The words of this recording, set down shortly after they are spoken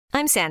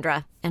I'm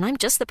Sandra, and I'm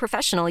just the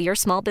professional your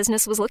small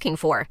business was looking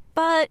for.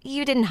 But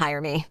you didn't hire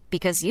me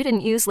because you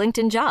didn't use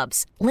LinkedIn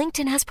Jobs.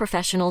 LinkedIn has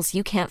professionals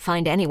you can't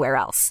find anywhere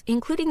else,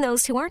 including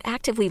those who aren't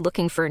actively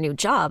looking for a new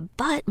job,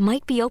 but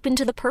might be open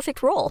to the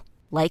perfect role,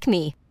 like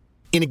me.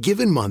 In a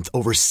given month,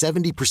 over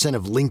 70%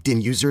 of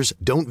LinkedIn users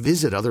don't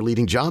visit other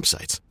leading job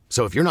sites.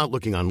 So if you're not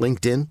looking on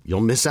LinkedIn,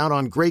 you'll miss out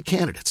on great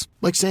candidates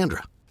like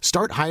Sandra.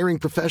 Start hiring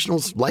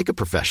professionals like a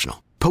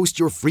professional. Post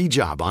your free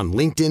job on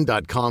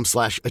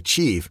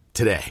linkedin.com/achieve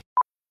today.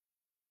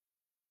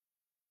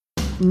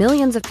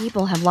 Millions of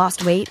people have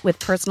lost weight with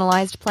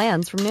personalized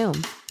plans from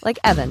Noom. Like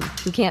Evan,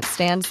 who can't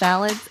stand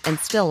salads and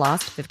still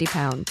lost 50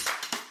 pounds.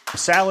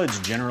 Salads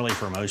generally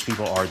for most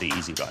people are the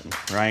easy button,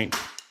 right?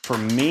 For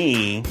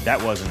me,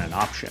 that wasn't an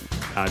option.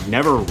 I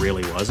never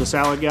really was a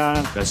salad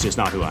guy. That's just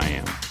not who I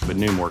am. But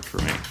Noom worked for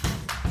me.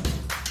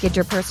 Get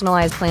your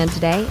personalized plan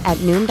today at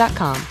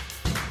Noom.com.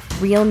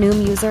 Real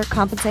Noom user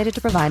compensated to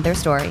provide their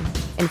story.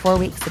 In 4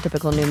 weeks, the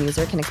typical Noom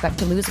user can expect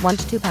to lose 1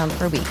 to 2 pounds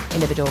per week.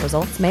 Individual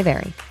results may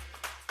vary.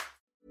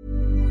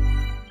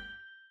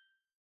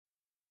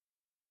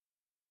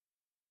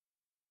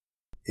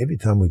 Every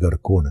time we got a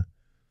corner,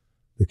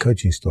 the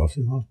coaching staff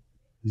said, well,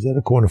 is that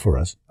a corner for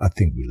us? I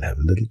think we'll have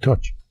a little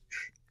touch.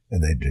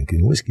 And they're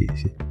drinking whiskey, you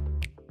see.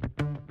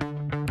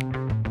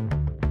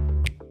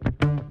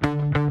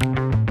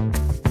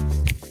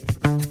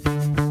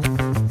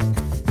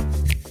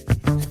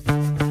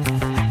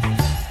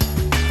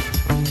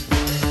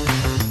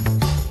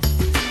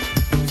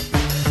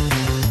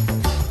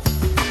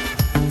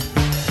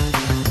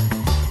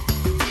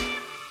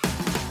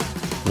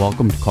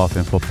 Welcome to Coffee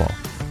and Football.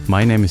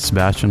 My name is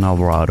Sebastian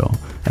Alvarado,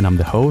 and I'm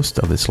the host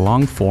of this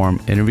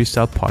long-form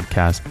interview-style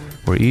podcast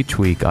where each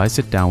week I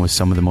sit down with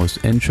some of the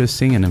most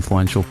interesting and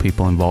influential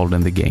people involved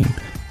in the game.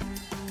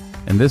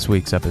 In this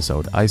week's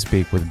episode, I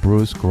speak with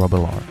Bruce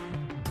Grobbelaar.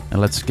 And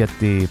let's get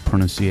the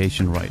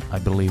pronunciation right. I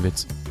believe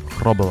it's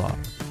Grobbelaar.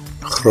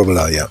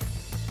 Grobbelaar, yeah.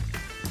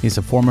 He's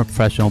a former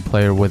professional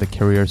player with a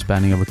career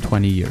spanning over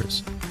 20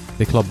 years.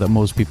 The club that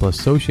most people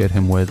associate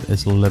him with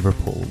is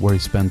Liverpool, where he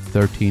spent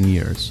 13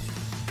 years.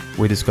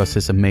 We discuss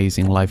his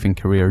amazing life and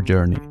career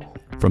journey,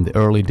 from the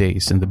early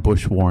days in the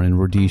Bush War in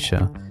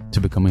Rhodesia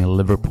to becoming a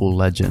Liverpool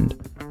legend,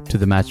 to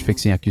the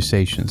match-fixing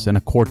accusations and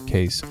a court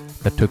case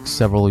that took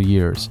several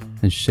years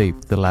and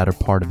shaped the latter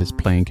part of his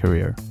playing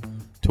career,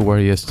 to where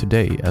he is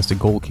today as the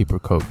goalkeeper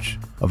coach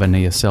of an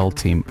ASL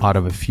team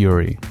Ottawa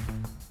Fury.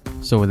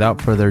 So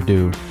without further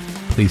ado,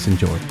 please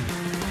enjoy.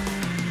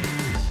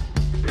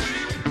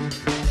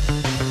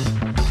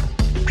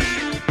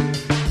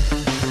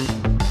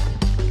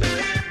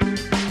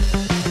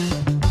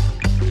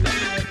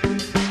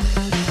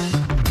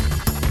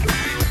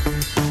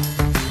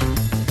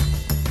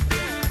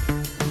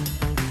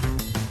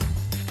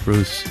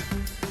 Bruce,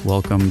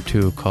 welcome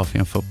to Coffee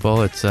and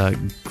Football. It's a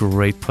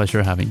great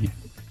pleasure having you.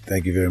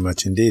 Thank you very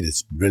much indeed.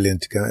 It's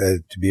brilliant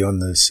to be on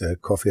this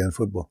Coffee and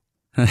Football.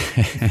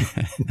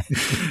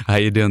 How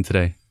you doing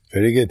today?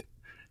 Very good.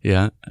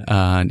 Yeah.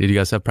 Did you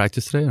guys have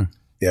practice today? Or?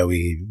 Yeah,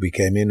 we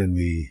came in and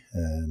we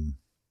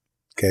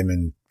came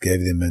and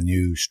gave them a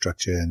new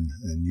structure and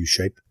a new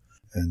shape.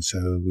 And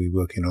so we're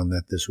working on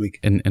that this week.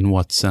 In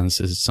what sense?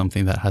 Is it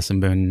something that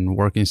hasn't been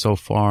working so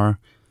far?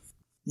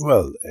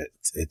 Well,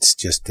 it's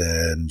just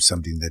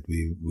something that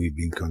we've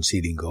been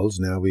conceding goals.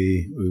 Now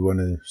we want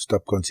to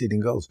stop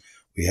conceding goals.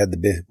 We had the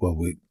best. Well,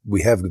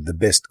 we have the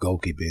best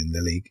goalkeeper in the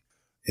league.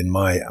 In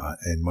my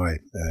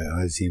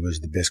eyes, he was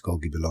the best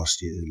goalkeeper last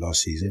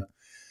season.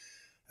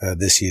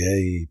 This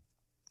year,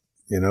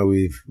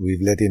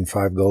 we've let in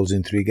 5 goals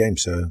in 3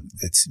 games. So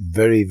it's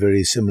very,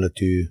 very similar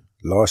to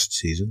last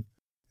season.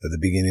 At the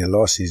beginning of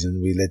last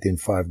season, we let in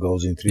 5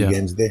 goals in 3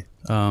 games there.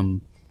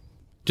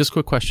 Just a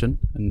quick question,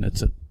 and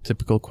it's a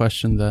typical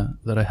question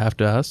that I have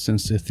to ask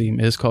since the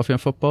theme is coffee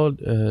and football.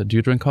 Do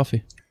you drink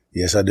coffee?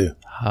 Yes, I do.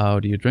 How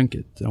do you drink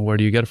it, and where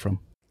do you get it from?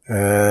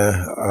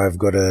 I've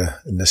got an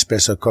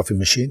Nespresso coffee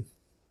machine,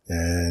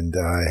 and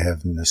I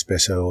have an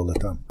espresso all the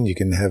time. You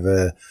can have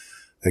a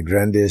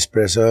grande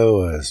espresso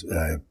or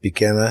a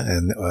picana,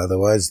 and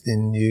otherwise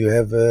then you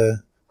have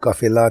a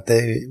coffee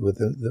latte with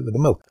the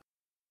milk.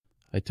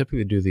 I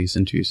typically do these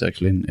interviews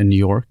actually in New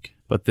York.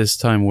 But this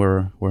time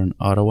we're in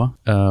Ottawa.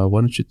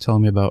 Why don't you tell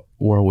me about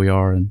where we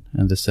are in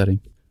this setting?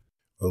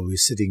 Well, we're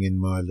sitting in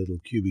my little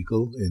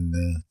cubicle in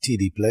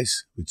TD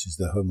Place, which is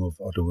the home of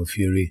Ottawa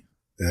Fury,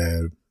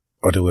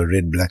 Ottawa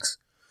Red Blacks,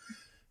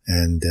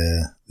 and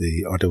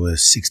the Ottawa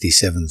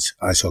 67s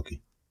ice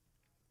hockey.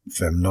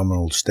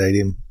 Phenomenal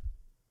stadium,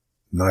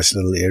 nice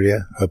little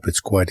area. Hope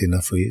it's quiet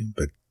enough for you,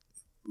 but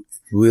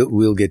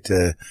we'll get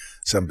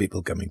some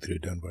people coming through.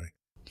 Don't worry.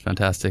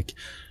 Fantastic.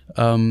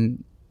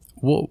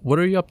 What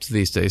are you up to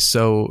these days?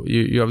 So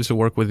you obviously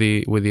work with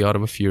the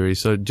Ottawa Fury.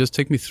 So just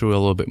take me through a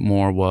little bit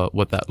more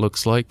what that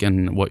looks like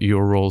and what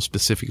your role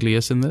specifically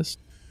is in this.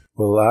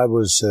 Well, I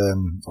was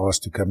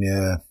asked to come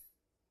here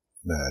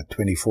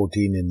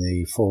 2014 in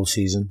the fall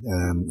season.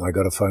 I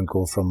got a phone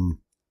call from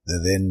the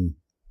then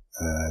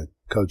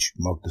coach,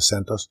 Mark Dos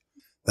Santos.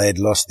 They had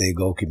lost their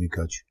goalkeeping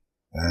coach.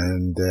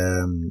 And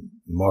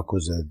Mark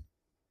was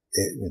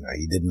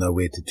he didn't know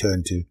where to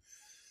turn to.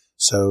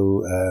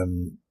 So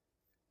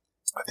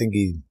I think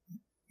he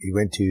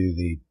went to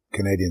the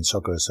Canadian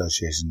Soccer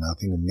Association, I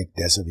think with Nick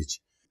Dasovic,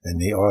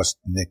 and he asked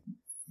Nick,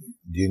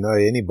 do you know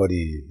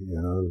anybody,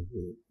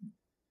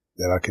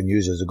 that I can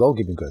use as a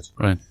goalkeeping coach?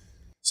 Right.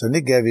 So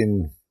Nick gave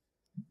him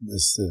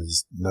this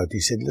note. He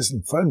said,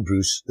 listen, phone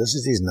Bruce. This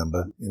is his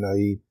number.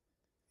 He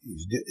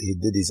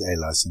did his A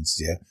license,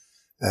 yeah.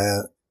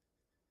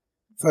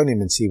 Phone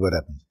him and see what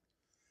happens.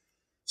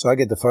 So I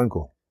get the phone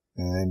call,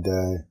 and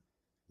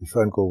the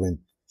phone call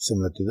went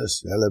similar to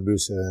this. Hello,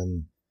 Bruce.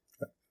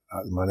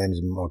 My name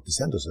is Mark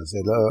DeSantos. I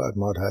said, hello,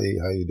 Mark, how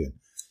are you doing?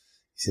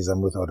 He says,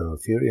 I'm with Ottawa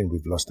Fury, and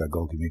we've lost our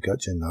goalkeeping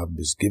coach, and I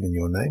was given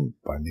your name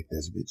by Nick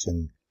Dasovic,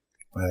 and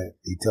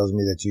he tells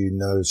me that you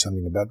know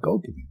something about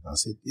goalkeeping. I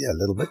said, yeah, a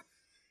little bit.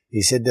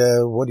 He said,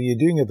 what are you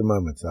doing at the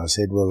moment? I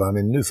said, well, I'm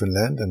in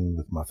Newfoundland and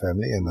with my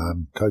family, and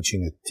I'm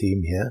coaching a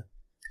team here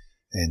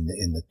and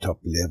in the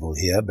top level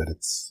here, but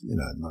it's,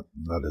 not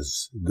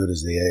as good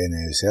as the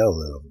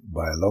NASL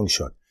by a long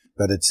shot.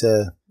 But it's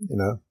a,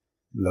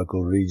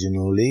 local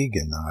regional league,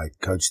 and I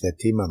coach that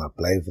team and I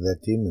play for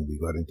that team, and we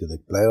got into the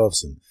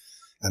playoffs,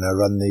 and I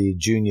run the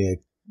junior,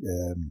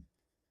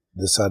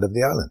 this side of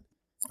the island.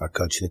 I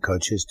coach the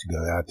coaches to go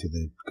out to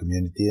the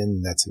community,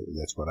 and that's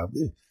what I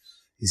do.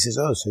 He says,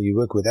 oh, so you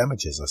work with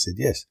amateurs? I said,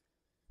 yes.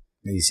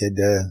 And he said,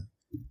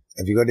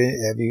 have you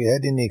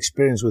had any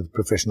experience with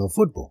professional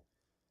football?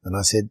 And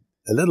I said,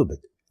 a little bit.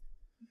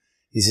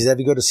 He says, have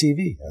you got a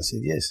CV? I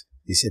said, yes.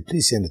 He said,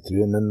 please send it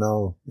through, and then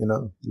I'll,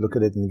 look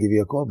at it and give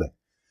you a call back.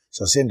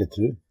 So I sent it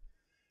through.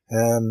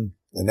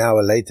 An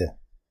hour later,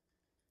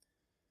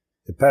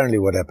 apparently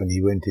what happened,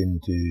 he went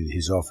into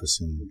his office,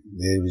 and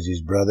there was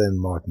his brother and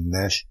Martin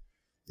Nash,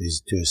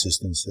 his two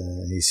assistants.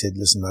 He said,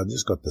 listen, I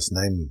just got this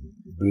name,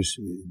 Bruce.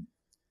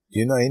 Do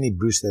you know any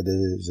Bruce that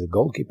is a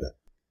goalkeeper?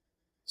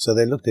 So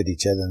they looked at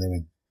each other and they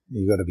went,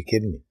 you got to be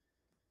kidding me.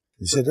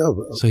 He said,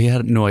 oh. So he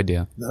had no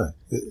idea? No.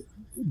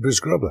 Bruce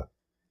Grobler.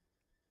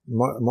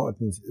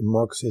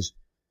 Mark says,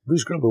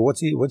 Bruce Grobler,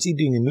 what's he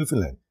doing in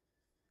Newfoundland?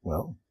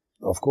 Well,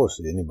 of course,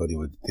 anybody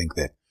would think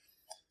that.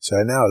 So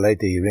an hour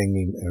later, he rang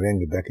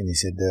me back and he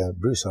said,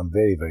 Bruce, I'm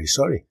very, very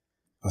sorry.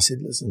 I said,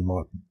 listen,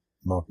 Mark,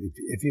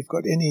 if you've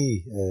got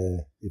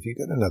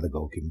another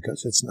goalkeeping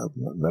coach, it's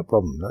no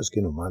problem, no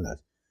skin on my nose.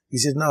 He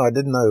said, no, I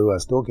didn't know who I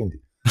was talking to.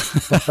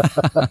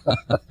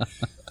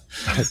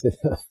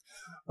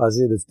 I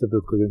said, it's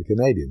typical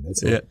Canadian.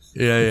 That's it.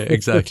 Yeah,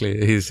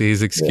 exactly.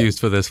 He's excused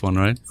for this one,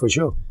 right? For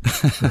sure.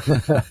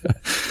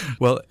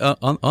 Well,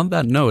 on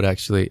that note,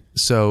 actually,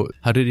 so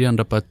how did you end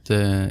up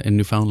in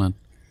Newfoundland?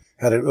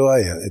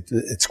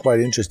 It's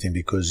quite interesting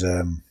because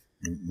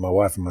my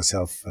wife and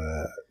myself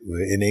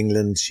were in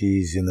England.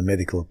 She's in the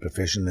medical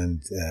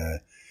profession,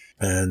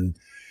 and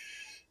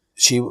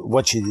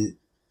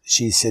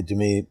she said to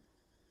me,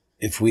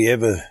 if we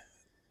ever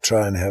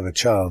try and have a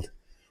child,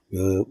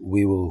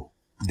 we will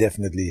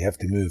definitely have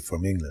to move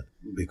from England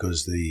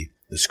because the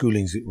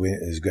schooling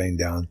is going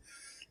down,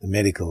 the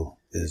medical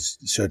is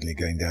certainly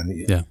going down.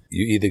 Yeah.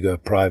 You either go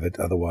private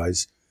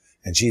otherwise,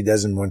 and she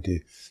doesn't want to.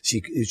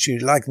 She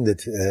likened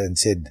it and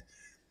said,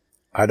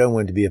 I don't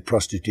want to be a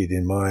prostitute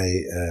in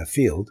my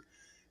field,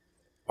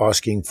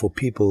 asking for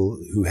people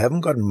who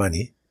haven't got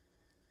money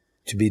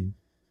to be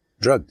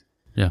drugged.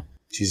 Yeah.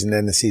 She's an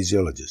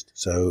anesthesiologist.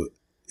 So,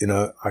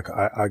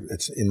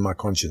 it's in my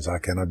conscience. I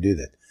cannot do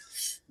that.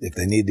 If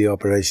they need the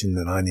operation,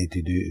 then I need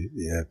to do,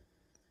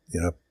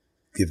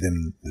 give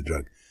them the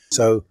drug.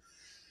 So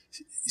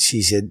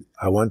she said,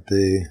 I want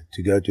to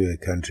go to a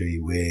country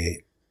where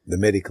the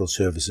medical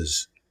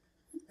services,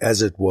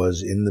 as it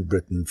was in the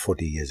Britain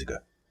 40 years ago,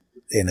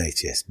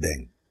 NHS,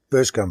 bang.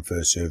 First come,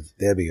 first serve.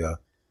 There we go.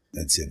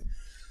 That's it.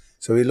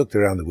 So we looked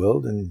around the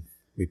world and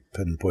we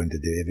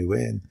pinpointed it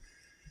everywhere.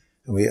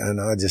 And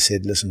I just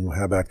said, listen,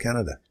 how about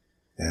Canada?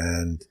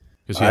 And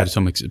because you had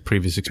some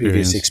previous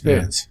experience.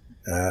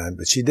 Yeah.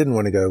 But she didn't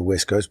want to go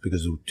West Coast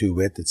because it was too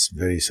wet. It's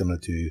very similar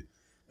to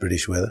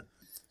British weather.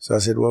 So I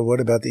said, well, what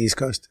about the East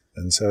Coast?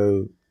 And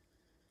so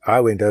I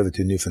went over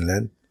to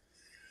Newfoundland.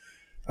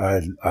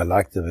 I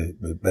liked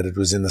it, but it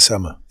was in the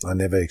summer. I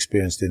never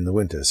experienced it in the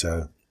winter.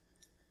 So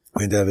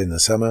went over in the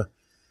summer.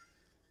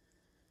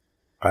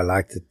 I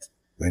liked it.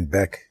 Went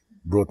back,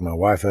 brought my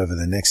wife over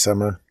the next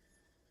summer.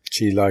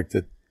 She liked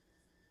it.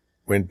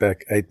 Went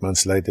back 8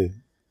 months later.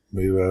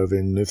 We were over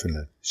in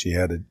Newfoundland. She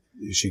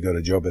got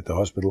a job at the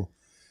hospital.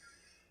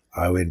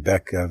 I went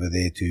back over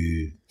there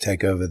to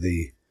take over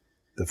the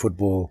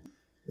football,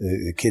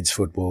 the kids'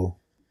 football,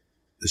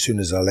 as soon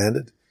as I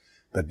landed.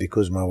 But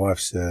because my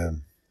wife's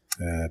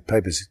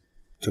papers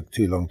took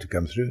too long to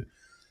come through.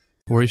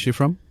 Where is she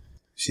from?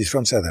 She's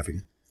from South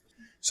Africa.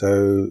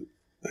 So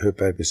her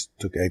papers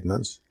took 8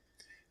 months.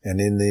 And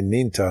in the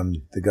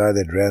meantime, the guy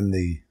that ran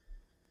the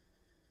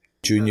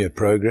junior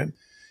program,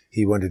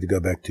 he wanted to go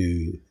back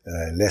to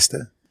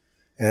Leicester.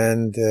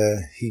 And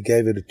he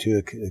gave it to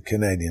a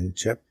Canadian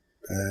chap,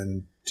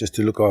 and just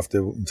to look after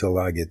until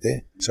I get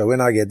there. So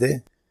when I get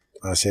there,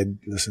 I said,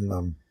 listen,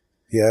 I'm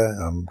here.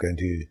 I'm going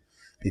to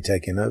be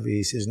taken over?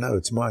 He says, no,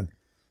 it's mine.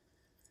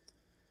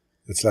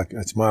 It's like,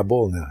 it's my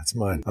ball now. It's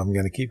mine. I'm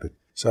going to keep it.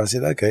 So I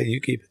said, okay,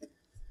 you keep it.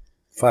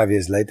 5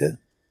 years later,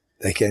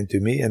 they came to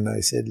me and I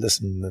said,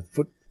 listen, the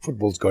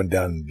football's gone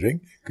down in the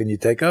drink. Can you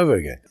take over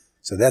again?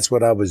 So that's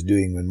what I was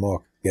doing when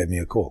Mark gave me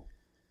a call.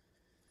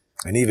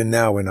 And even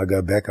now, when I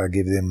go back, I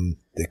give them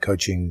their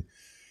coaching,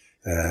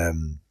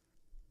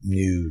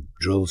 new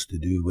drills to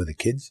do with the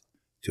kids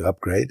to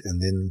upgrade.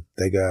 And then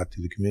they go out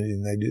to the community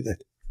and they do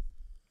that.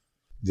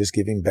 Just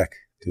giving back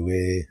to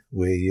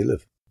where you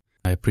live.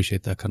 I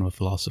appreciate that kind of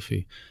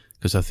philosophy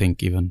because I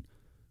think even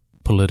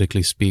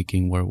politically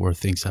speaking, where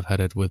things have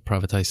headed with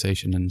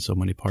privatization in so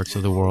many parts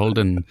of the world,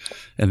 and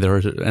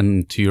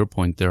to your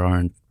point, there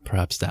aren't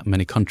perhaps that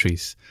many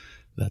countries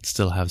that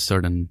still have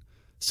certain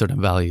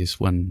values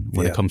when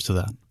it comes to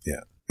that.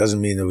 Yeah,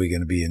 doesn't mean that we're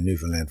going to be in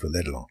Newfoundland for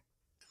that long.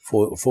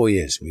 4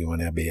 years, we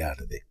want to be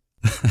out of there.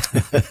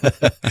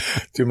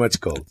 Too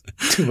much cold,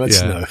 too much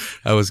snow.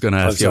 I was going to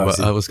ask you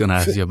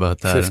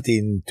about that.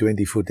 15,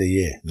 20 foot a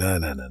year. No.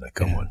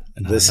 Come on.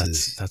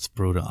 That's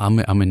brutal. I'm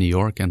in New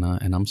York and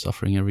I'm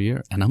suffering every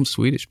year, and I'm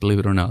Swedish, believe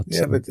it or not.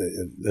 Yeah, so. But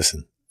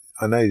listen,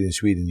 I know in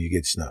Sweden you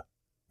get snow,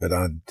 but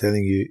I'm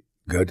telling you,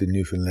 go to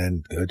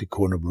Newfoundland, go to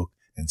Cornerbrook,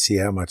 and see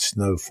how much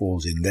snow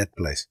falls in that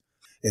place.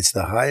 It's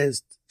the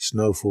highest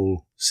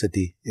snowfall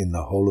city in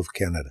the whole of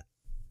Canada.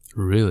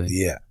 Really?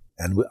 Yeah,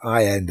 and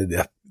I ended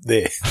up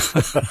there.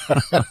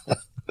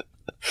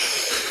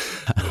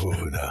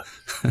 Oh, no.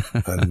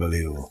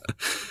 Unbelievable.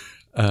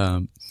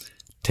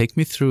 Take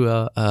me through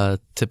a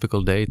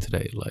typical day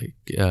today, like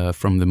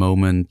from the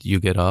moment you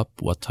get up,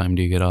 what time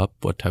do you get up,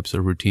 what types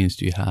of routines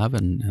do you have,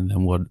 and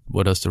then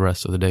what does the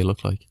rest of the day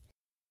look like?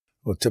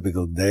 Well,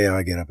 typical day,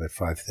 I get up at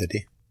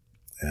 5:30.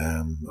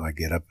 I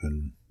get up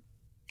and...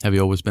 Have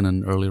you always been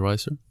an early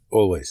riser?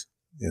 Always.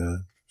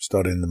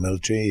 Started in the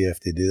military, you have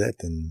to do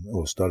that,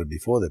 or started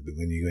before that, but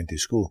when you go into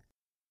school,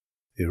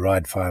 you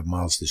ride 5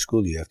 miles to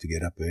school, you have to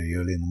get up very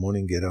early in the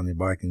morning, get on your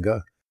bike and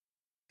go.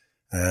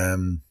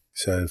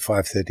 So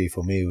 5:30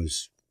 for me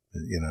was,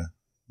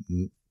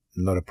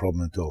 not a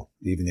problem at all.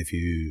 Even if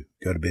you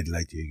go to bed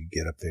late, you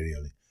get up very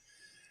early.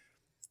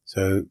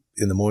 So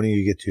in the morning,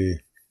 you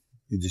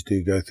just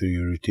go through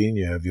your routine.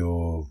 You have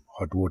your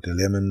hot water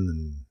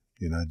lemon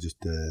and,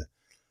 just a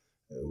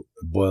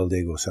boiled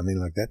egg or something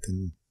like that,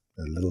 and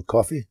a little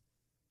coffee,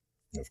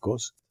 of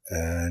course.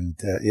 And,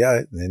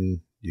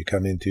 then you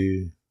come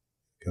into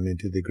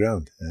the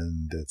ground,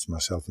 and it's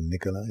myself and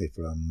Nikolai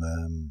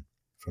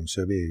from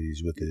Serbia.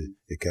 He's with the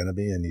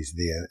academy, and he's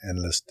the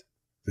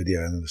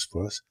video analyst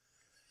for us.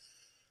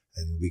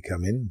 And we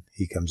come in,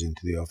 he comes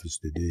into the office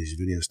to do his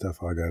video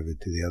stuff. I go over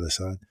to the other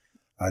side.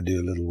 I do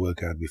a little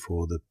workout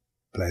before the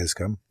players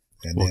come.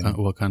 And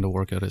what kind of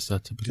workout is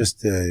that typically?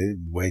 Just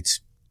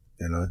weights,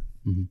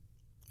 Mm-hmm.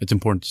 It's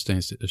important to stay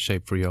in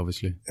shape for you,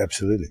 obviously.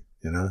 Absolutely.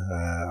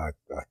 I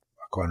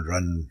can't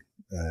run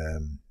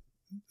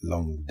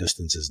long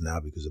distances now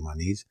because of my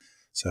knees.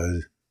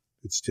 So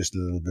it's just a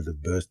little bit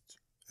of burst.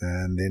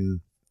 And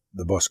then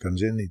the boss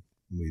comes in,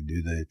 we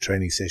do the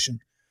training session.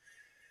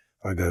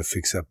 I go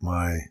fix up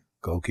my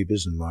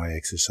goalkeepers and my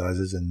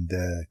exercises and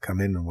come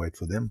in and wait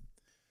for them.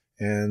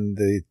 And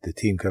the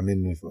team come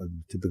in with a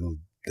typical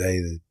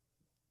day.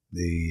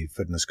 The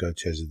fitness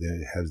coach has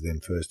them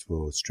first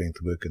for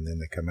strength work, and then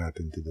they come out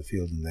into the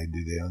field and they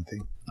do their own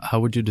thing. How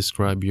would you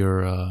describe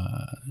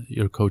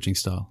your coaching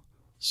style?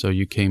 So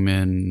you came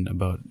in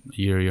about a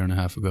year and a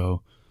half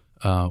ago.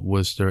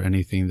 Was there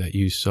anything that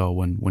you saw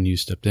when you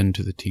stepped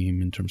into the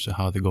team in terms of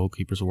how the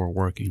goalkeepers were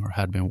working or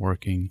had been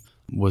working?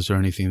 Was there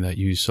anything that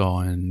you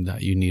saw and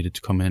that you needed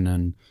to come in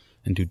and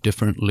do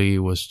differently?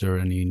 Was there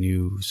any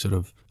new sort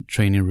of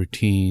training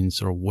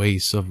routines or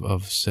ways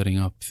of setting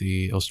up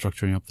or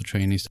structuring up the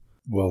trainings?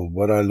 Well,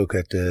 what I look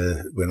at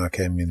when I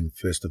came in,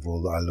 first of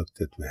all, I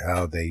looked at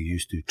how they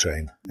used to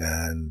train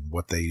and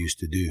what they used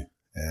to do.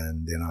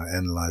 And then I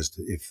analyzed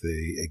if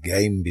a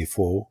game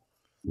before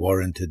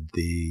warranted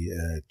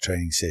the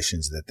training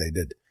sessions that they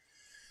did.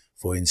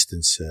 For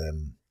instance,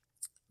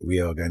 we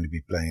are going to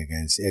be playing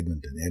against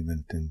Edmonton.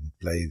 Edmonton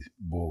play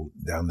ball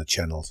down the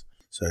channels.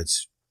 So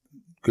it's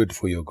good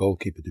for your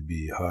goalkeeper to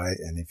be high,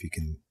 and if you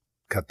can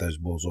cut those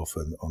balls off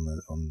on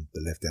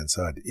the left-hand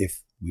side,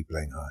 if we're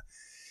playing high.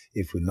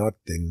 If we're not,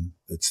 then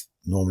it's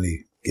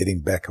normally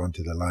getting back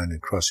onto the line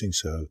and crossing.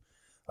 So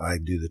I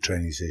do the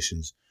training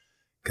sessions,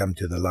 come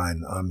to the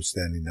line. I'm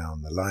standing now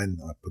on the line.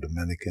 I put a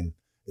mannequin.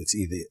 It's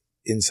either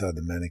inside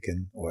the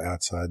mannequin or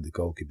outside. The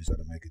goalkeeper's got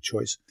to make a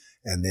choice.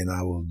 And then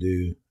I will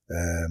do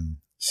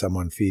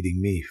someone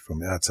feeding me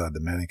from outside the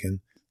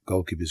mannequin.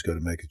 Goalkeeper's got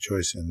to make a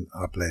choice, and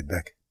I play it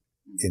back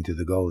into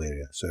the goal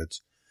area. So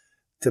it's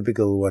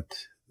typical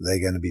what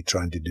they're going to be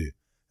trying to do.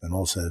 And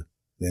also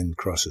then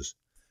crosses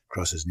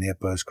near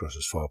post,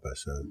 crosses far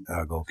post. So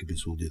our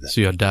goalkeepers will do that.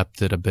 So you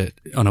adapted a bit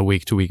on a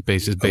week-to-week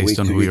basis based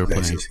on who you're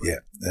playing.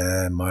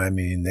 Yeah.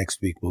 Miami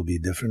next week will be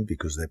different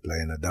because they play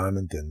in a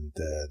diamond and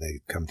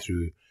they come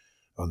through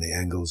on the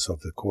angles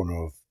of the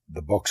corner of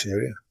the box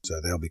area.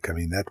 So they'll be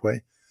coming that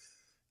way.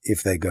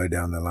 If they go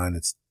down the line,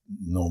 it's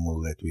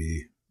normal that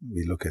we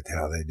we look at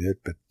how they do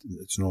it, but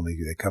it's normally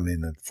they come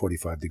in at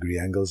 45-degree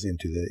angles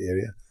into the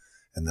area,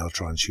 and they'll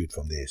try and shoot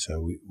from there.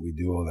 So we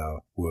do all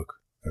our work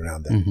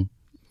around that.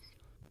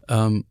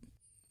 Mm-hmm.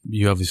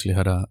 You obviously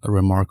had a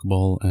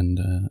remarkable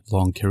and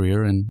long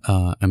career, and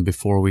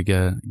before we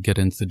get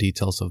into the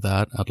details of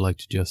that, I'd like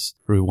to just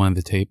rewind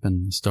the tape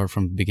and start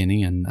from the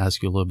beginning and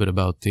ask you a little bit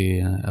about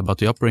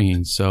the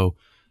upbringing. So,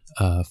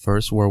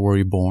 first, where were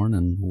you born,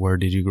 and where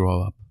did you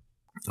grow up?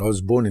 I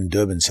was born in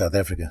Durban, South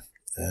Africa,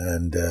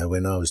 and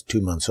when I was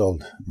 2 months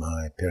old,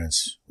 my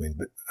parents went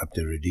up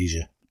to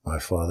Rhodesia. My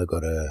father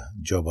got a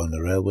job on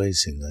the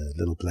railways in a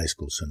little place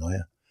called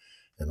Sonoya,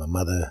 and my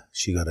mother,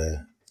 she got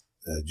a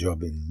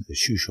job in a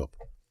shoe shop,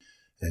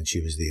 and she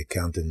was the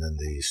accountant and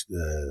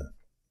the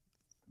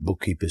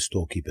bookkeeper,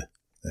 storekeeper,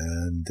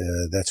 and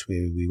that's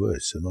where we were,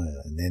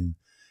 Sonoya. And then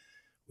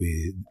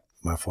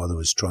my father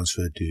was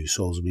transferred to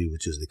Salisbury,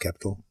 which is the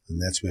capital,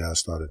 and that's where I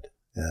started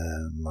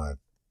my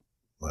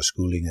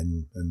schooling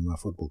and my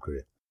football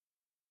career.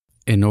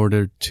 In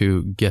order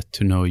to get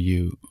to know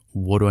you,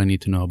 what do I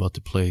need to know about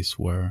the place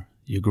where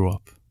you grew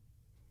up?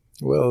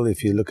 Well,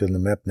 if you look at the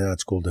map now,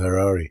 it's called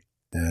Harare,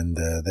 and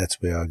that's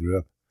where I grew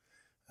up.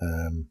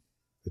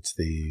 It's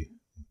the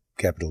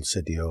capital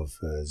city of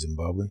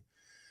Zimbabwe.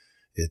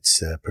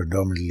 It's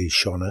predominantly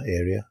Shona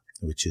area,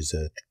 which is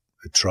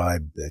a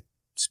tribe that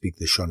speak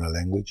the Shona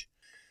language.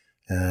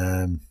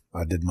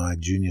 I did my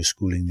junior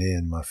schooling there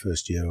in my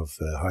first year of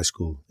high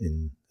school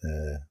in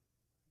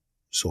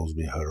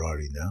Salisbury,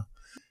 Harare now.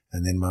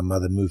 And then my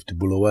mother moved to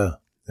Bulawayo,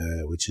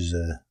 which is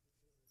a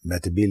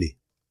Matabele,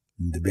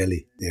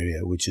 Ndebele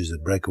area, which is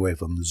a breakaway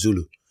from the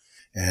Zulu.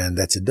 And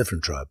that's a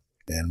different tribe.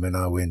 And when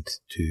I went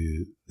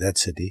to that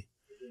city,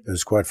 it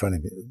was quite funny.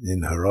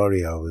 In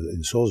Harare,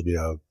 in Salisbury,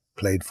 I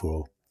played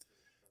for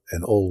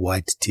an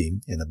all-white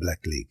team in a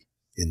black league,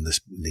 in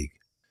this league.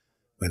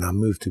 When I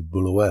moved to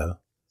Bulawayo,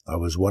 I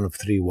was one of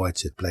 3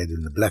 whites that played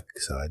in the black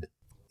side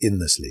in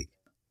this league.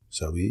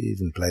 So we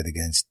even played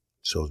against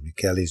Salisbury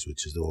Callies,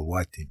 which is the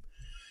all-white team.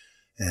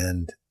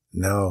 And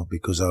now,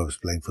 because I was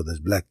playing for this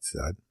black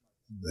side,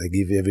 they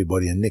give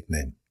everybody a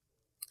nickname.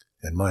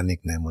 And my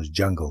nickname was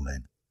Jungle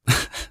Man.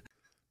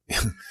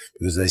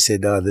 Because they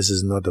said, this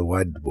is not a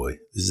white boy.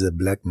 This is a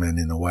black man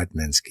in a white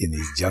man's skin.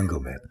 He's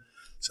Jungle Man.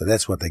 So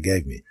that's what they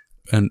gave me.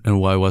 And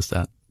why was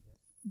that?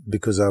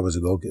 Because I was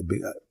a goalkeeper.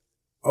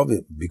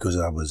 Because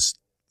I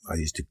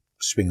used to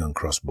swing on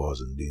crossbars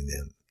and do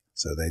that.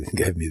 So they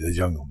gave me the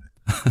Jungle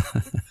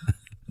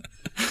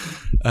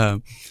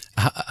Man.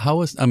 How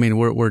was, I mean,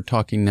 we're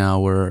talking now,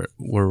 we're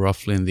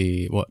roughly in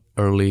the,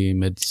 early,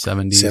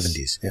 mid-70s?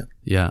 70s, yeah.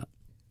 Yeah.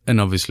 And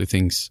obviously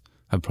things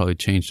have probably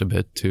changed a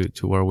bit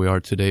to where we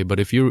are today. But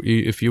if you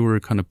were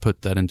kind of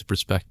put that into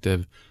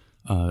perspective,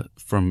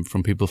 from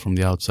people from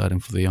the outside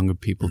and for the younger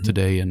people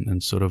today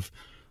and sort of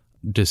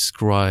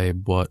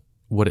describe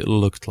what it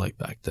looked like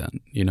back then,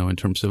 in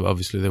terms of,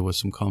 obviously there was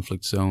some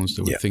conflict zones,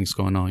 there were things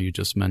going on. You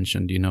just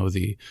mentioned,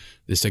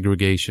 the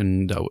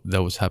segregation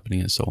that was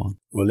happening and so on.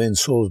 Well, in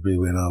Salisbury,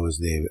 when I was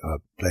there, I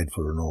played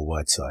for an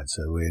all-white side.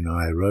 So when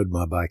I rode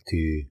my bike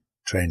to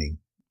training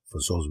for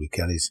Salisbury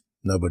Callies,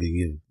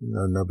 nobody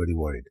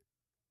worried.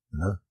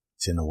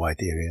 It's in a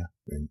white area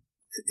and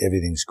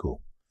everything's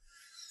cool.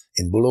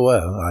 In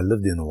Bulawayo, I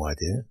lived in a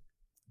white area,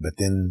 but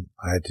then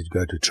I had to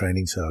go to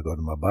training, so I got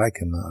on my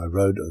bike and I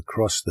rode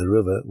across the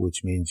river,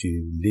 which means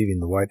you leaving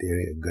the white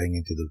area and going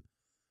into the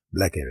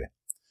black area,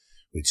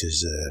 which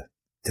is a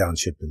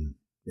township and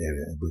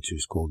area, which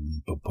was called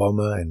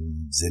Popoma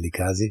and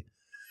Zelikazi.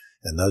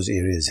 And those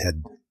areas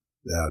had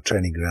our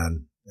training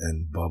ground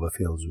and Barber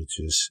Fields,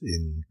 which is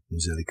in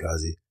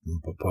Zelikazi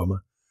and Popoma.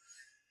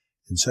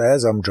 And so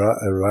as I'm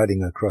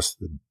riding across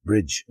the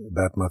bridge,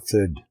 about my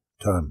 3rd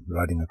time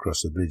riding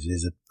across the bridge,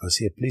 I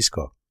see a police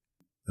car.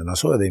 And I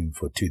saw them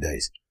for 2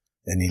 days.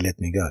 And he let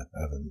me go.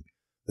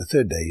 The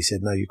 3rd day, he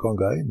said, no, you can't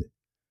go in there.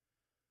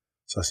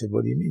 So I said,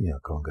 what do you mean I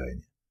can't go in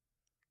there?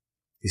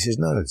 He says,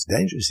 no, it's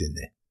dangerous in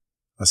there.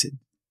 I said,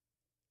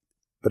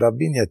 but I've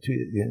been here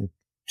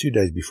 2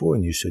 days before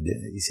and you said,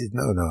 he said,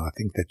 no, I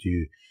think that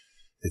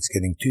it's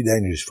getting too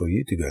dangerous for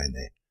you to go in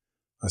there.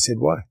 I said,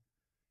 why?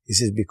 He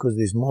says, because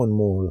there's more and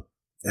more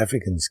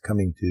Africans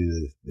coming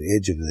to the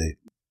edge of the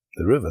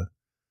river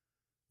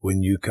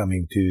when you're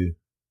coming to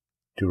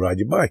ride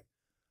your bike.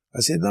 I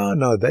said,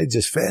 no, they're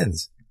just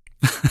fans.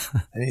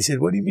 And he said,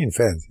 what do you mean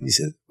fans? He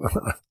said, well,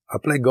 I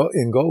play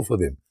in goal for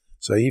them.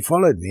 So he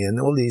followed me and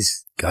all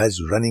these guys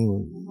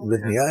running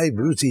with me. Hey,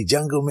 Brucey,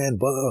 Jungle Man,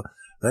 blah,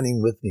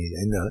 running with me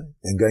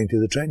and going to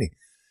the training.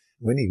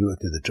 When he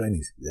got to the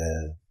training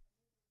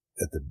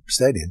at the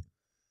stadium,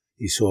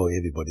 he saw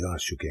everybody. I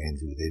shook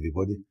hands with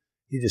everybody.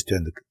 He just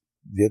turned the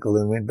vehicle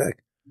and went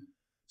back.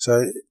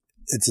 So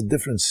it's a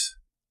difference.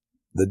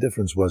 The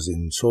difference was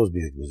in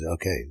Salisbury, it was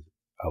okay.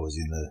 I was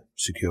in a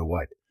secure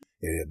white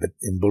area. But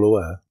in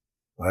Bulawayo,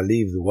 I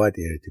leave the white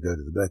area to go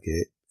to the black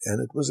area.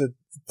 And it was a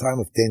time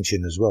of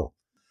tension as well.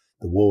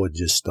 The war had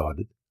just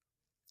started.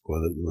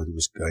 Well, it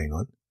was going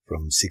on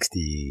from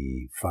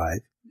 65,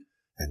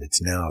 and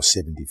it's now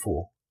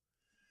 74.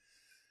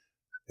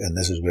 And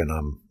this is when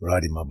I'm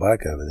riding my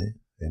bike over there,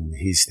 and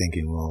he's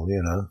thinking, well,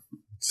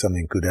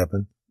 something could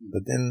happen.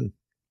 But then,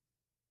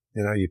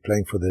 you're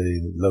playing for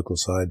the local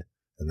side,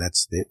 and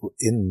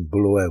in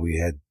Bulawayo we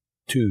had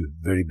 2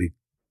 very big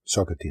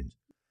soccer teams.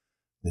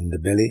 Then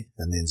Ndebele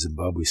and then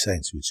Zimbabwe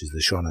Saints, which is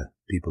the Shona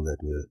people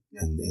that were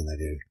in that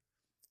area.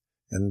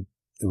 And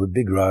there were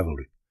big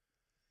rivalry.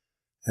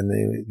 And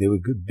there were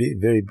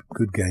very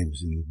good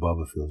games in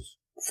Barbourfields.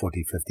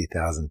 40,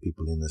 50,000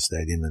 people in the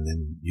stadium, and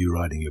then you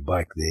riding your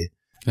bike there.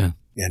 Yeah.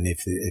 And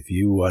if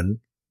you won,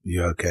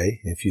 you're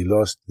okay. If you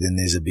lost, then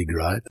there's a big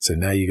ride. So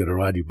now you got to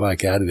ride your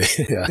bike out of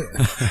there.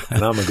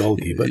 And I'm a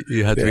goalkeeper.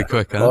 You had to be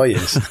quick, huh? Oh,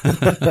 yes.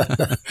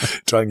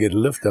 Try and get a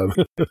lift home.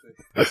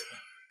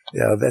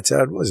 Yeah, that's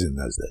how it was in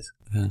those days.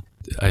 Yeah.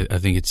 I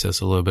think it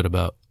says a little bit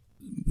about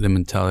the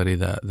mentality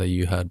that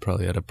you had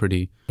probably at a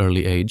pretty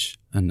early age.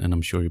 And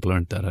I'm sure you've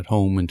learned that at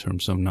home in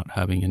terms of not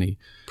having any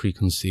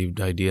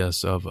preconceived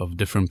ideas of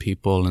different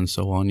people and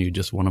so on. You're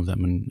just one of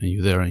them, and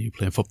you're there and you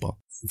play football.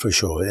 For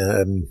sure.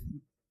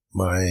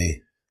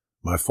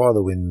 My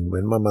father, when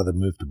my mother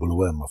moved to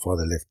Bulawayo, my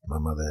father left my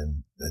mother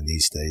and he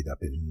stayed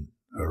up in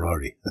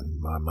Harare, and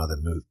my mother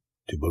moved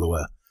to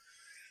Bulawayo.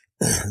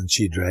 And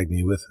she dragged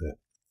me with her.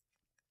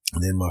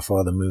 And then my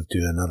father moved to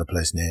another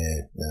place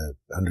near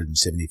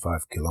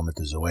 175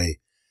 kilometers away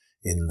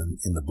in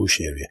the bush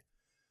area.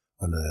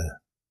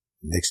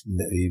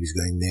 He was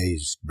going near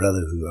his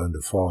brother who owned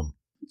a farm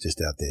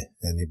just out there,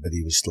 but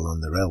he was still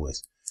on the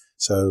railways.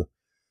 So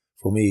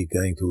for me,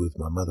 going to with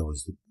my mother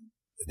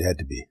it had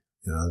to be,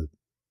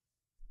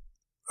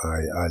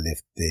 I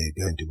left there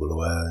going to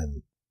Bulawayo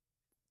and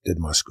did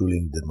my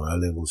schooling, did my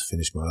O-levels,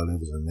 finished my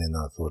O-levels, and then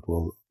I thought,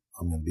 well,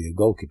 I'm going to be a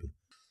goalkeeper.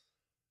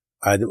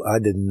 I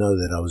didn't know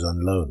that I was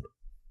on loan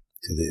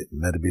to the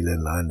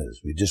Matabeleland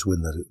Highlanders. We just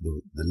won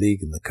the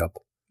league and the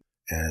cup,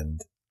 and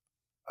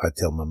I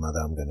tell my mother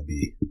I'm going to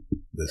be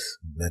with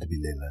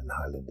Matabeleland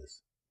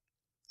Highlanders.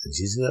 And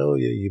she said, oh,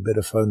 you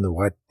better phone the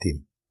white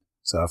team.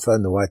 So I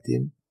phoned the white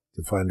team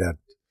to find out,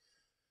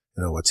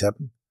 what's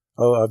happened.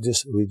 Oh,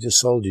 we just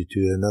sold you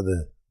to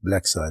another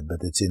black side,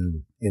 but it's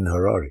in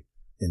Harare,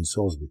 in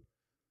Salisbury.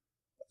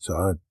 So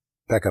I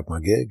pack up my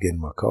gear, get in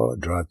my car,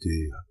 drive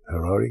to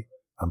Harare.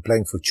 I'm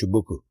playing for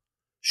Chibuku,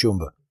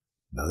 Shumba,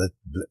 another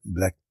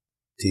black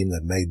team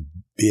that made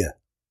beer.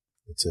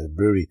 It's a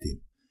brewery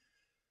team.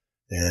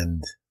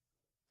 And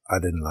I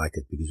didn't like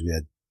it because we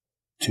had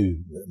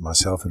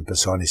myself and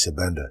Pasani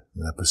Sabanda.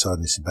 And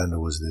Pasani Sabanda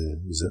was the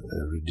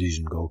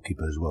Rhodesian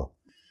goalkeeper as well.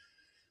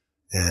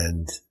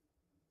 And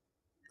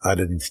I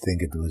didn't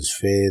think it was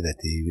fair that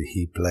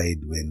he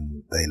played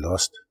when they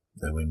lost.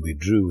 And when we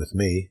drew with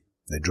me,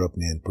 they dropped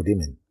me and put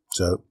him in.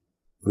 So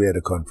we had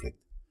a conflict.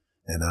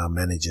 And our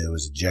manager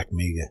was Jack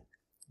Meager,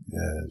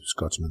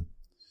 Scotsman.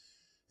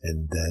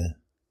 And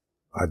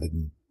I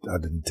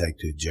didn't take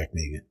to Jack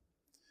Meager.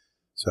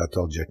 So I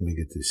told Jack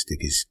Meager to stick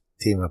his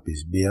team up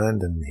his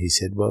behind, and he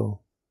said,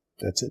 well,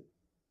 that's it.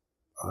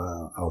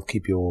 I'll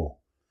keep your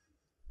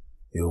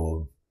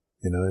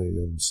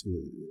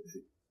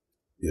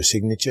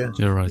signature.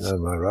 You're right.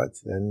 Am I right?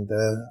 And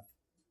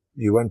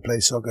you won't play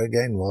soccer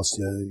again whilst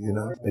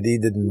But he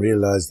didn't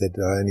realize that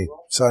I only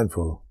signed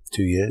for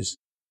 2 years.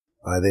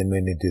 I then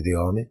went into the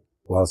army.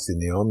 Whilst in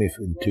the army,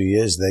 in 2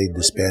 years, they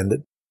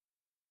disbanded.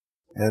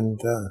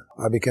 And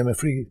I became a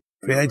free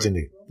agent.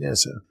 Yeah,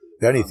 so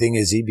the only thing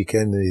is he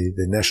became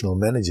the national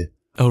manager.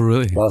 Oh,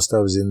 really? Whilst I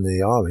was in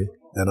the army,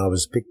 and I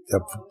was picked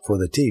up for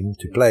the team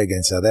to play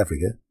against South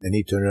Africa. And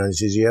he turned around and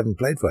says, you haven't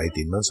played for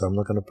 18 months, so I'm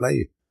not going to play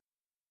you.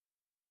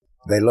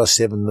 They lost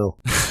 7-0.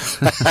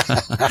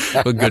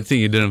 Well, good thing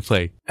you didn't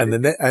play. And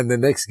the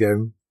next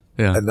game,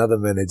 another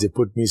manager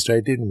put me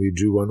straight in. We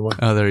drew 1-1.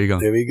 Oh, there you go.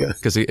 There we go.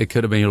 Because it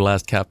could have been your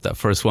last cap, that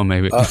first one,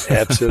 maybe. Oh,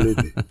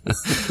 absolutely.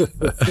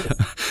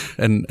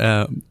 And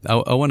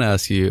I want to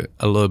ask you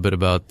a little bit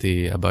about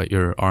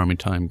your army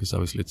time, because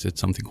obviously it's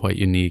something quite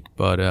unique.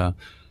 But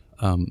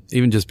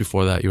even just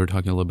before that, you were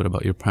talking a little bit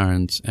about your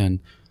parents. And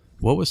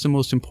what was the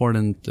most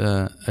important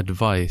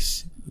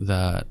advice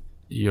that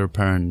your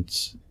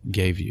parents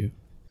gave you?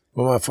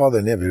 Well, my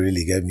father never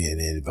really gave me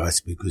any advice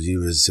because he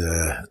was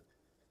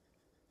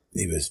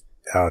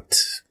out,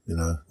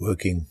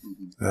 working.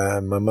 My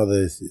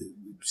mother,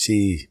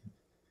 she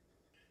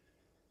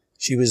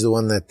was the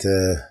one that,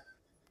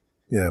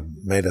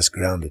 made us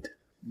grounded.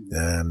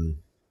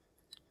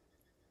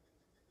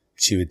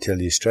 She would tell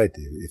you straight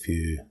if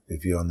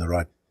you're on the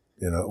right,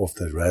 off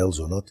the rails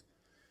or not.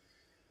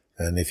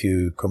 And if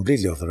you're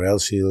completely off the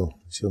rails,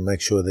 she'll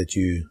make sure that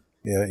you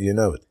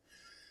know it.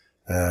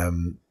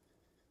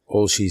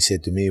 All she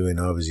said to me when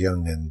I was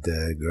young and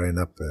growing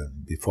up,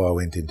 before I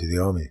went into the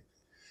army,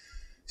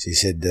 she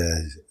said,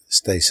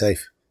 stay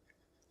safe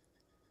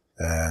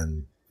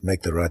and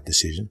make the right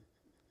decision.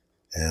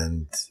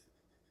 And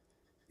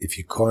if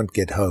you can't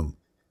get home,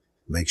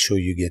 make sure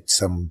you get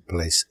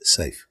someplace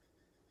safe.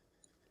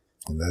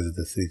 And those are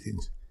the three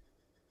things.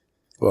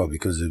 Well,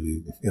 because of,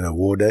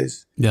 war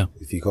days. Yeah.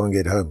 If you can't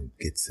get home,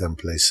 get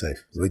someplace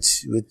safe.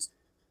 Which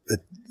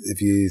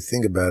if you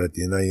think about it,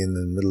 you're in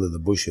the middle of the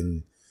bush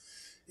and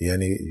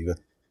you got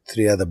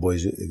 3 other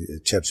boys,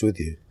 chaps with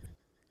you.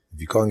 If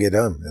you can't get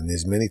home, and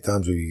there's many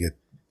times where you get,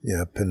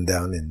 pinned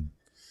down in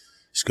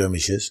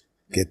skirmishes,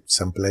 get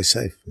someplace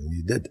safe, and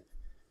you did.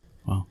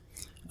 Wow.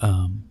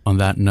 On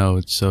that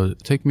note, so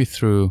take me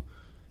through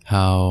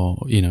how,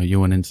 you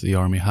went into the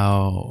army.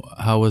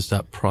 How was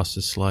that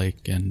process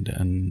like,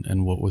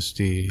 and what was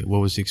the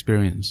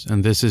experience?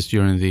 And this is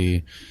during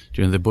the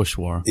Bush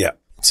War. Yeah.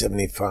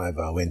 75,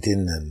 I went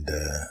in, and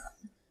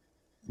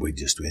we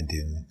just went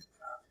in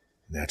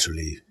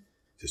naturally,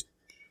 just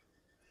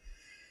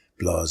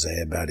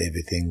blasé about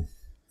everything.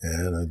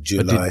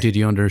 July. But did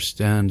you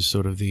understand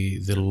sort of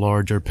the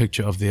larger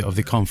picture of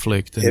the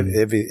conflict? And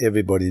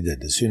everybody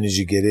did. As soon as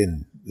you get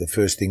in, the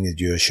first thing that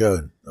you are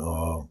shown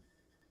are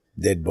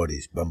dead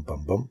bodies, bum,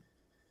 bum, bum.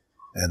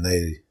 And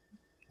the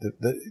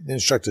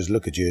instructors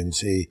look at you and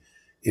see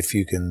if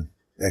you can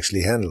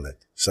actually handle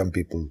it. Some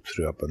people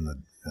threw up on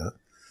the,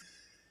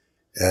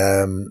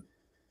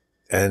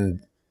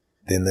 and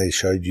then they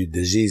showed you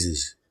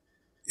diseases.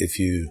 If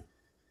you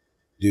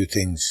do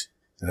things,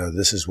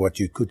 this is what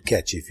you could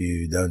catch if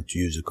you don't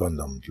use a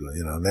condom,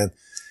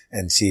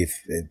 and see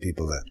if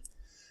people are.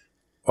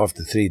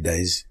 After 3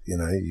 days,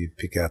 you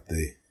pick out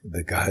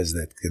the guys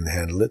that can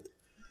handle it.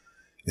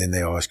 Then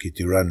they ask you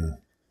to run,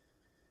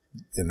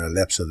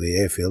 laps of the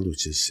airfield,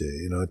 which is,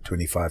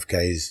 25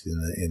 Ks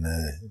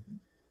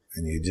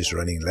and you're just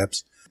running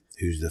laps.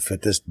 Who's the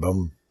fittest,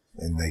 bum,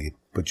 and they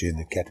put you in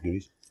the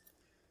categories.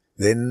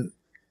 Then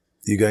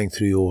you're going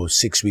through your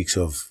 6 weeks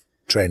of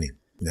training.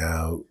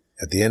 Now,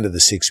 at the end of the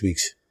 6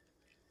 weeks,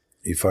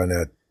 you find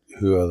out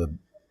who are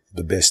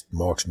the best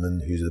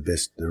marksmen, who's the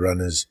best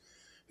runners,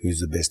 who's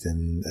the best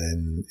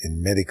in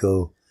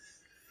medical,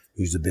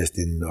 who's the best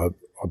in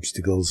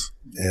obstacles,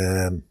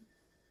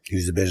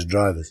 who's the best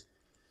drivers.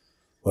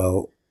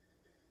 Well,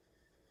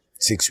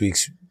 6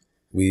 weeks,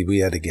 we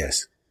had a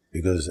guess,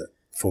 because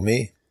for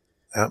me,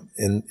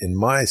 in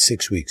my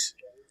 6 weeks,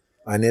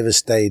 I never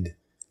stayed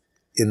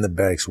in the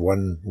barracks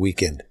one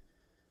weekend.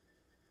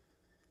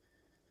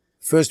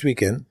 First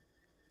weekend,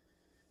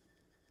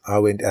 I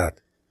went out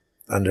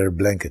under a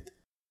blanket,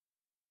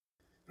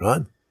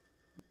 right?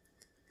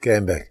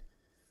 Came back.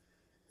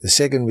 The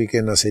second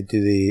weekend, I said to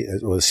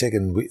the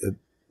second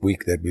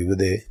week that we were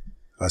there,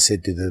 I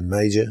said to the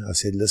major, I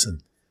said,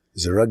 listen,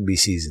 it's a rugby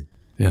season.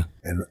 Yeah.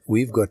 And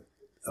we've got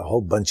a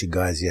whole bunch of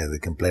guys here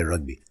that can play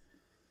rugby.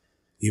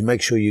 You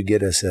make sure you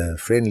get us a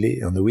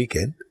friendly on the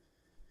weekend,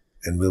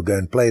 and we'll go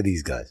and play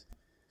these guys.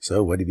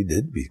 So what we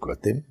did, we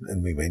got them,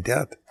 and we went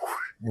out.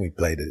 We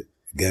played a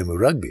game of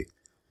rugby.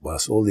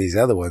 Whilst all these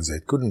other ones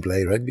that couldn't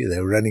play rugby, they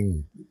were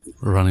running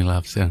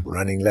laps, yeah.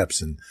 Running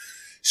laps and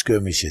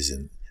skirmishes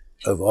and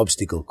of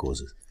obstacle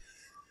courses.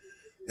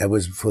 That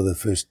was for the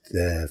first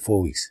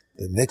 4 weeks.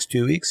 The next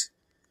 2 weeks,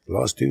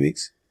 last 2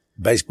 weeks,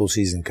 baseball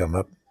season come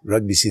up,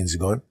 rugby season's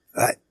gone.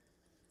 Right,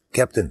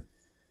 captain.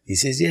 He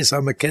says, yes,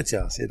 I'm a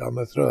catcher. I said, I'm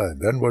a thrower.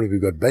 Don't worry,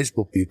 we've got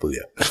baseball people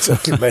here. So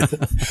we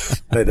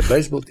made a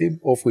baseball team,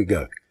 off we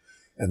go.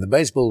 And the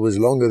baseball was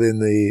longer than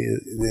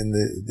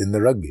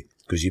the rugby,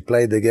 because you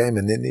played the game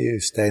and then you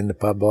stay in the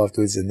pub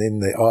afterwards, and then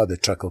the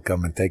truck will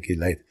come and take you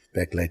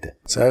back later.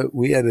 So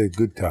we had a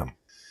good time.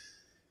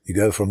 You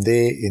go from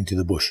there into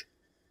the bush.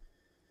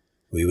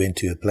 We went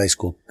to a place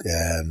called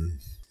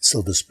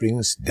Silver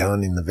Springs,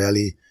 down in the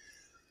valley.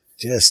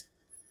 Just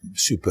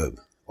superb.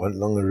 Went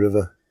along a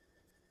river.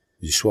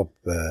 You swap,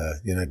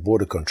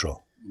 border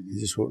control. You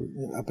just walk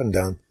up and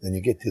down, and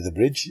you get to the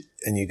bridge,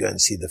 and you go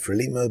and see the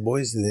Frelimo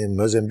boys, the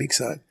Mozambique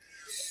side.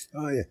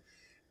 Oh, yeah.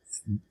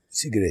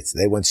 Cigarettes.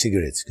 They want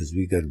cigarettes, because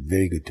we got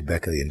very good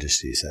tobacco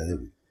industry. So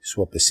they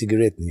swap a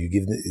cigarette, and you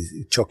give them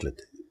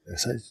chocolate.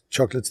 So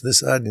chocolate's this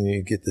side, and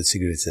you get the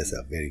cigarettes that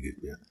side. Very good,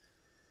 yeah.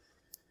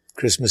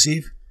 Christmas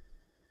Eve,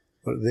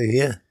 what are they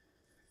here?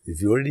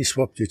 If you already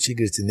swapped your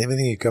cigarettes and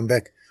everything, you come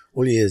back,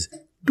 all you hear is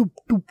doop,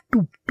 doop,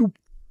 doop, doop.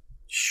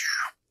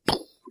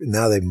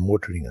 Now they're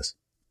mortaring us.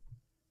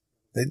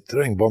 They're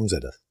throwing bombs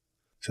at us.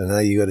 So now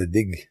you got to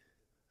dig.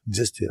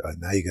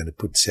 Now you're going to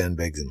put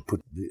sandbags and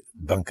put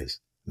bunkers.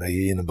 Now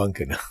you're in a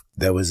bunker now.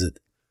 That was it.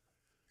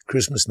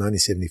 Christmas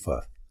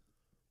 1975.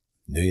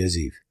 New Year's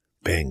Eve.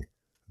 Bang.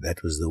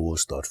 That was the war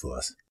start for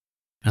us.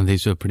 And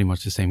these were pretty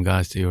much the same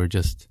guys that you were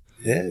just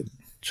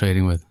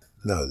trading with?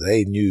 No,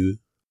 they knew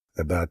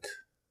about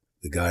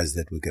the guys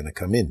that were going to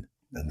come in.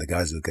 And the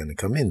guys that were going to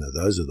come in,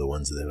 those are the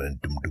ones that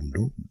went dum, dum,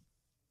 dum.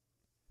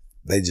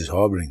 They're just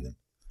harboring them.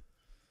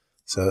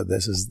 So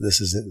this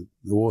is it.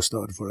 The war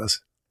started for us.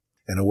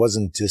 And it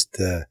wasn't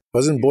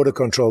wasn't border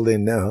control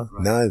then now.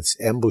 Right. Now it's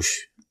ambush,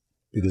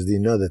 because they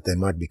know that they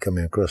might be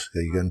coming across. So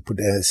you're going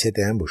to set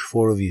an ambush.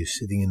 4 of you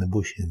sitting in the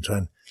bush and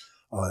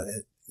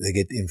they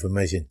get the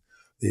information.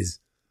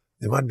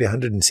 There might be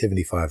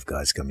 175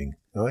 guys coming.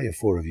 Oh, you're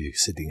 4 of you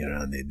sitting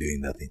around there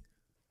doing nothing.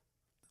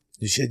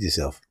 You shed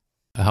yourself.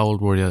 How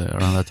old were you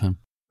around that time?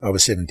 I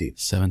was 17.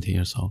 17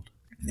 years old.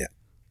 Yeah.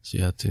 So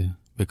you had to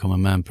become a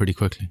man pretty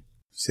quickly.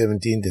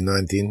 17 to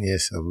 19,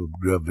 yes, I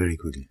grew up very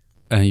quickly.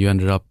 And you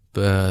ended up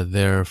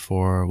there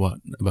for what,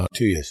 about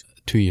 2 years?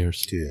 2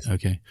 years. 2 years.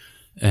 Okay.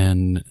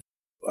 And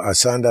I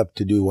signed up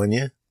to do 1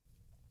 year,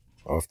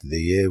 After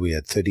the year, we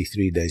had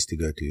 33 days to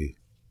go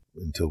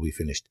until we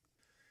finished.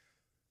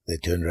 They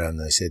turned around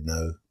and they said,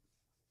 no,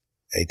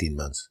 18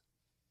 months.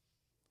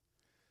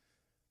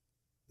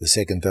 The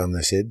second time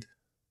they said,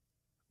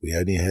 we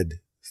only had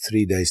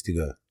 3 days to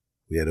go.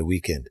 We had a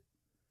weekend.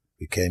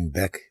 We came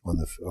back on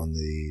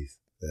the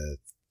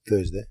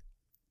Thursday,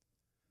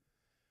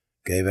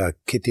 gave our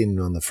kit in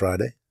on the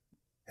Friday,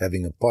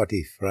 having a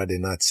party Friday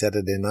night,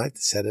 Saturday night.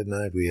 Saturday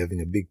night, we're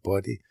having a big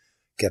party.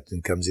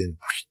 Captain comes in,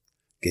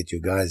 get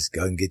your guys,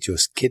 go and get your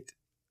kit.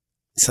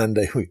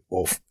 Sunday, we're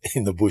off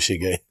in the bush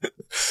again.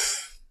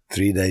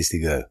 3 days to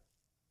go.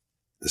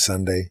 The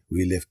Sunday,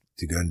 we left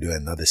to go and do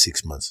another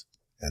 6 months.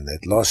 And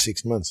that last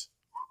 6 months,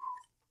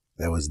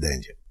 that was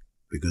danger.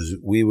 Because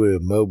we were a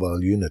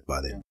mobile unit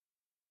by then.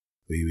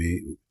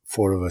 We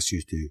 4 of us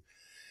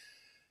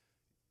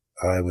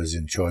I was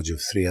in charge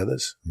of 3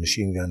 others, a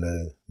machine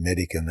gunner,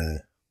 medic, and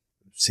a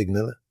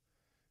signaller.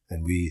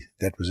 And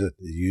that was it,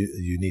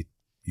 a unique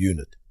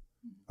unit.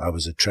 I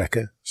was a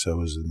tracker, so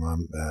was my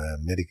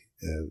medic,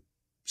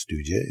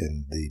 Stooge,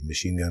 and the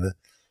machine gunner,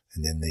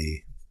 and then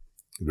the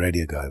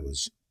radio guy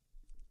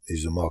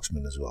he's a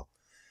marksman as well.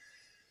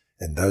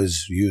 And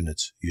those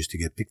units used to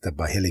get picked up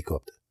by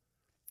helicopter.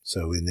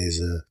 So when there's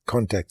a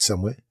contact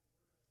somewhere,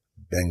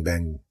 bang,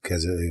 bang,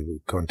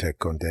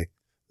 contact,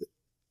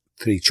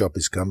 3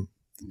 choppers come,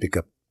 pick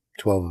up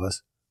 12 of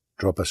us,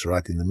 drop us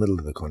right in the middle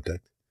of the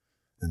contact,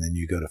 and then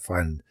you got to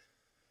find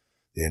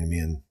the enemy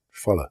and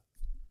follow.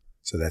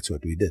 So that's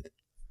what we did.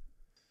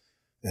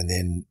 And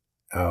then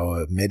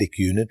our medic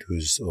unit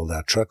was all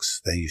our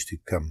trucks. They used to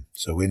come.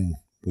 So when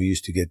we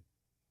used to get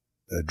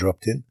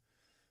dropped in,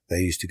 they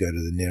used to go to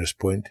the nearest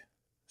point,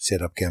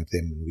 set up camp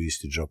them, and we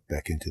used to drop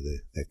back into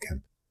that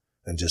camp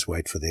and just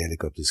wait for the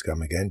helicopters to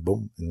come again,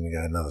 boom, and we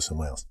go another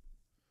somewhere else.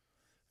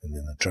 And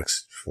then the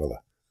trucks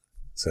follow.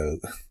 So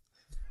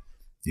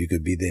you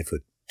could be there for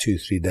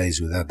 2-3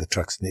 days without the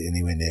trucks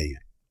anywhere near you.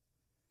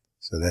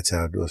 So that's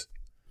how it was.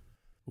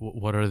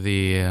 What are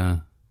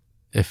the,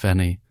 if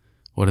any,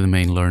 what are the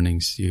main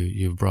learnings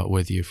you've brought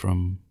with you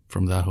from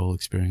that whole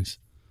experience?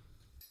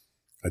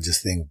 I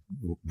just think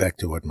back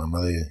to what my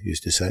mother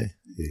used to say,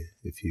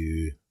 if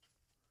you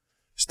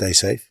stay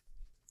safe,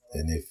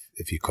 and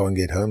if you can't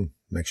get home,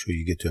 make sure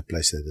you get to a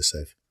place that is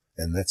safe.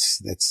 And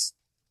that's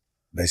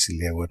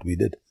basically what we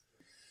did.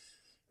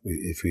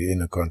 If we're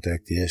in a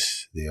contact,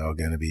 yes, there are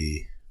going to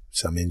be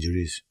some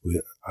injuries.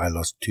 I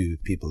lost 2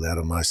 people out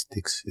of my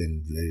sticks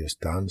in various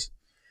times.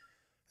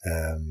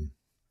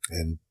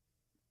 And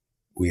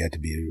we had to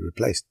be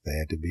replaced. They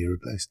had to be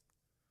replaced.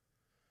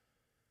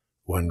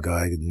 One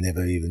guy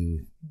never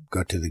even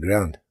got to the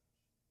ground.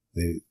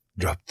 They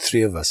dropped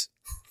 3 of us.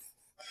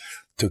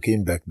 Took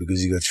him back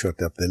because he got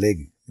shot up the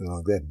leg.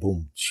 Like that,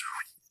 boom,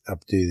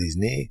 up to his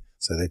knee.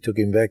 So they took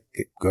him back,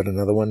 got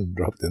another one,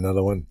 dropped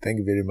another one. Thank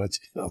you very much.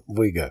 Off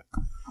we go.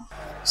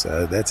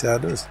 So that's how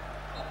it is.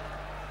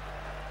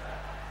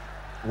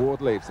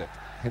 Ward leaves it.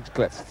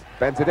 Hinchcliffe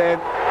bends it in.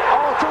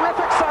 Oh,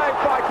 terrific save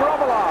by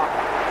Grobbelaar.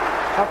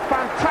 A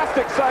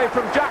fantastic save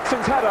from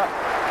Jackson's header.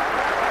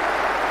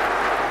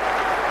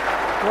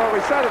 Well,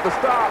 we said at the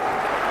start,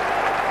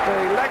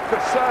 the length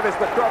of service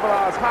that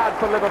Grobbelaar's had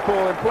for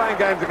Liverpool in playing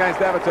games against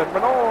Everton.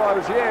 In all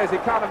those years, he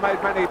can't have made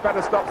many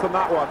better stops than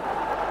that one.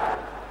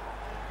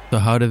 So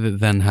how did it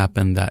then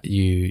happen that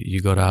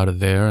you got out of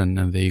there and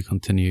then you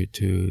continued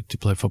to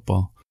play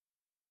football?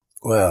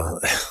 Well,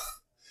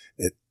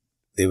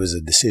 there was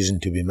a decision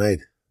to be made.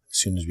 As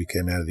soon as we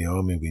came out of the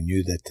army, we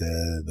knew that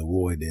the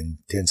war had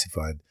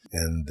intensified.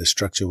 And the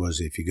structure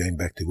was, if you're going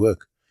back to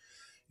work,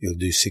 you'll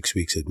do 6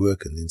 weeks at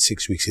work and then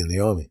 6 weeks in the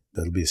army.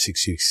 That'll be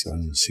 6 weeks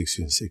on 6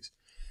 and 6.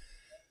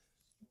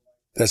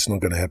 That's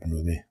not going to happen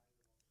with me,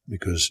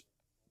 because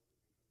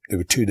there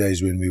were 2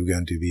 days when we were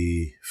going to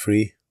be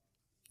free,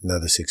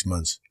 another 6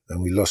 months,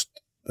 and we lost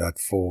about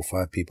 4 or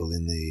 5 people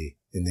in the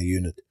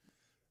unit.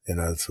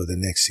 And for the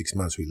next 6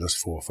 months, we lost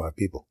 4 or 5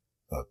 people.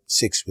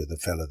 6 with the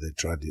fella that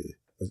tried to,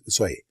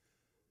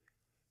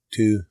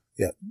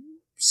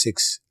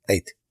 6,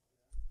 8.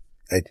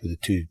 8 with the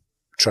 2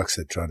 trucks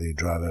that tried to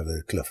drive over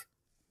the cliff,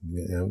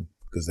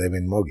 because they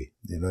went moggy,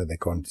 they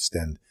can't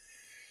stand.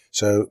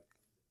 So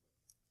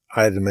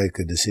I had to make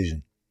a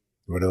decision.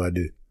 What do I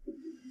do?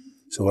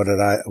 So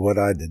what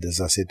I did is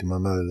I said to my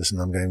mother, listen,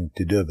 I'm going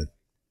to Durban.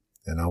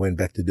 And I went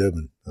back to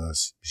Durban.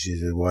 She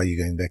said, why are you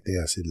going back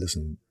there? I said,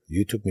 listen,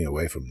 you took me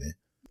away from there.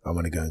 I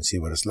want to go and see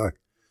what it's like.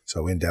 So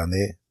I went down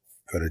there,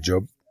 got a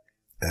job,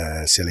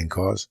 selling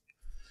cars,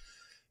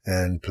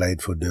 and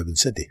played for Durban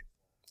City.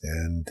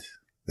 And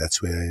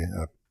that's where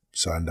I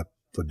signed up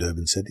for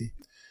Durban City.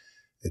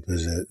 It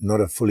was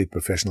not a fully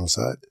professional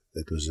side.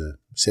 It was a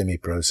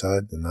semi-pro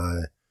side, and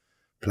I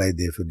played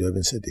there for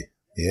Durban City.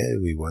 Yeah,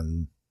 we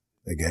won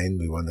again.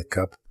 We won the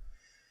cup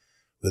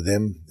with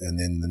them, and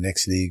then the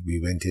next league we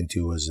went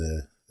into was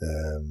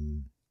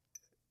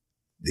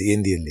the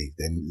Indian League.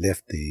 They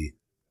left the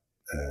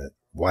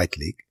White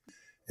League,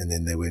 and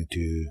then they went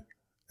to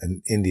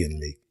an Indian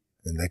League,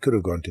 and they could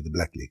have gone to the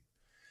Black League.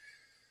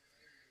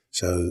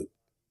 So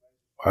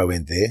I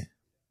went there,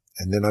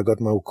 And then I got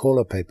my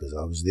caller papers.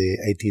 I was there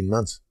 18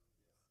 months.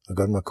 I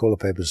got my caller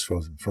papers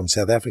from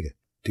South Africa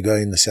to go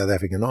in the South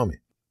African Army.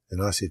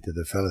 And I said to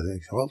the fellow,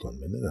 hold on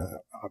a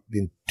minute, I've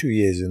been 2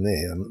 years in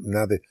there.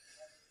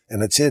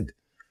 And it said,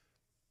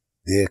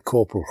 their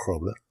Corporal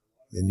Grobler,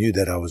 they knew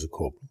that I was a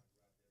corporal.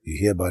 You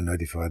hereby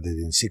notified that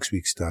in 6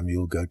 weeks' time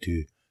you'll go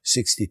to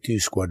 62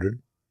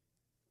 Squadron.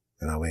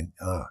 And I went,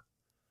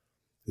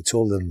 it's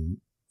all the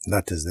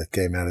nutters that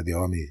came out of the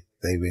army.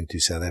 They went to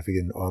South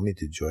African Army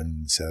to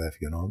join the South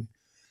African Army.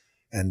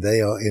 And they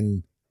are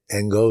in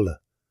Angola,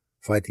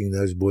 fighting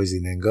those boys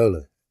in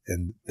Angola.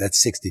 And that's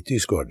 62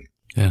 Squadron.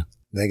 Yeah.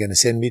 They're going to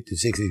send me to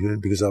 62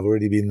 because I've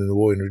already been in the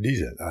war in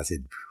Rhodesia. I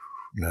said,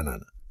 no.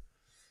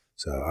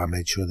 So I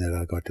made sure that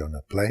I got on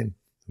a plane,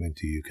 went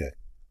to UK.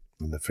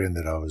 And the friend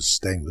that I was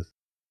staying with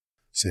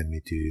sent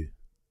me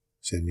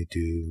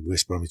to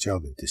West Bromwich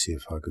Albion to see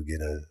if I could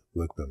get a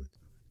work permit.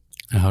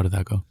 And how did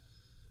that go?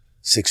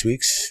 6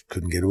 weeks,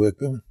 couldn't get a work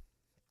permit.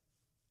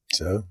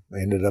 So I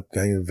ended up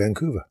going to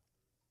Vancouver.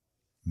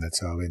 And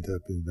that's how I ended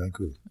up in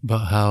Vancouver.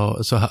 But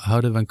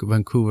how did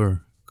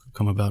Vancouver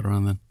come about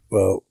around then?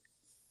 Well,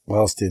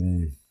 whilst at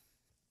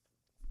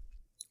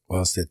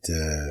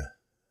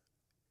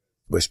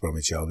West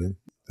Bromwich Albion,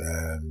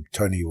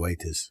 Tony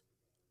Waiters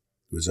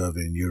was over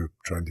in Europe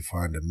trying to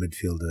find a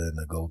midfielder and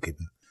a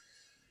goalkeeper.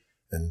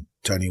 And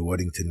Tony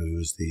Waddington, who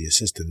was the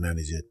assistant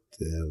manager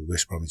at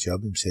West Bromwich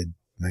Albion, said,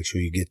 make sure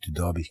you get to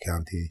Derby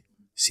County,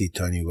 see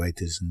Tony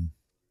Waiters and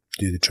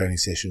do the training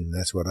session. And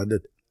that's what I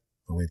did.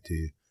 I went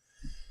to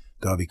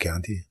Derby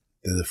County,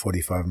 did a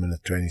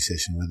 45-minute training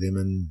session with him,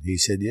 and he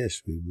said,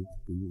 yes, we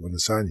want to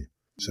sign you.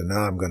 So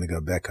now I'm going to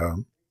go back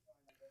home,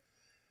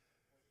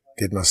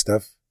 get my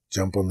stuff,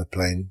 jump on the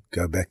plane,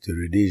 go back to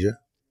Rhodesia.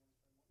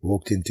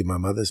 Walked into my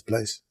mother's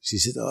place. She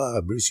said,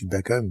 Bruce, you're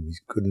back home. You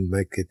couldn't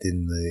make it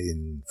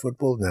in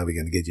football. Now we're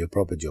going to get you a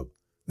proper job.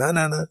 No.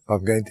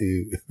 I'm going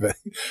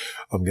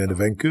to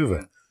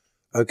Vancouver.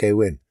 Okay,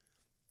 when?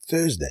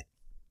 Thursday.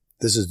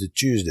 This is the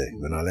Tuesday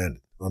when I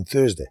landed. On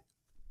Thursday,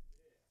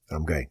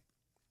 I'm going.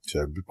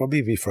 So it'll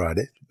probably be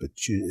Friday, but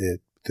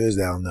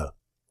Thursday I'll know.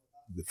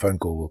 The phone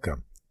call will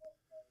come.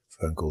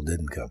 Phone call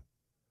didn't come.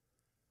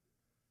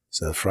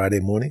 So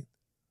Friday morning,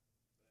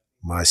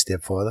 my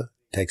stepfather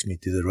takes me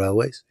to the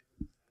railways.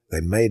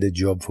 They made a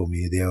job for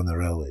me there on the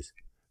railways.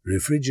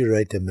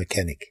 Refrigerator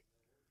mechanic.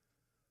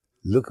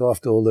 Look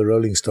after all the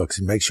rolling stocks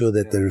and make sure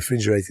that the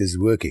refrigerator is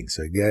working.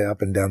 So go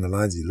up and down the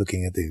lines, you're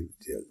looking at the,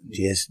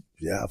 yes,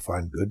 yeah,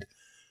 fine, good.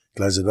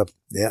 Close it up.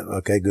 Yeah,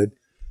 okay, good.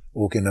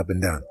 Walking up and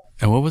down.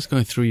 And what was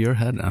going through your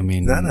head? I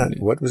mean... No,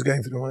 what was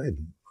going through my head?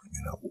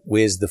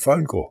 Where's the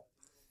phone call?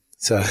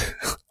 So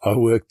I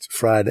worked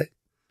Friday.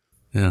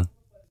 Yeah.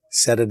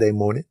 Saturday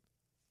morning.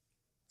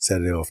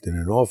 Saturday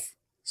afternoon off.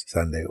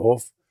 Sunday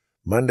off.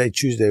 Monday,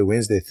 Tuesday,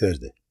 Wednesday,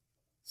 Thursday.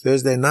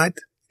 Thursday night,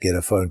 get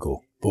a phone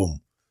call.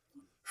 Boom.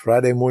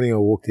 Friday morning, I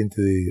walked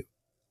into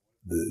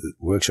the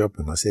workshop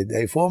and I said,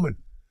 hey, foreman,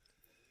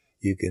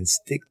 you can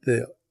stick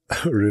the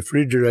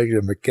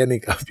refrigerator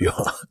mechanic up your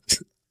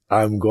ass.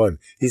 I'm gone.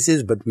 He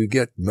says, but we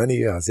get money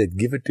here. I said,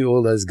 give it to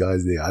all those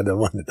guys there. I don't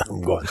want it.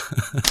 I'm gone.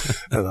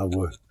 And I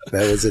worked.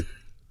 That was it.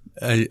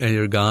 And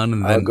you're gone?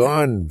 And then I'm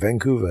gone.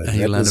 Vancouver. And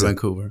you landed in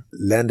Vancouver.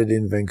 Landed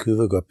in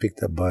Vancouver, got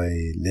picked up by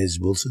Les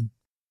Wilson,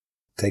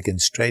 taken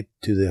straight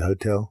to the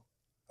hotel.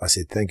 I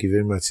said, thank you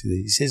very much.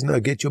 He says, no,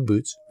 get your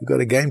boots. We've got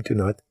a game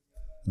tonight.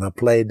 And I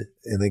played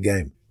in the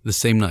game. The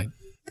same night?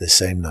 The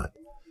same night.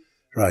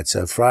 Right,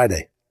 so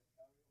Friday,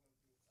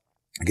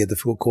 I get the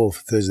full call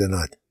for Thursday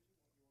night.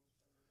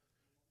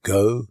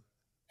 Go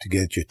to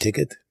get your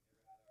ticket.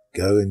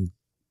 Go and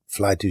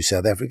fly to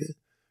South Africa.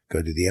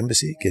 Go to the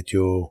embassy, get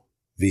your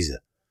visa.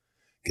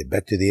 Get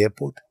back to the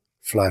airport.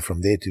 Fly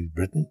from there to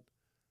Britain,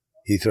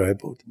 Heathrow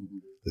Airport.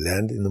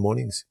 Land in the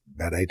mornings,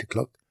 about 8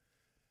 o'clock.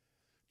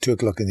 2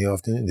 o'clock in the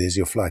afternoon, there's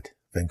your flight,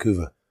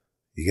 Vancouver.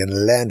 You're going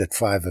to land at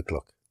 5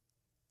 o'clock.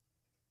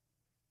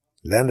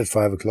 Land at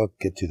 5 o'clock,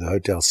 get to the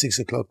hotel 6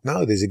 o'clock.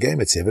 No, there's a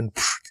game at 7.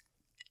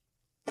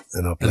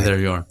 And I played. And there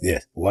you are. Yeah,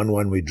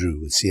 1-1 we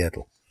drew with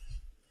Seattle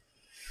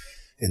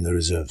in the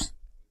reserves.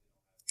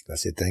 I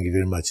said, thank you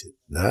very much.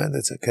 No,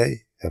 that's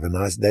okay. Have a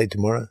nice day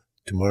tomorrow.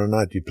 Tomorrow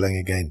night we're playing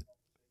again.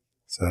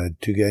 So I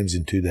had 2 games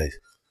in 2 days.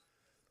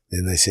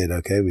 Then they said,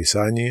 okay, we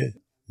sign you.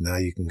 Now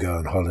you can go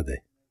on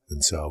holiday.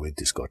 And so I went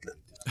to Scotland.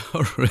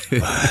 Oh,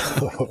 really?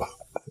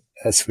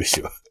 That's for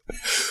sure.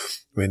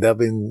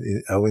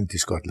 I went to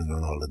Scotland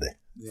on holiday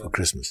for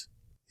Christmas.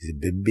 He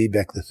said, be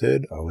back the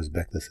 3rd. I was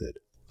back the 3rd.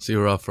 So you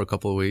were off for a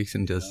couple of weeks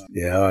and just...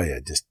 Yeah,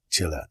 just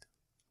chill out.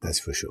 That's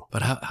for sure.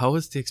 But how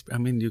was the experience?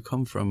 I mean, you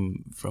come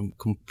from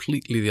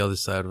completely the other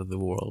side of the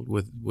world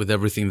with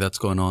everything that's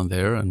going on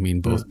there. I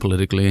mean, both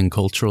politically and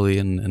culturally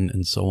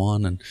and so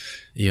on. And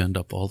you end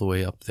up all the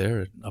way up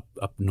there,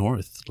 up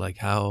north. Like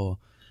how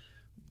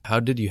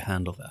did you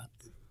handle that?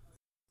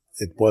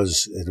 It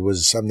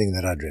was something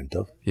that I dreamt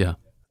of. Yeah.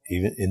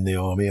 Even in the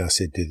army, I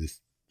said to the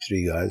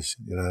 3 guys,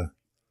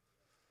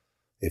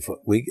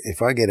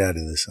 if I get out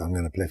of this, I'm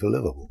going to play for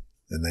Liverpool.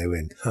 And they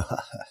went,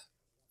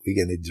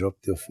 we're going to drop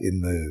you off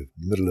in the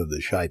middle of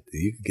the shite.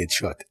 You could get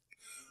shot.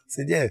 I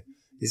said, yeah.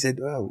 He said,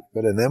 well,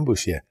 we've got an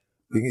ambush here.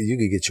 You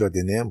could get shot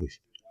in the ambush.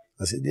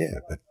 I said, yeah,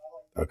 but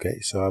okay.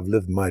 So I've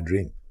lived my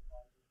dream.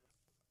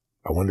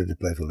 I wanted to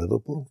play for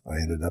Liverpool. I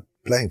ended up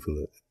playing for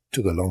Liverpool. It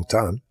took a long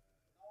time.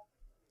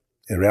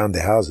 Around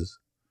the houses.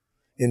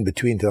 In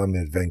between time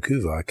in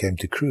Vancouver, I came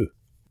to Crewe.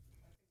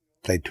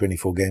 Played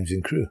 24 games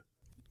in Crewe.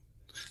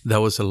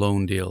 That was a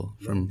loan deal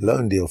from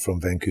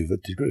Vancouver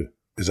to Crewe.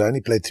 Because I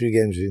only played 3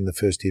 games in the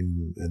first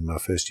team in my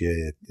first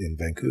year in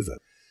Vancouver.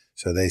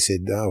 So they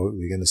said,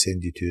 we're going to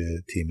send you to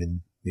a team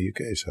in the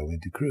UK. So I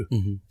went to Crewe.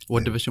 Mm-hmm.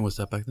 What division was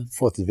that back then?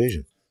 4th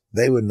division.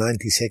 They were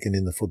 92nd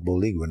in the Football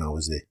League when I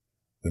was there.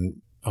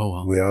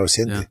 Where I was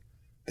sent there.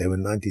 They were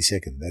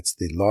 92nd. That's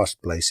the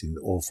last place in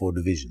all 4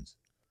 divisions.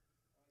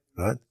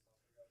 Right?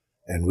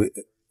 And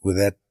with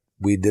that,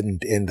 we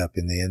didn't end up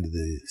in the end of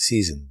the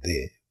season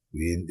there.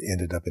 We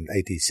ended up in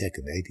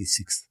 82nd,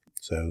 86th.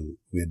 So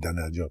we had done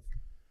our job.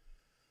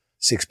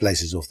 6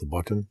 places off the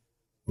bottom.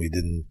 We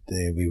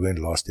weren't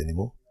lost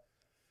anymore.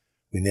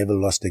 We never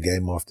lost a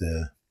game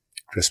after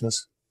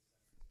Christmas.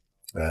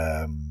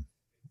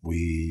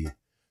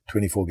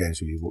 24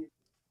 games we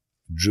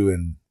drew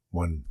and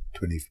won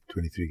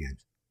 23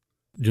 games.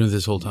 During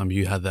this whole time,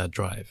 you had that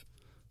drive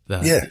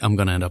that I'm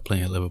going to end up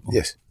playing at Liverpool.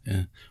 Yes.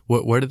 Yeah.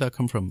 Where did that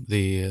come from,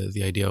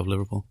 the idea of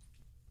Liverpool?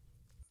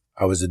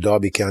 I was a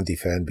Derby County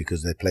fan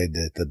because they played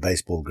at the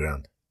baseball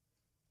ground.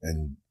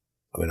 And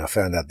when I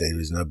found out there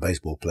was no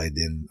baseball played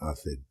then, I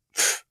said,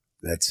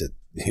 that's it.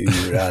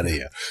 You're out of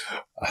here.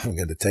 I'm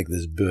going to take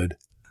this bird.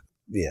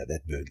 Yeah,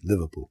 that bird,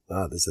 Liverpool.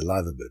 That's a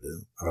liver bird.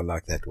 I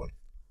like that one.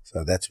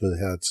 So that's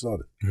how it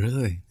started.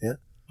 Really? Yeah.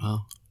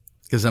 Wow.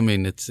 Because, I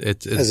mean, it's...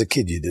 As a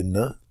kid, you didn't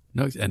know.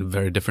 No, and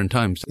very different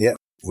times. Yeah.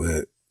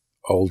 We're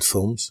old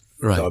films.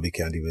 Right. Derby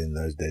County in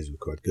those days were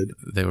quite good.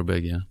 They were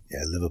big, yeah.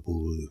 Yeah,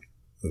 Liverpool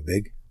were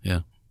big.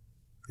 Yeah.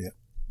 Yeah.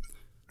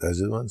 Those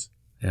are the ones.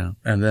 Yeah.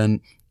 And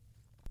then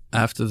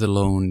after the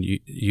loan,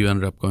 you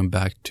ended up going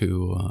back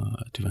to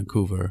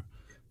Vancouver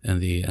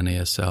and the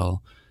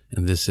NASL,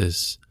 and this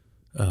is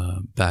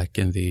back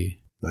in the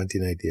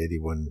 1980,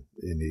 81,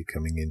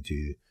 coming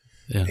into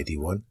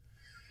 81.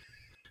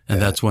 And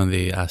that's when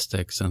the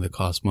Aztecs and the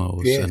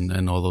Cosmos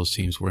and all those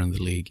teams were in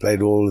the league.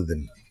 Played all of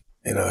them,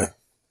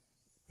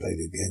 played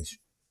against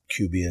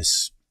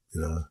QBS,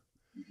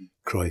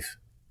 Cruyff,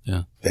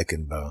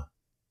 Beckenbauer,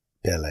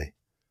 Pele,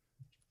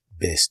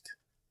 Best,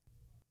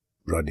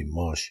 Roddy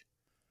Marsh.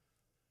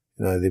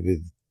 There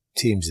were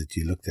teams that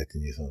you looked at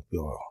and you thought,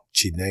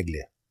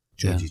 Chinaglia,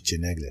 Georgie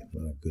Chinaglia.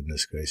 Oh,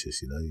 goodness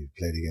gracious, you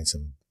played against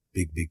some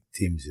big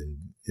teams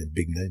and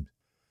big names.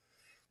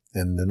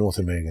 And the North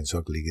American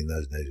Soccer League in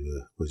those days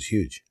was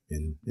huge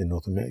in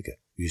North America.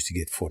 We used to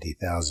get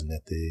 40,000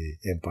 at the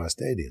Empire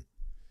Stadium.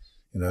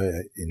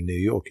 In New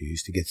York, you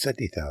used to get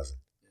 30,000.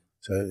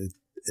 So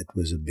it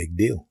was a big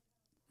deal.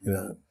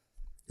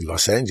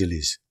 Los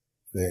Angeles,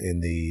 in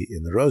the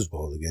Rose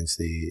Bowl against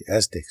the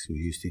Aztecs, we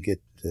used to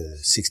get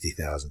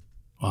 60,000.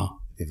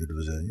 Wow! If it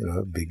was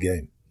a big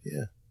game,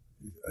 yeah,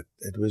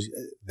 it was.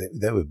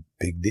 They were a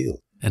big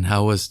deal. And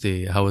how was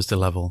the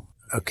level?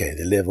 Okay,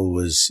 the level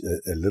was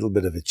a little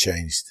bit of a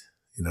changed.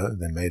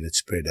 They made it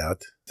spread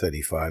out,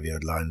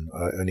 35-yard line.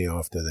 Only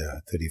after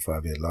the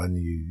 35-yard line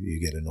you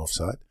get an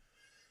offside.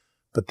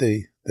 But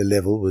the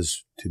level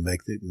was to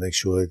make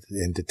sure it's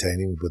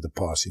entertaining with the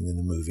passing and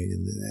the moving,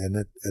 and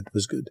it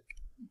was good.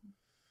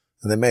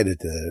 And they made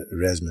it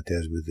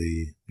razzmatazz with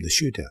the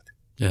shootout.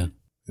 Yeah.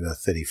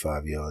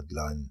 35-yard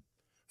line,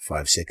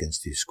 5 seconds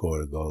to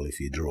score a goal if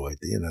you draw it.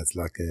 It's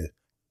like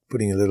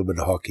putting a little bit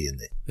of hockey in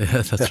there.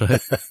 Yeah, that's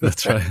right.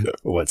 That's right.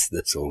 What's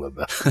this all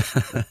about?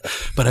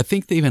 But I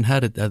think they even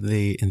had it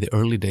in the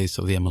early days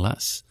of the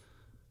MLS.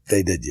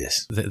 They did,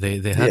 yes.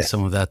 They had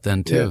some of that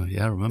then too.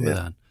 Yeah, I remember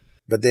that.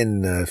 But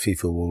then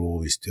FIFA will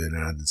always turn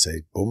around and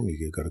say, boom,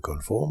 you've got to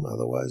conform,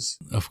 otherwise.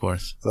 Of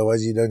course.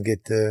 Otherwise you don't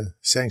get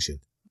sanctioned.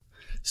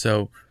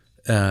 So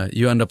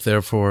you end up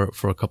there for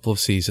a couple of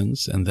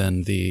seasons, and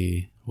then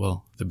the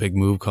big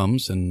move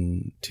comes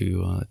to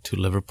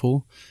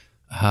Liverpool.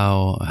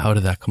 How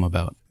did that come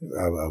about?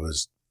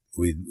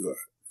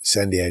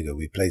 San Diego.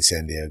 We played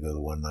San Diego the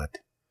one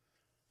night.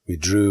 We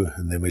drew,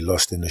 and then we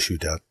lost in the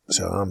shootout.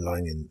 So I'm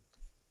lying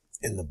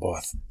in the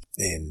bath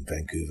in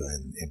Vancouver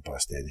and Empire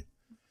Stadium.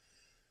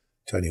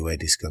 Tony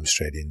Waitis comes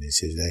straight in and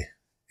says, "Hey,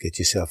 get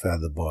yourself out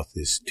of the bath.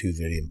 There's 2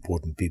 very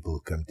important people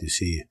who come to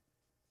see you."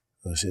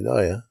 I said, "Oh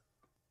yeah,"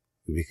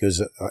 because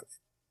at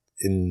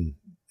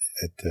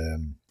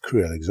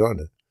Crewe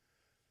Alexandra,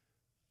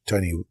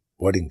 Tony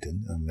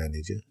Waddington, our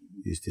manager,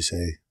 used to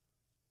say,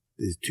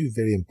 "There's 2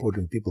 very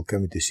important people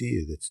coming to see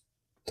you. That's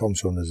Tom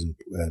Saunders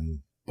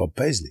and Bob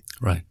Paisley."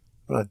 Right.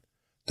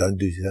 Don't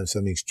do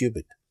something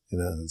stupid,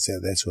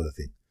 that sort of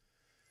thing.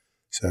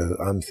 So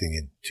I'm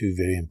thinking 2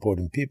 very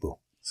important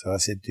people. So I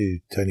said to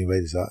Tony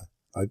Waitis,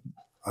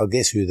 I'll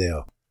guess who they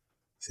are.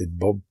 I said,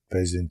 Bob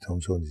Paisley and Tom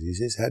Saunders. He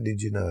says, "How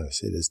did you know?" I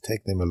said, "It's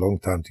taken them a long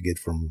time to get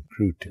from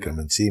Crewe to come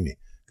and see me,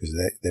 because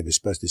they were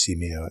supposed to see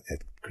me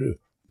at Crewe."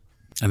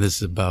 And this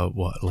is about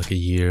what, like a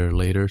year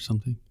later or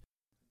something?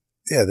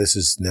 Yeah, this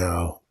is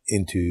now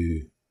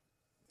into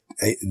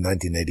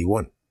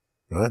 1981,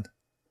 right?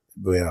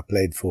 Where I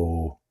played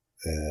for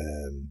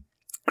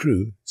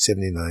Crewe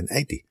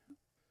 79-80.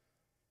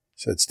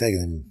 So it's taken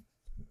him.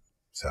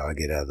 So I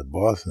get out of the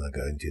bath and I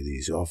go into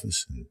his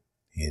office and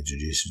he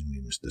introduces me,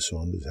 Mr.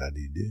 Saunders. How do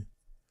you do?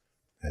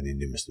 How do you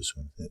do, Mr.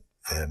 Saunders?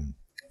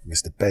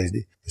 Mr.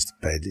 Paisley. Mr.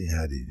 Paisley,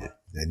 how do you do?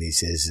 And he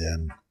says,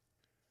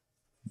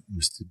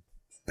 Mr.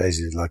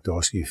 Paisley, I'd like to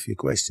ask you a few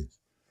questions.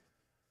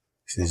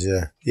 He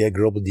says, yeah,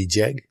 Grobble D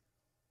Jag.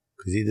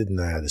 Because he didn't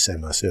know how to say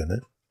my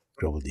surname.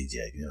 Grobble D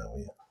Jag, you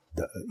know.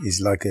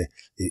 He's like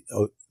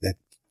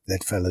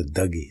that fellow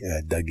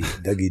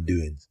Dougie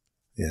Doings.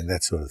 Yeah,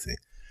 that sort of thing.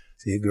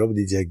 So, yeah, Grobble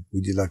D Jag,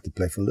 would you like to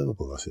play for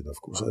Liverpool? I said,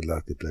 of course I'd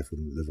like to play for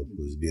Liverpool.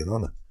 It would be an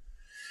honour.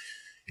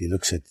 He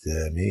looks at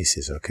me, he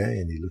says, okay.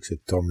 And he looks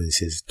at Tom and he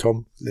says,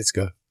 Tom, let's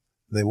go.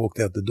 And they walked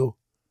out the door.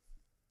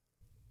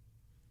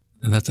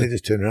 And they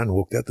just turned around and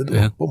walked out the door.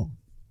 Yeah. Boom.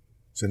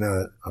 So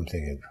now I'm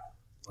thinking,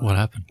 what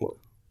happened? Well,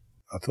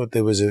 I thought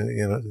there was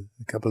a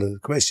couple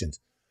of questions.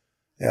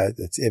 Yeah,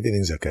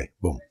 everything's okay.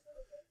 Boom.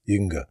 You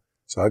can go.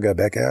 So I go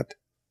back out.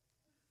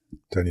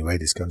 Tony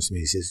Waiters comes to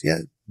me. He says, yeah,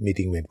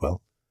 meeting went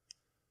well.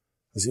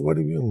 I said, what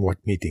do you mean, what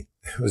meeting?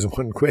 There was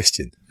one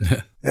question.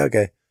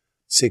 Okay.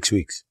 6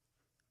 weeks.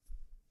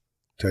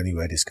 Tony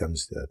Waiters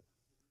comes to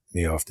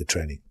me after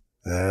training.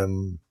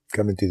 Come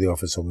into the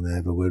office. I want to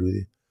have a word with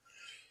you.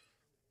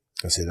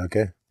 I said,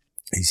 okay.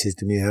 He says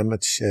to me, how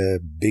much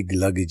big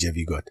luggage have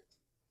you got?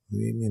 What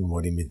do you mean?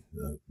 What do you mean,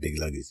 big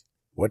luggage?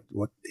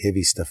 What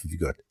heavy stuff have you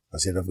got? I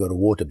said, I've got a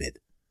waterbed.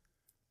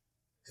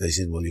 So he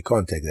said, well, you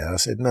can't take that. I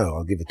said, no,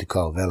 I'll give it to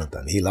Carl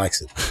Valentine. He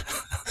likes it.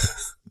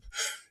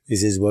 He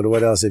says, well,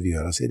 what else have you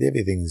got? I said,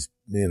 everything's,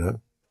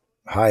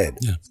 hired.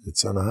 Yeah.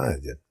 It's on a hire.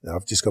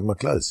 I've just got my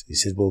clothes. He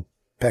says, well,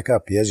 pack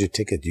up. Here's your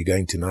ticket. You're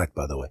going tonight,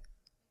 by the way.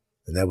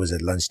 And that was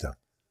at lunchtime.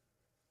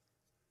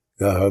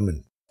 Go home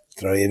and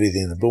throw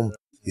everything in the boom.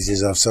 He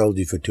says, I've sold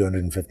you for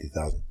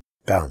 £250,000.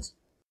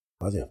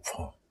 I said,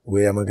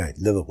 where am I going?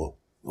 Liverpool.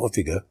 Off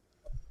you go.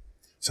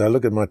 So I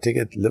look at my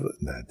ticket. No,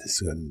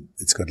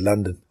 it's got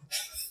London.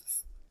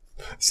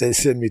 So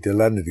send me to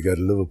London to go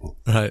to Liverpool.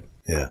 Right.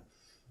 Yeah.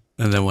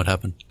 And then what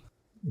happened?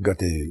 Got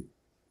to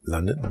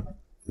London,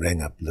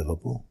 rang up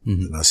Liverpool,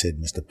 and I said,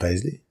 Mr.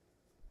 Paisley,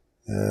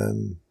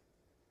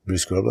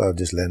 Bruce Grobler, I've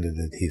just landed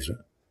at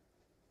Heathrow.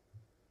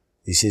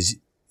 He says,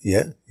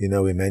 yeah, you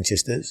know where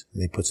Manchester is?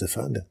 And he puts the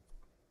phone down.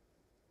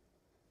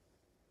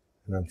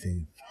 And I'm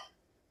thinking,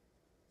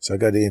 so I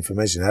got the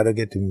information. How do I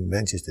get to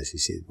Manchester? She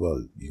said,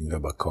 well, you can go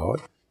by car,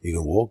 you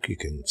can walk, you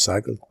can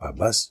cycle, by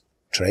bus,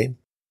 train,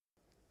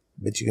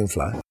 but you can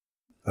fly.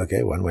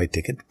 Okay, one-way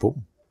ticket,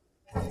 boom.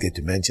 Get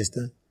to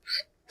Manchester,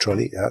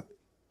 trolley out.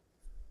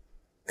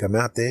 Come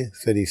out there,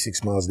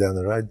 36 miles down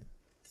the road.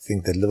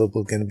 Think that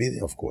Liverpool can be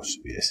there? Of course,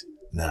 yes.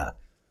 Nah.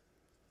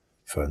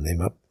 Phone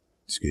them up.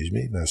 Excuse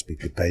me, may I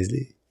speak to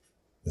Paisley?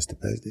 Mr.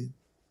 Paisley?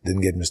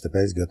 Didn't get Mr.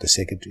 Paisley, got the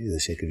secretary.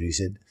 The secretary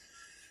said,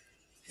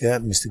 yeah,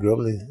 Mr.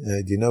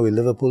 Grobler, do you know where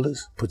Liverpool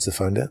is? Puts the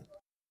phone down.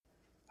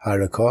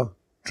 Hire a car,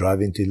 drive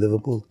into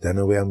Liverpool, don't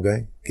know where I'm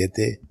going, get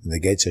there, and the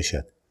gates are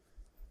shut.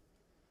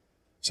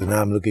 So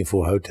now I'm looking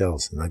for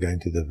hotels, and I go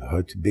into the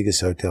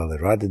biggest hotel,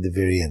 right at the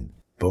very end.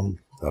 Boom.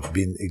 I've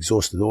been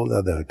exhausted. All the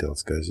other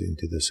hotels. Goes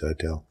into this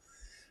hotel,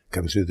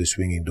 come through the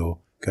swinging door,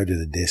 go to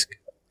the desk.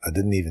 I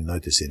didn't even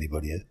notice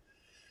anybody yet.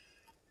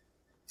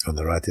 On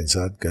the right-hand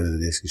side, go to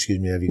the desk. Excuse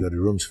me, have you got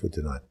rooms for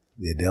tonight?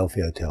 The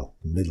Adelphi Hotel,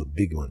 middle,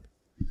 big one.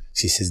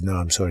 She says, no,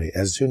 I'm sorry.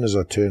 As soon as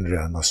I turned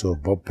around, I saw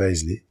Bob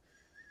Paisley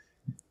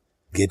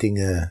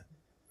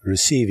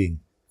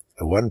receiving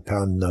a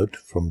 £1 note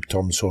from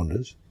Tom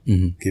Saunders,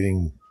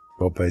 giving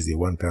Bob Paisley a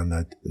 £1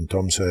 note, and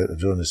Tom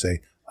Saunders saying,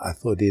 I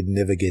thought he'd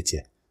never get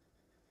you.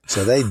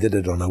 So they did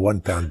it on a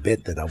 £1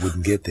 bet that I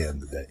wouldn't get there on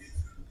the day.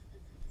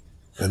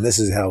 And this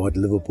is what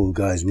Liverpool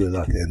guys were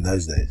like in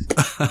those days.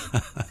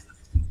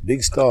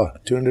 Big star,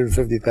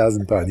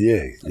 £250,000.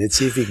 Yeah, let's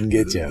see if he can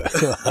get you.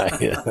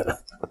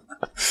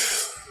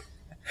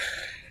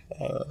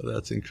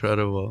 That's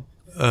incredible.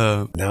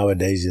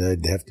 Nowadays,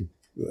 they'd have to,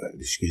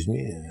 excuse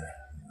me,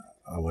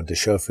 I want a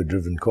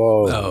chauffeur-driven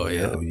car. Oh,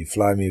 yeah. Or you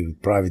fly me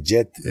with private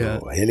jet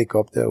or a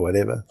helicopter,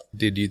 whatever.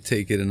 Did you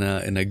take it in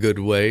a good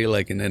way,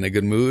 like in a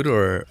good mood,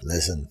 or?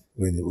 Listen,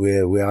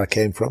 where I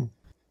came from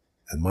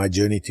and my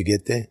journey to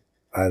get there,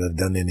 I'd have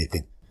done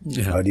anything.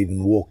 Yeah. I'd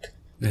even walked.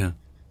 Yeah.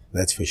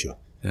 That's for sure.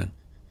 Yeah.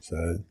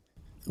 So,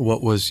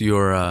 what was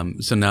your?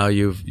 So now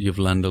you've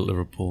landed at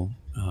Liverpool,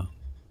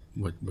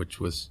 which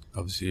was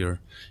obviously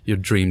your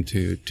dream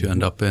to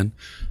end up in.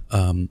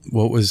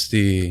 What was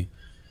the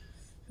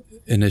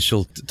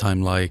initial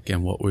time like,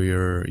 and what were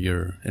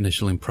your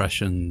initial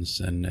impressions,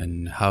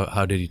 and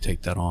how did you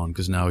take that on?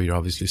 Because now you're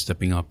obviously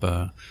stepping up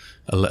a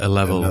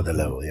level. Another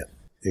level, yeah.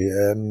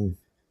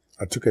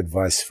 I took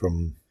advice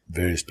from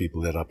various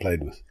people that I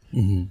played with.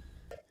 Mm-hmm.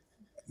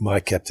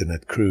 My captain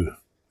at Crewe,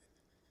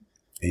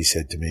 he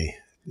said to me,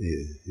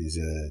 he's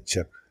a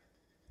chap,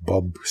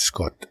 Bob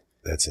Scott,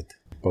 that's it.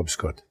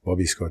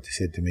 Bobby Scott, he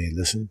said to me,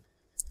 listen,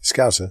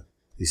 Scouser,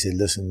 he said,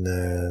 listen,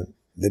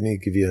 let me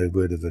give you a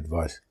word of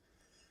advice.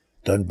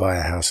 Don't buy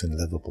a house in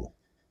Liverpool.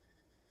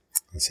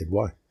 I said,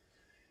 why?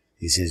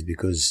 He says,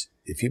 because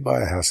if you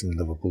buy a house in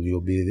Liverpool,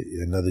 you'll be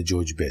another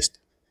George Best.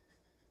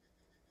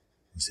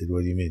 I said,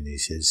 what do you mean? He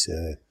says,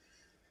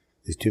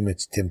 there's too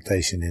much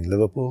temptation in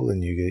Liverpool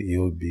and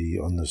you'll be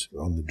on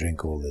the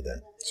drink all the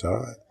day. So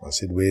I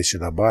said, where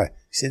should I buy?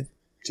 He said,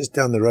 just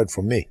down the road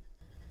from me.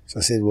 So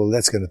I said, well,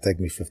 that's going to take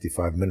me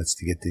 55 minutes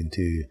to get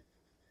into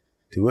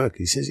work.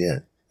 He says, yeah,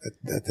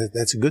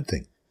 that's a good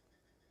thing.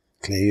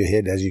 Clear your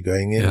head as you're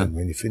going in, and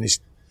when you finish,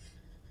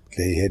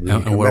 clear your head when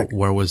you come back.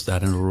 Where was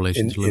that in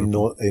relation to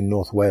Liverpool? In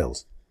North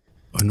Wales.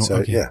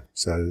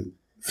 So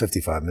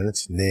 55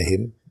 minutes near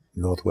him,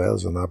 North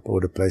Wales, and I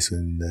bought a place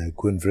in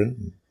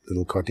Quinfrin,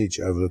 little cottage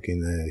overlooking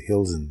the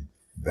hills and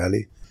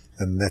valley,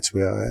 and that's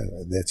where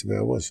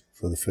I was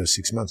for the first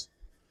 6 months,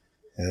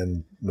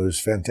 and it was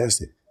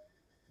fantastic,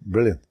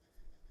 brilliant.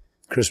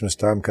 Christmas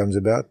time comes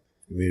about,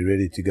 we're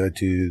ready to go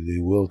to the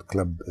World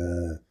Club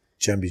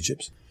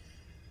Championships,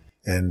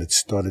 and it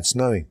started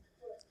snowing.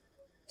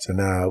 So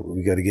now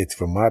we got to get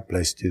from my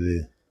place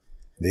to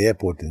the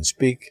airport and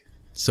speak.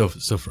 So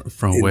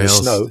from in Wales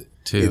the snow,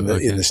 to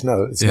in the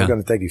snow, it's not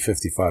going to take you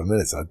 55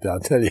 minutes. I'll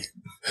tell you.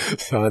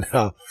 So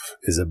now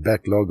there's a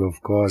backlog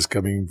of cars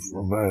coming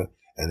from,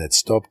 and it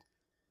stopped.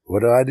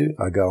 What do?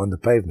 I go on the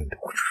pavement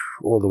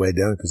all the way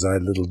down because I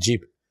had a little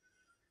Jeep,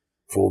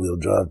 4-wheel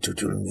drive,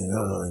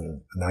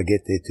 and I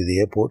get there to the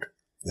airport.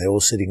 They're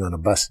all sitting on a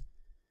bus.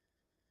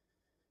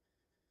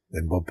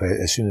 And Bob,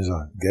 as soon as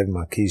I gave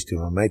my keys to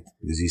my mate,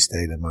 because he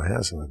stayed at my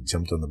house, and I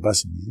jumped on the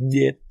bus and he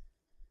said, yeah,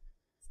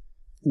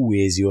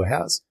 where's your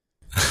house?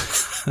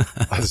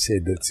 I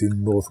said, that's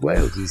in North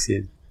Wales. He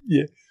said,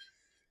 yeah,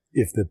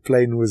 if the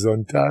plane was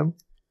on time,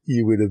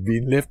 you would have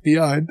been left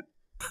behind.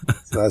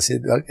 So I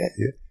said, okay.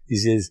 Yeah. He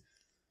says,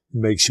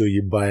 make sure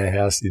you buy a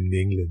house in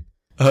England.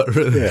 Oh,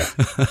 really?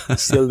 Yeah.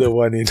 Still the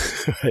one in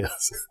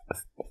Wales.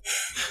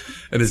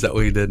 And is that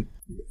what you did?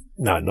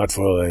 No, not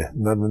for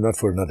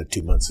another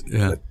 2 months.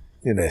 Yeah. But,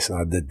 so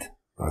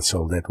I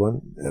sold that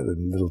one at a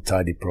little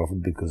tidy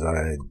profit because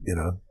I,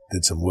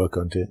 did some work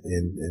into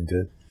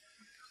it.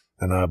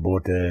 And I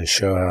bought a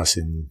show house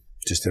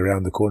just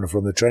around the corner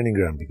from the training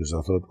ground because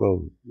I thought,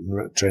 well,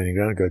 training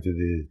ground, go to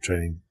the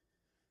training.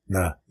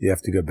 No, you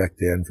have to go back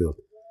to Anfield.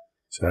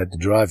 So I had to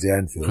drive to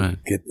Anfield,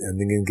 and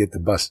then get the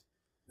bus.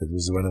 It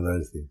was one of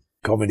those things.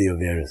 Comedy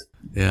of errors.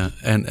 Yeah.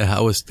 And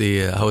how was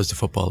the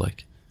football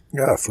like?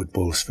 Yeah,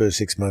 football's first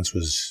 6 months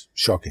was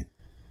shocking.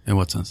 In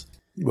what sense?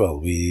 Well,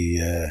 we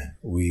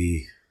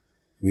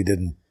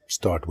didn't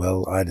start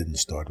well. I didn't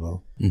start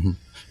well. Mm-hmm.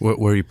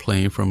 Were you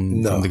playing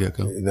from the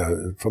get-go?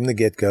 No, from the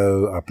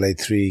get-go, I played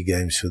 3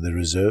 games for the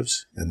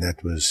reserves, and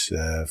that was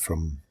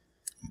from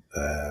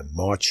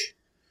March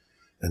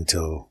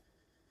until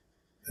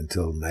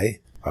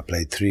May. I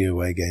played 3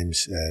 away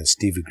games.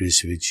 Steve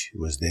Igricevic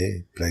was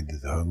there, played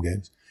the home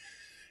games.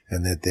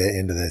 And at the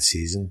end of that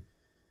season,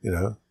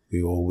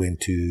 we all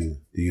went to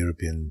the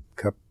European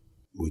Cup,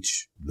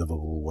 which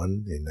Liverpool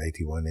won in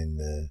 81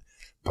 in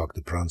Parc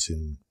des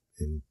Princes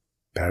in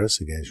Paris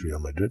against Real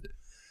Madrid.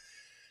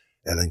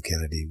 Alan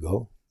Kennedy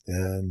goal.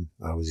 And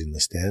I was in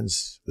the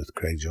stands with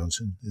Craig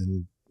Johnson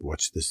and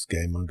watched this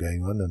game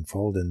going on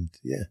unfold. And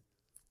yeah,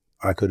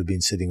 I could have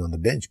been sitting on the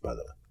bench, by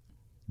the way,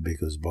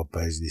 because Bob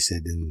Paisley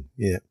said, and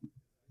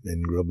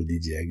Robert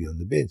DJ on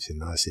the bench.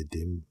 And I said to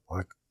him,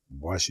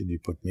 why should you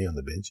put me on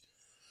the bench?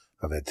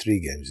 I've had 3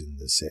 games in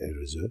the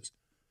reserves.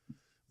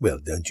 Well,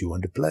 don't you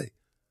want to play?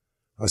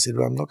 I said,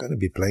 well, I'm not going to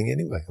be playing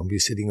anyway. I'll be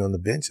sitting on the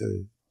bench. So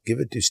give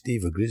it to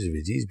Steve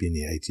Igricevic. He's been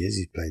here 8 years.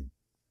 He's played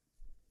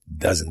a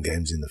dozen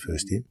games in the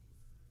first team.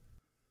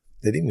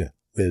 Let him go.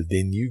 Well,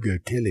 then you go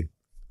tell him.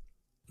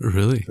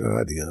 Really? So I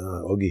had to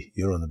go, Oggy,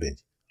 you're on the bench.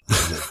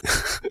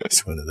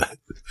 It's one of those.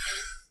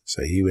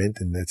 So he went,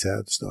 and that's how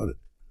it started.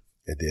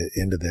 At the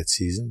end of that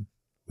season,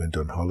 went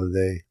on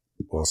holiday.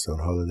 Whilst on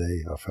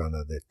holiday, I found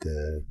out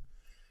that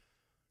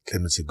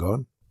Clements had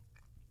gone.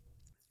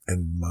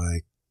 And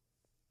my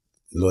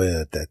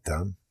lawyer at that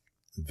time,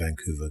 a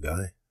Vancouver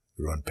guy,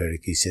 Ron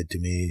Perrick, he said to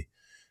me,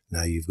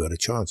 now you've got a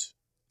chance.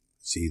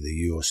 It's either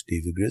you or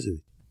Steve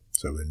Igricevic.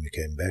 So when we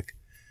came back,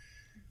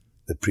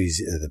 the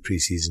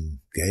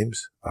pre-season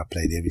games, I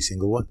played every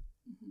single one.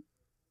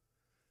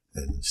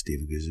 And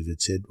Steve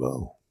Igricevic said,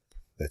 well,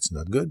 that's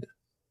not good.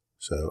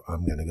 So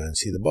I'm going to go and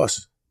see the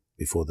boss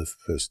before the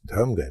first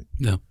home game.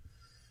 Yeah.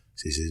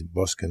 So he says,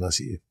 boss, can I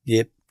see you?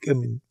 Yep,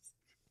 come in.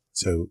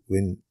 So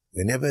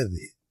whenever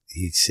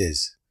he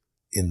says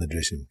in the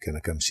dressing room, can I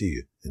come see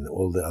you? And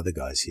all the other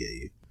guys hear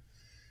you.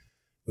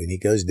 When he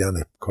goes down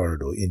the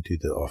corridor into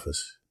the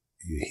office,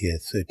 you hear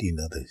 13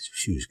 other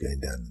shoes going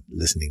down,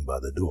 listening by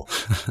the door.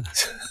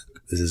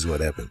 This is what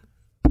happened.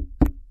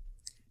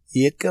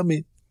 Yeah, come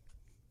in.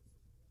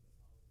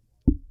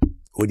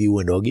 What do you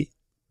want, Oggy?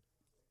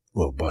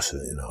 Well, boss,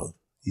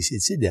 He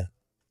said, sit down.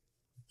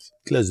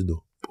 Close the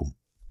door. Boom.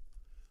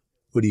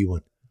 What do you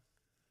want?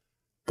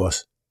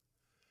 Boss,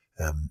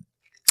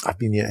 I've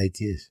been here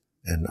 8 years,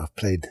 and I've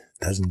played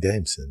dozen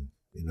games, and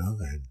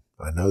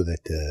I know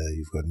that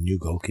you've got a new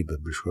goalkeeper,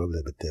 Bruce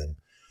Robler, but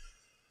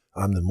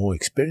I'm the more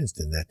experienced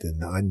in that,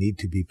 and I need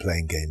to be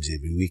playing games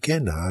every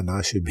weekend now, and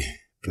I should be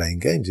playing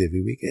games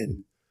every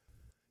weekend.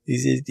 He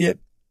says, yep,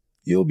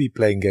 you'll be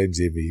playing games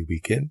every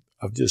weekend.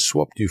 I've just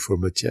swapped you for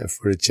a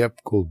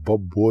chap called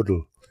Bob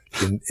Wardle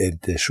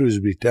at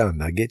Shrewsbury Town.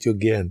 Now get your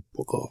gear and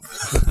book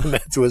off.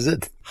 That was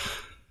it.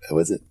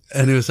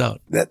 And he was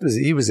out.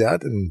 He was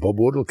out, and Bob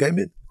Wardle came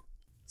in.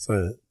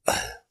 So,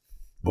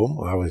 boom,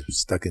 I was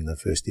stuck in the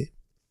first team.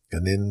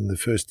 And then the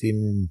first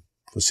team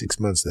for 6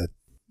 months,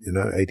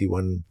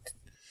 81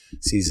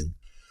 season.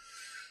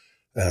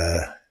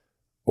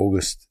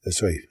 August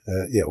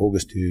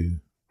to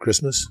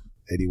Christmas,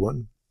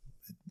 81.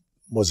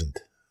 Wasn't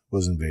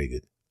very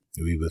good.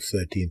 We were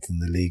 13th in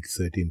the league,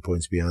 13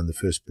 points behind the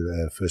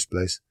first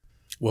place.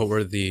 What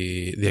were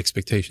the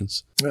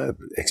expectations?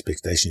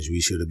 Expectations,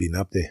 we should have been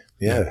up there.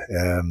 Yeah.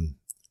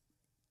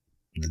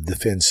 The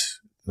defense,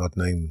 not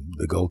knowing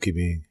the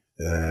goalkeeping,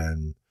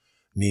 and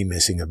me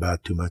messing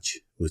about too much,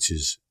 which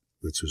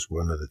was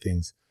one of the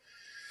things.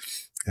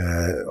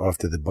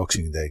 After the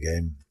Boxing Day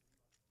game,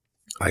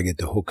 I get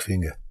the hook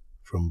finger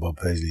from Bob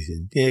Paisley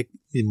saying, yeah,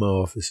 in my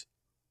office.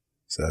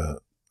 So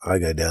I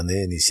go down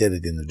there, and he said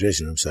it in the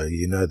dressing room, so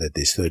you know that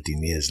there's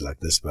 13 years like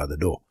this by the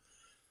door.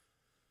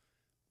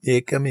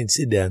 Yeah, come in,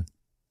 sit down.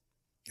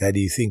 How do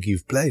you think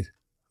you've played?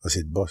 I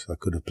said, boss, I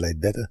could have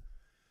played better.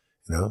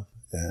 I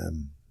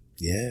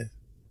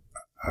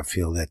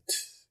feel that,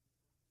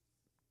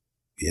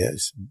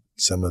 yes,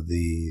 some of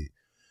the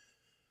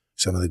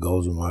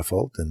goals were my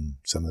fault, and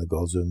some of the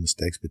goals were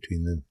mistakes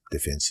between the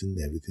defense and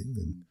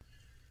everything.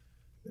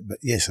 But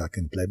yes, I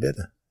can play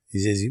better. He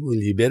says, well,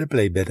 you better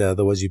play better,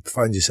 otherwise you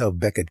find yourself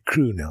back at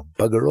Crewe now.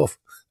 Bugger off.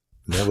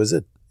 And that was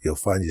it. You'll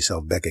find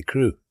yourself back at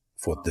Crewe,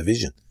 4th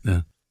Division.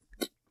 Yeah.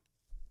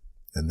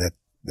 And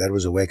that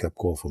was a wake-up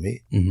call for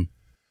me. Mm-hmm.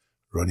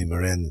 Ronnie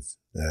Moran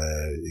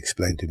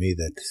explained to me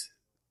that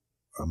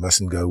I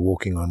mustn't go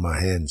walking on my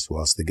hands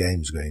whilst the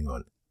game's going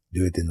on.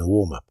 Do it in the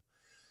warm-up.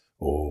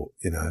 Or,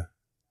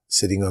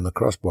 sitting on the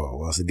crossbar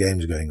whilst the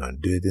game's going on.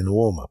 Do it in the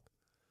warm-up.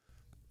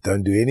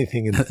 Don't do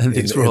anything. And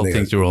these were all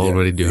things you were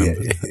already doing.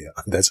 Yeah,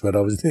 that's what I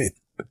was doing.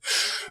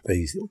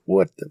 They said,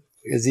 what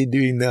is he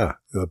doing now?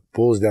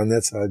 Paul's down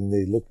that side, and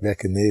they look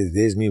back, and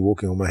there's me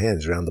walking on my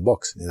hands around the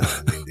box.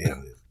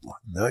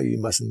 No, you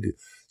mustn't do.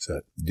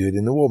 So do it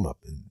in the warm-up.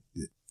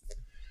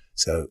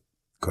 So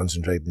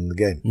concentrate on the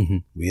game. Mm-hmm.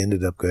 We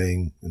ended up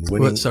going and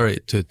winning. Well, sorry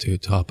to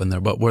hop in there,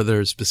 but were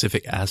there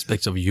specific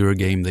aspects of your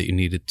game that you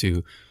needed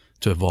to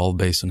evolve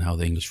based on how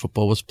the English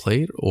football was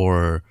played,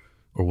 or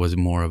was it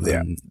more of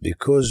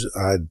because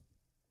I'd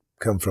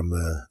come from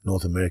a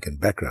North American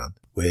background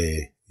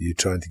where you're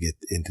trying to get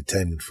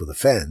entertainment for the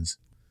fans.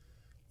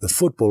 The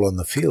football on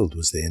the field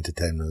was the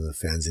entertainment of the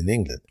fans in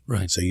England.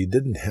 Right. So you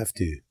didn't have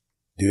to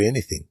do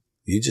anything.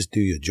 You just do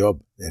your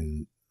job,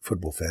 and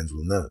football fans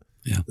will know.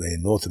 Yeah. Where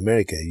in North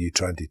America, you're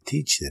trying to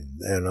teach them,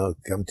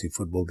 come to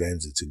football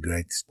games, it's a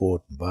great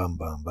sport, bam,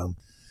 bam, bam.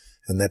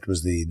 And that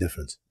was the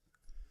difference.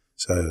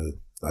 So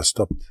I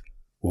stopped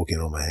walking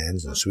on my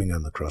hands and swinging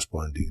on the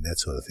crossbar and doing that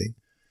sort of thing.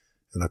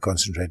 And I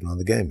concentrated on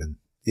the game. And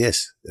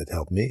yes, it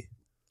helped me.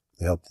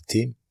 It helped the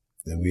team.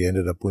 And we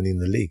ended up winning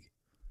the league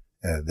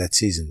that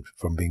season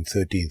from being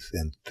 13th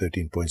and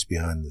 13 points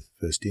behind the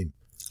first team.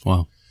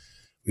 Wow.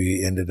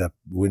 We ended up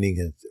winning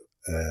it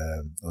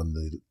on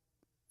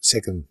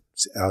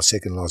our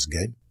second last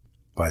game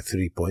by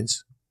 3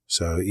 points.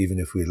 So even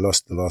if we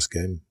lost the last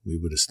game, we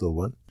would have still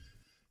won.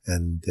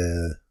 And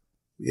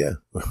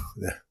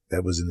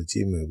that was an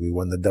achievement. We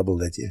won the double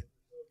that year.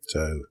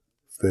 So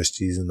first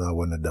season, I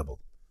won a double.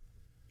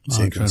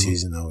 Second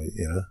season,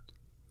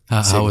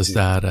 How was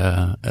that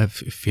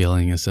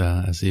feeling as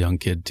a young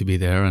kid to be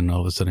there, and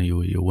all of a sudden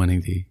you're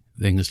winning the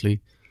English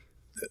league?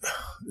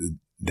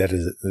 That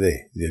is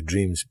their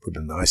dreams put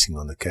an icing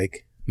on the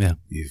cake. Yeah,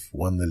 you've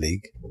won the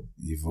league.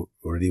 You've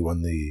already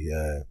won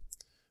the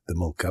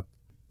Milk Cup,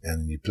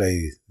 and you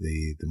play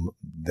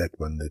that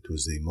one that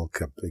was the Milk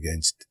Cup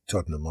against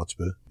Tottenham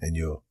Hotspur, and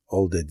your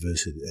old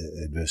adversary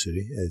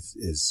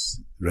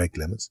is Ray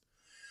Clements.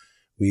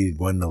 We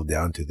 1-0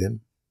 down to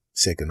them,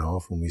 second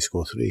half, and we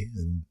scored 3.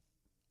 And,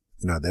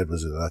 that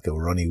was like a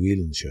Ronnie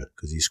Whelan show,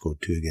 because he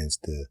scored 2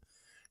 against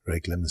Ray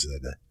Clements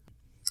that day.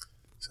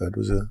 So it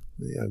was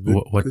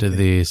What did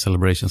the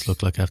celebrations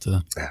look like after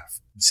that?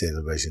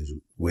 Celebrations,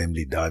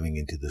 Wembley diving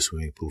into the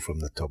swimming pool from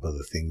the top of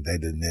the thing. They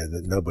didn't know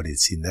that. Nobody had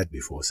seen that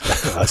before. So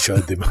I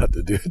showed them how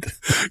to do it.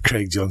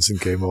 Craig Johnson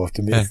came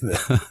after me.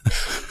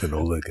 And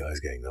all the guys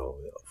going,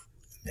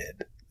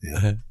 mad.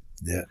 Yeah.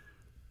 Yeah.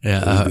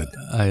 Yeah.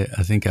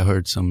 I think I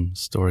heard some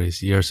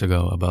stories years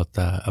ago about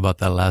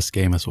that last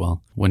game as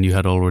well, when you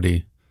had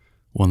already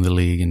won the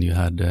league and you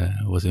had,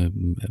 was it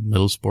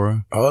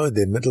Middlesbrough? Oh,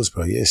 the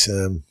Middlesbrough, yes.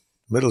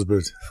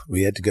 Middlesbrough,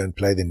 we had to go and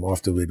play them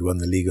after we'd won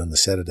the league on the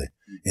Saturday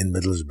in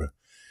Middlesbrough.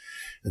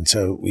 And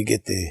so we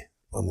get there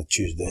on the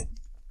Tuesday.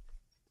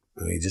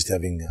 We're just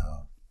having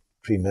a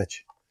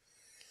pre-match.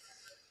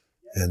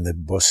 And the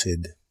boss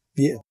said,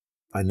 yeah,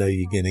 I know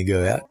you're going to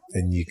go out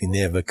and you can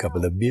have a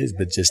couple of beers,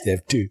 but just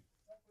have 2.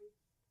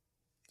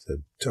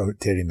 So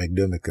Terry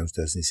McDermott comes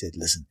to us and he said,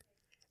 listen,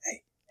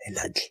 hey,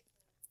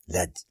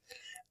 lads,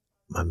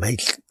 my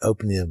mate's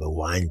opening up a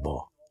wine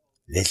bar.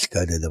 Let's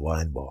go to the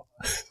wine bar.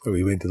 So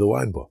we went to the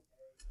wine bar.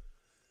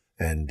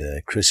 And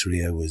Chris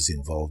Rea was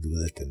involved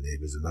with it, and there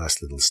was a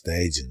nice little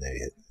stage, and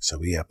so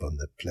we up on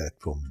the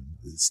platform,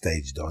 the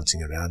stage,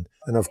 dancing around.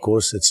 And of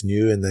course, it's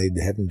new, and they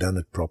hadn't done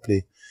it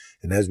properly.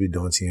 And as we're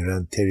dancing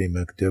around, Terry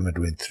McDermott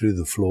went through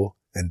the floor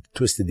and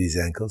twisted his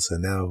ankle. So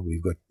now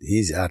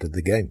he's out of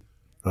the game,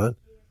 right?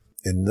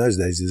 And in those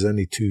days, there's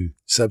only 2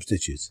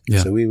 substitutes.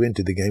 Yeah. So we went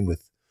to the game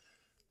with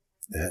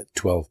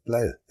 12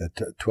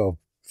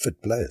 fit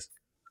players.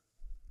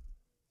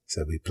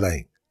 So we're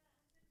playing.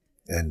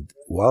 And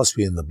whilst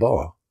we're in the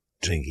bar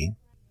drinking,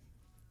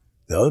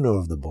 the owner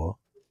of the bar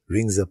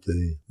rings up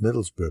the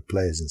Middlesbrough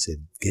players and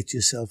said, get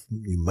yourself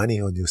your money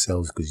on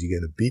yourselves because you're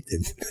going to beat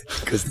them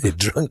because they're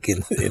drunk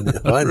in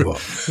the wine bar.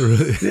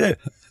 Really? Yeah.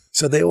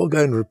 So they all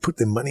go and put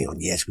their money on,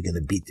 yes, we're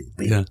going to beat them.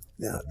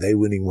 Yeah. They're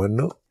winning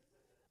 1-0.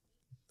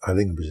 I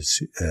think it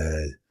was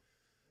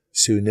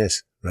Sue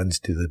Ness runs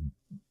to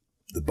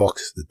the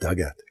box, the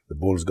dugout. The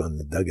ball's gone in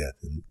the dugout.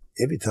 And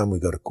every time we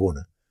got a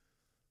corner,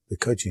 the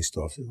coaching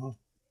staff said, well,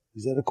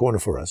 is that a corner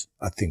for us?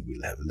 I think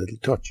we'll have a little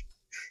touch.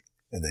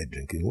 And they're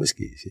drinking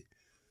whiskey, you see.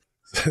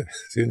 So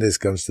Souness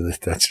comes to the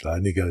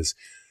touchline. He goes,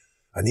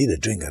 I need a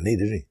drink.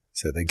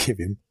 So they give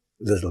him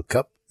a little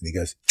cup and he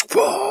goes,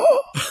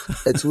 oh,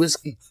 it's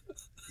whiskey.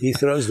 He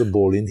throws the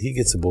ball in. He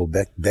gets the ball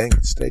back,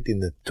 bang, straight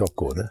in the top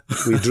corner.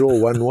 We draw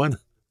 1-1.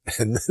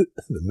 And the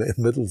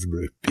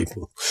Middlesbrough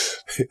people,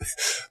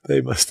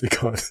 they must have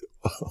gone,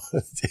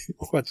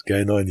 what's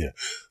going on here?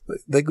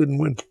 They couldn't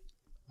win.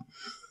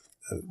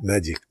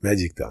 Magic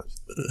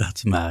times.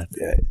 That's mad.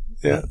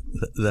 Yeah.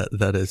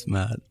 That is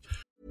mad.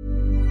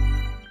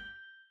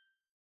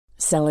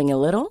 Selling a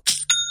little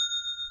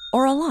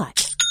or a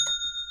lot?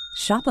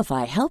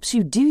 Shopify helps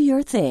you do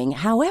your thing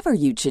however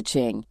you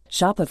cha-ching.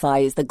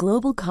 Shopify is the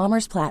global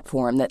commerce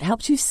platform that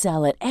helps you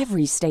sell at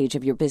every stage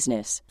of your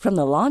business. From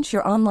the launch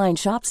your online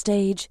shop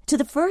stage to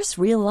the first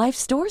real-life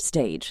store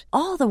stage,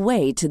 all the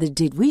way to the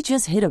did we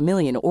just hit a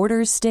million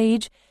orders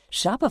stage.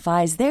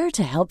 Shopify is there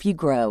to help you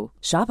grow.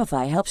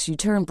 Shopify helps you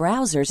turn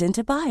browsers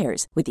into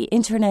buyers with the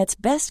internet's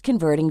best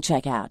converting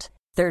checkout.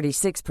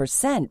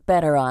 36%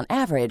 better on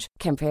average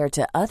compared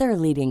to other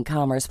leading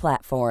commerce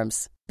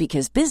platforms.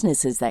 Because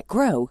businesses that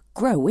grow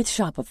with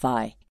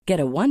Shopify. Get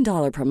a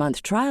 $1 per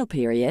month trial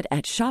period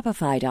at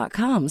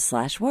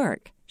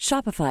shopify.com/work.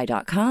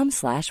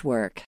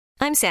 Shopify.com/work.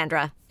 I'm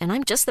Sandra, and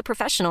I'm just the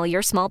professional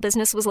your small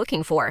business was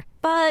looking for.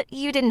 But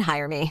you didn't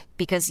hire me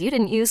because you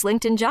didn't use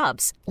LinkedIn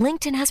Jobs.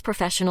 LinkedIn has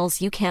professionals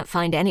you can't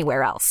find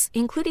anywhere else,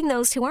 including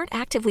those who aren't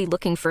actively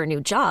looking for a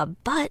new job,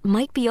 but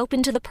might be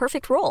open to the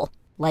perfect role,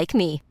 like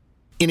me.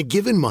 In a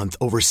given month,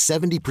 over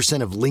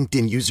 70% of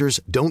LinkedIn users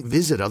don't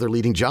visit other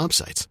leading job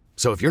sites.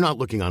 So if you're not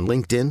looking on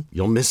LinkedIn,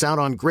 you'll miss out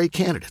on great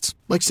candidates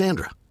like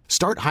Sandra.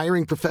 Start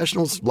hiring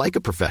professionals like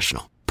a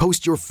professional.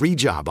 Post your free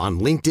job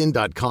on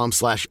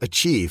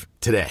linkedin.com/achieve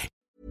today.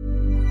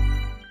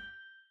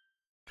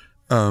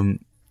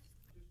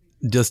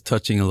 Just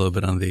touching a little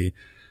bit on the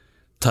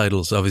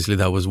titles. Obviously,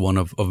 that was one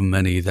of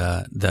many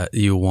that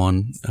you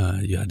won.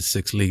 You had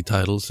 6 league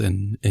titles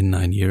in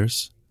 9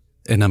 years.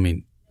 And I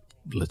mean,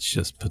 let's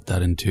just put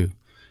that into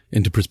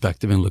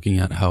perspective and looking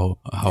at how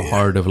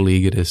hard of a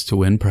league it is to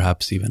win,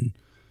 perhaps even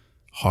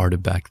harder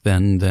back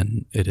then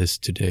than it is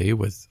today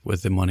with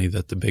the money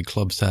that the big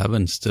clubs have,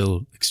 and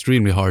still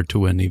extremely hard to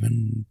win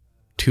even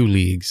 2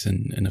 leagues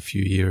in a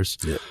few years.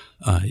 Yeah.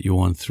 You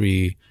won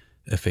 3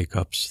 FA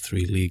Cups,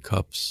 3 League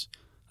Cups,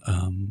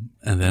 and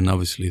then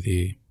obviously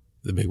the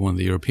big one,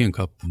 the European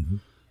Cup.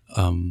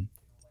 Mm-hmm.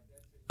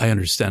 I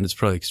understand it's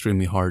probably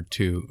extremely hard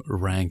to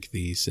rank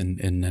these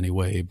in any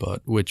way,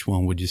 but which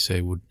one would you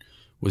say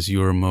was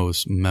your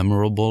most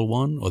memorable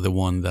one, or the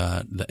one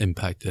that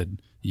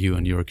impacted you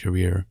and your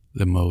career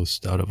the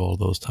most out of all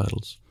those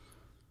titles?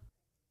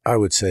 I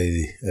would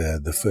say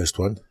the first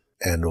one,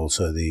 and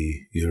also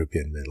the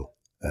European medal,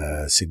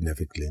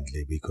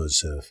 significantly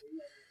because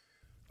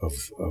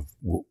of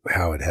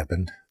how it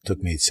happened. It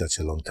took me such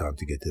a long time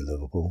to get to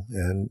Liverpool,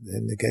 and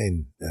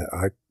again,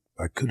 I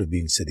could have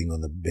been sitting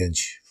on the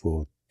bench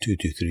for 2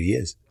 to 3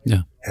 years.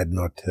 Yeah, had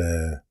not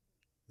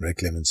Ray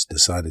Clemence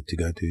decided to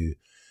go to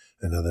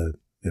another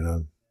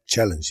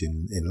challenge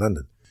in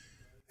London.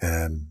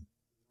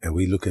 And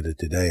we look at it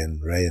today,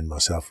 and Ray and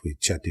myself, we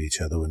chat to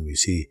each other when we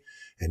see,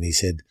 and he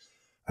said,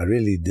 I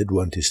really did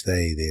want to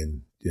stay there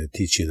and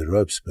teach you the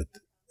ropes, but,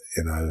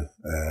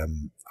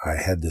 I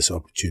had this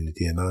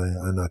opportunity and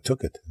I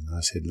took it. And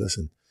I said,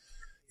 listen,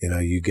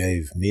 you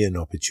gave me an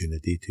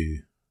opportunity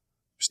to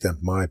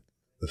stamp my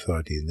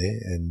authority in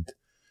there, and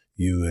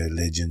you were a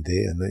legend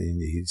there, and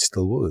he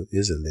still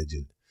is a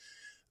legend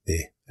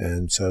there.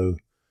 And so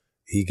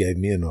he gave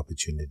me an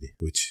opportunity,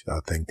 which I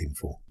thanked him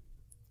for,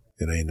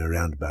 in a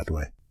roundabout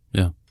way.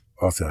 Yeah.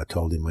 After I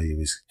told him he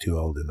was too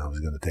old and I was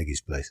going to take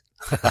his place.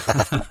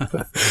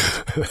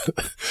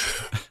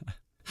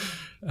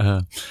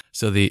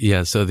 So the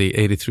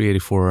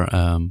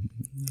 83-84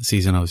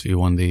 season, obviously you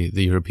won the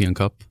European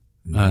Cup,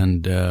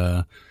 and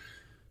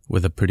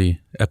with a pretty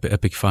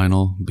epic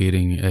final,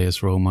 beating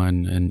AS Roma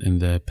in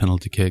the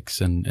penalty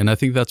kicks, and I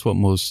think that's what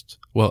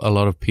a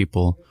lot of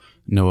people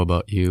know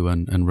about you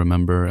and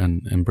remember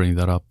and bring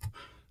that up,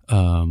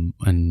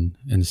 and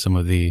some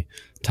of the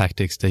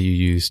tactics that you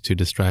use to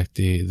distract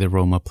the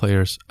Roma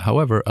players.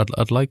 However,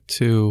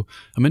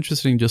 I'm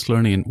interested in just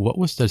learning, what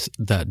was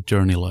that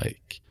journey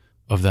like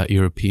of that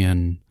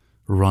European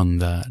run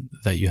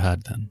that you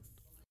had then?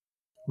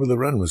 Well, the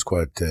run was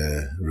quite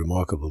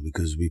remarkable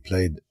because we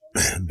played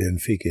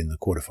Benfica in the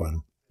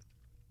quarterfinal.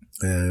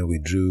 We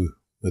drew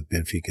with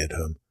Benfica at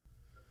home.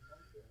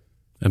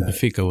 And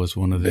Benfica was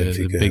one of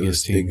the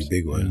biggest teams.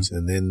 Big ones. Yeah.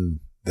 And then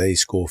they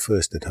score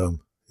first at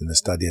home in the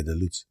Stadio de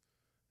Luz.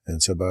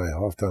 And so by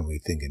halftime, we're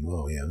thinking,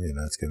 well,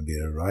 it's going to be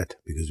all right,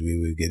 because we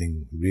were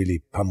getting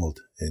really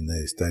pummeled in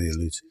the Stadio de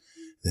Luz.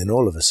 Then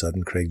all of a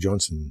sudden, Craig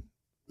Johnson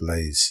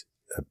plays.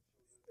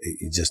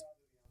 He just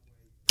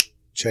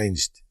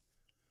changed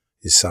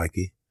his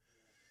psyche.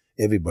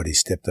 Everybody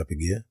stepped up a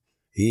gear.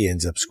 He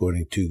ends up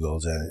scoring 2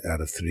 goals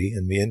out of 3,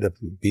 and we end up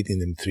beating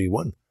them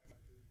 3-1.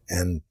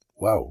 And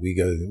wow, we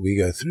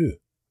go through.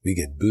 We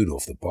get booed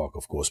off the park,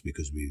 of course,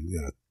 because we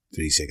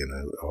 3 second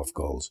half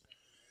goals.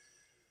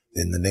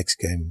 Then the next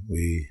game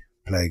we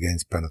play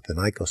against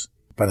Panathinaikos.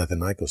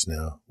 Panathinaikos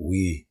now,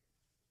 we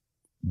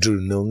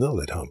drew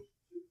 0-0 at home.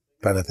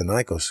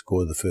 Panathinaikos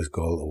scored the first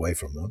goal away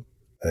from them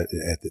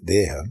at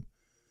their home,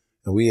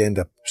 and we end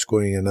up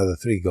scoring another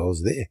 3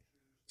 goals there.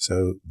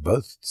 So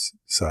both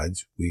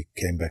sides, we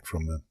came back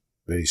from a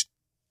very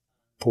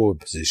poor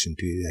position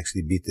to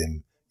actually beat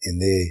them in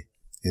their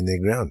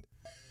ground.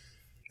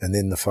 And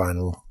then the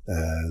final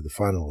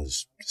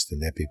was just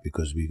an epic,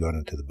 because we got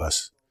into the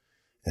bus.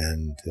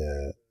 And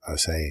I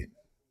say,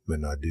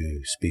 when I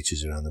do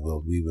speeches around the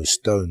world, we were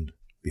stoned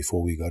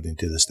before we got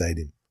into the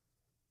stadium.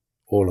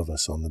 All of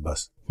us on the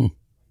bus.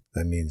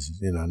 That means,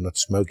 not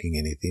smoking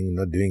anything,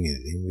 not doing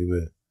anything. We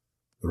were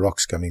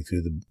rocks coming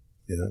through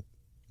the,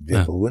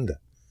 vehicle window.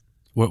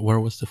 Where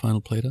was the final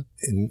played at?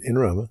 In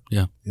Roma.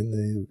 Yeah. In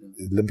the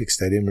Olympic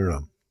Stadium in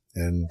Rome.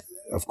 And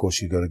of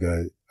course, you got to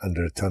go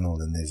under a tunnel,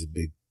 and there's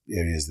big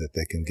areas that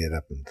they can get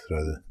up and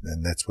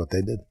and that's what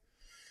they did.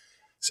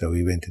 So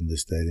we went in the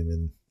stadium,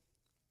 and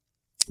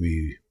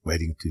we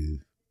waiting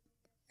to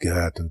go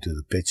out onto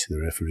the pitch.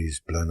 The referee's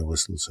blown a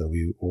whistle, so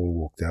we all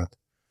walked out.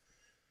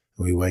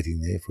 And we were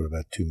waiting there for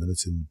about 2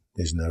 minutes, and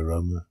there's no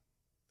Roma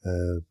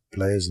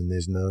players, and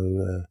there's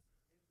no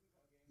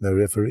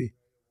referee.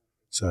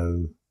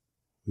 So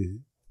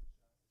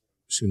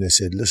soon as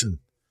said,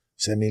 "Listen,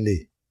 Sammy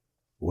Lee,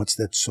 what's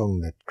that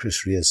song that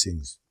Chris Rea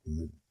sings?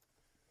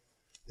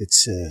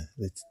 Let's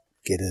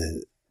get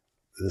a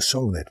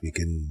song that we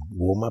can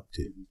warm up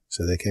to."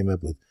 So they came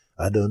up with,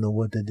 "I don't know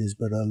what it is,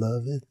 but I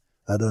love it.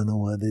 I don't know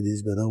what it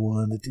is, but I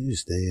want it to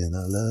stay, and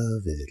I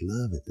love it,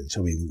 love it." And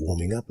so we were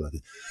warming up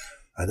like,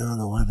 "I don't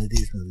know what it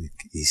is."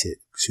 He said,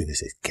 soon as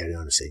he said, carry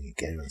on singing.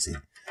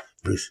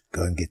 "Bruce,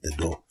 go and get the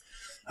door.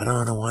 I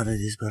don't know what it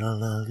is, but I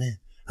love it.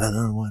 I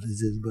don't know what it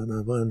is, but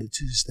I want it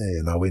to stay."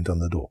 And I went on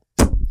the door,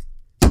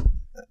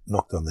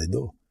 knocked on their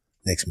door.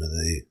 Next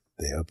minute,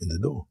 they opened the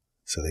door.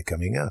 So they're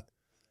coming out.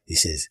 He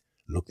says,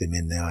 "Look them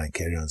in the eye and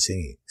carry on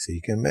singing." So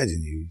you can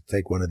imagine, you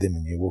take one of them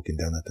and you're walking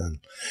down the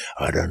tunnel.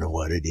 "I don't know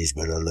what it is,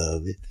 but I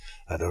love it.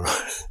 I don't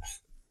know."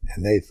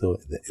 And they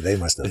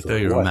must have thought,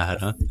 you were mad,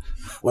 huh?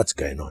 What's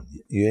going on?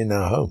 You're in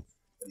our home.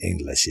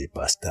 English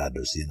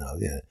bastardos,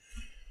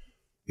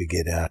 We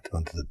get out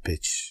onto the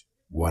pitch,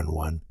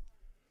 1-1,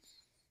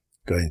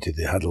 go into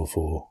the huddle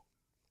for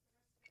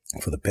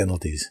the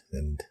penalties,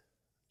 and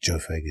Joe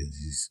Fagan,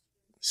 he's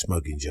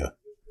smoking Joe.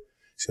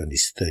 He's on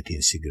his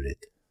 13th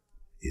cigarette.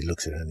 He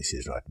looks around, he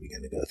says, "Right, we're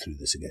going to go through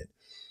this again.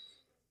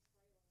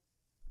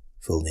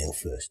 Phil Neal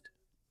first.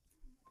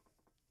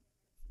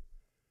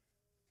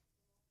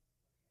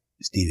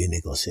 Stevie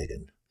Nichols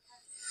second.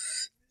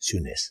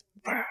 Souness,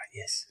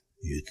 yes,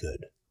 you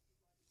third."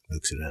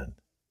 Looks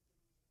around.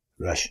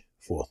 Rush,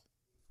 fourth.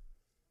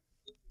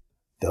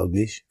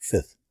 Dalglish,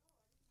 fifth.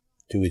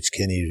 To which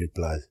Kenny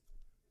replies,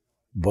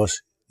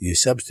 "Boss, you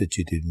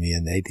substituted me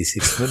in the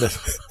 86th minute."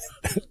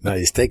 Now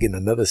he's taking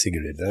another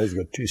cigarette. Now he's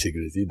got 2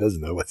 cigarettes. He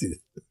doesn't know what it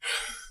is.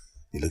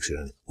 He looks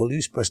around. "Well,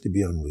 who's supposed to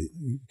be on?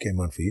 Who came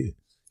on for you?"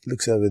 He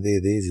looks over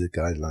there. There's a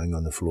guy lying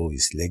on the floor,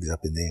 his legs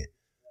up in there.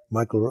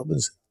 "Michael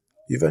Robinson,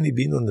 you've only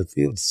been on the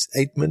field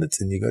 8 minutes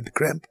and you got the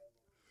cramp."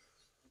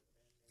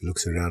 He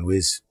looks around.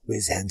 Where's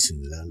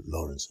Hansen,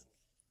 Lawrence?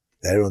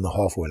 They're on the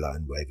halfway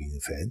line waving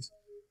the fans.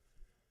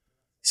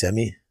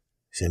 Sammy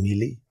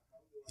Lee.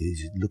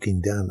 He's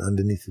looking down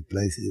underneath the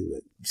place.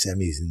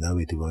 Sammy's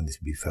nowhere to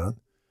be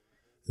found.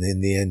 And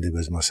in the end, it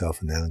was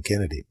myself and Alan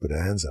Kennedy. Put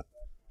our hands up.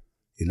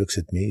 He looks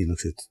at me, he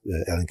looks at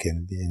Alan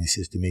Kennedy, and he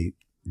says to me,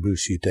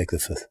 "Bruce, you take the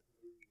 5th.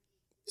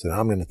 So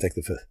I'm going to take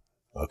the 5th.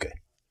 Okay.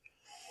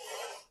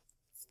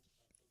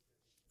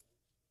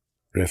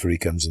 Referee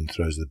comes and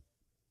throws the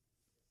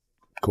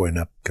coin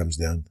up, comes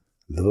down.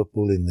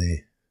 Liverpool in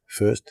the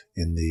first,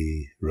 in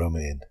the Roma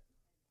end.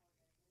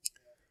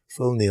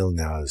 Phil Neal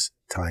now is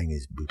tying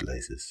his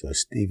bootlaces. So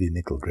Stevie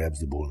Nicol grabs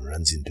the ball and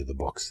runs into the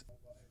box.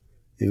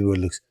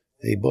 Everyone looks,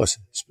 hey boss,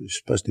 it's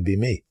supposed to be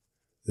me.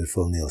 Then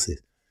Phil Neal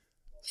says,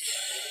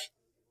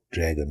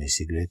 drag on his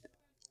cigarette.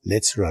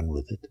 Let's run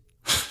with it.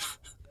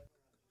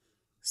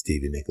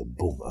 Stevie Nicol,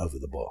 boom, over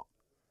the bar.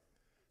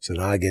 So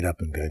now I get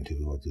up and go into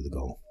the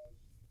goal.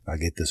 I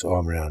get this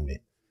arm around me.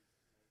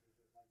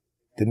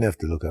 Didn't have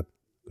to look up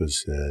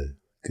because I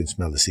could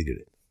smell the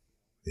cigarette.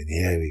 Then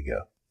here we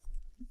go.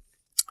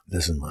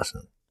 Listen, my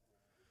son.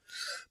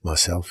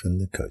 Myself and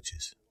the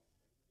coaches,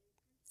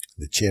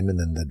 the chairman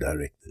and the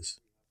directors,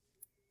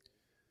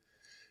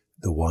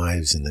 the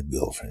wives and the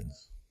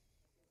girlfriends,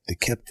 the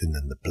captain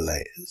and the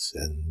players,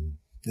 and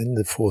then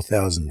the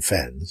 4,000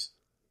 fans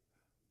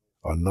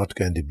are not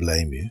going to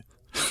blame you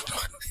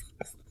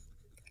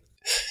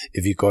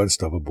if you can't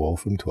stop a ball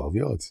from 12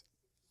 yards.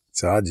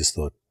 So I just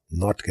thought,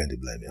 not going to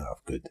blame you. Oh,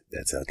 good,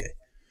 that's okay.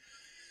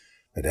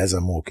 But as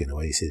I'm walking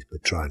away, he says,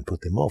 but try and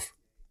put them off.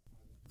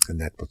 And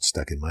that got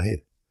stuck in my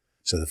head.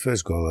 So the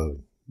first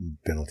goal,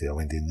 penalty, I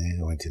went in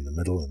there, I went in the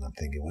middle, and I'm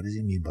thinking, what does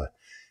he mean by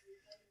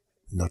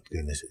not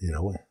going to,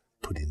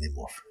 putting them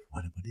off?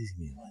 What does he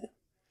mean by that?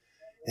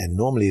 And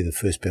normally the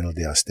first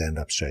penalty, I stand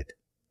up straight.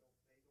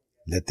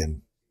 Let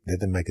them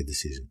make a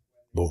decision.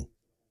 Boom.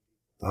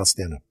 I'll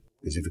stand up.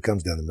 Because if it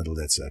comes down the middle,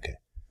 that's okay.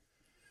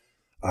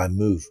 I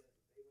move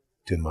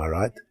to my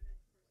right.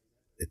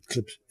 It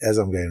clips, as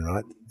I'm going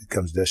right, it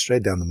comes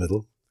straight down the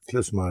middle,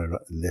 clips my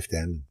left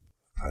hand.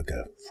 I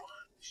go,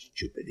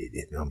 stupid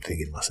idiot. And I'm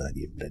thinking to myself,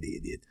 you bloody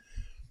idiot.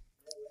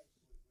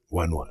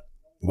 1-1.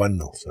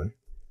 1-0, sorry.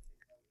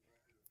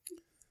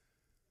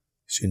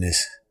 Soon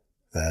as,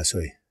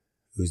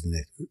 who's the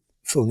net?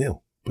 Phil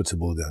Neal puts the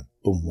ball down.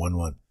 Boom,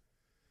 1-1.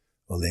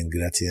 Well, then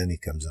Graziani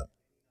comes up.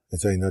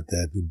 That's why not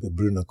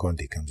Bruno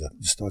Conti comes up.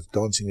 Starts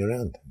dancing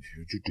around.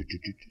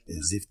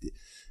 As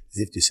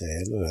if to say,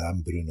 hello,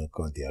 I'm Bruno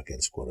Conti. I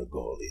can score a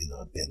goal,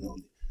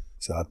 penalty.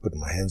 So I put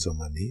my hands on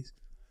my knees.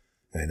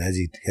 And as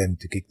he came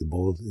to kick the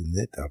ball in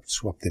the net, I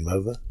swapped him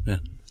over. Yeah.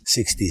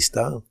 60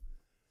 style.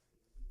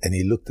 And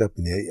he looked up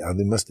and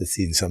they must have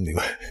seen something.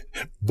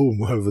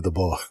 Boom, over the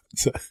bar.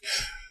 So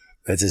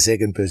that's the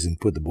second person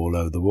put the ball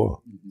over the bar.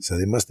 So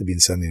there must have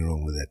been something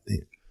wrong with that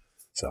thing.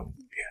 So,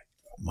 yeah,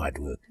 might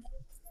work.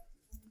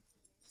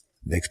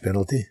 Next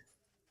penalty.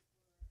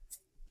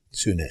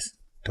 Souness,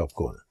 top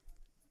corner.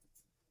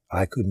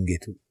 I couldn't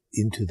get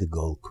into the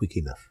goal quick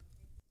enough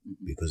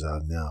because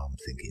I'm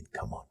thinking,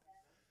 come on.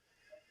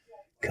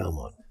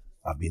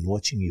 I've been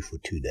watching you for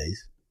 2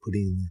 days,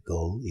 putting the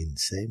goal in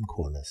same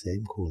corner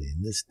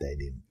in the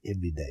stadium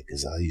every day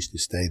because I used to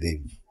stay there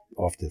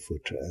after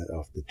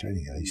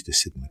training. I used to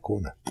sit in the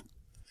corner.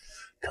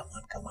 Come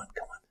on.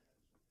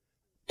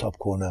 Top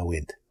corner I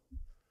went.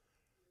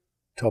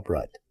 Top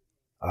right.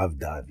 I've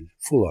dived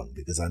full on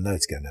because I know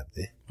it's going up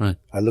there. Right.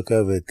 I look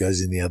over, it goes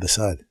in the other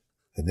side.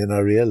 And then I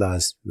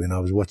realized when I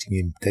was watching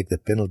him take the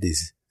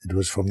penalties, it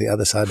was from the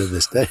other side of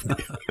the stadium.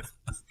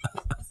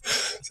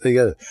 So you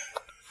go,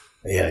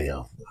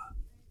 yeah.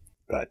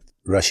 Right.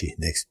 Rushy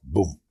next.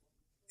 Boom.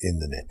 In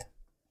the net.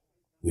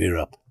 We're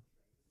up.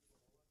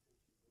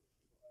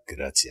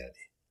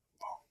 Graziani.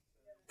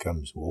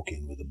 Comes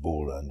walking with the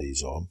ball under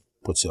his arm,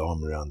 puts the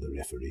arm around the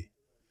referee.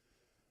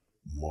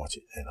 Watch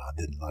it. And I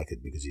didn't like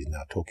it because he's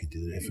now talking to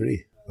the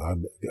referee. I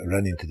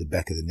run into the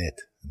back of the net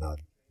and I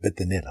bit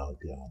the net. I'll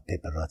go,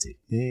 Peperazzi.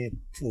 Yeah,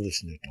 pull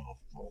this net off.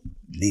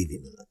 Leave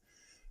him.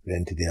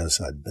 Ran to the other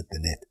side, bit the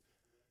net.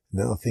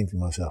 Now I think to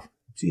myself,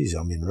 geez,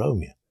 I'm in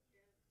Rome here.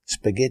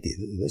 Spaghetti.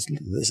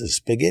 This is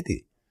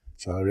spaghetti.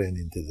 So I ran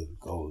into the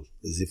goal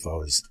as if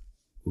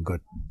we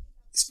got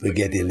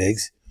spaghetti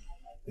legs.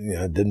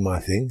 Did my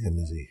thing, and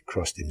as he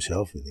crossed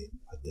himself, and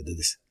I did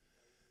this.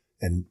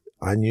 And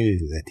I knew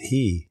that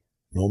he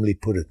normally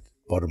put it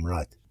bottom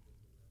right.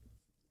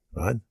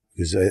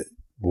 Because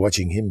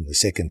watching him, the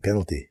second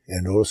penalty,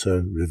 and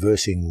also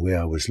reversing where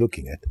I was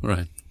looking at,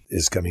 right,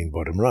 is coming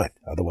bottom right.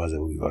 Otherwise, I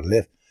would have gone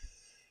left.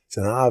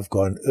 So now I've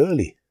gone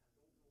early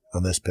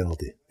on this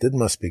penalty. Did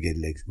my spaghetti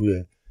legs.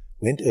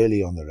 Went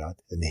early on the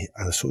right, and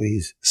I saw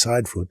his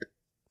side foot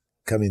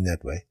coming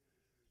that way,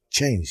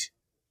 change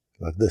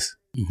like this.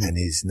 Mm-hmm. And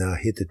he's now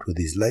hit it with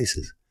his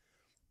laces.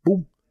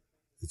 Boom.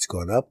 It's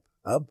gone up,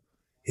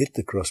 hit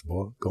the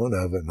crossbar, gone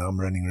over, and I'm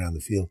running around the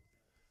field,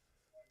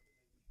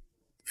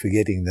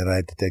 forgetting that I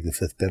had to take the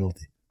fifth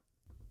penalty.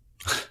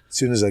 As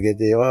soon as I get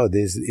there,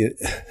 there's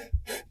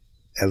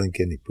Alan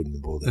Kenny putting the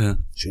ball there. Yeah.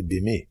 Should be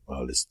me.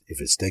 Well,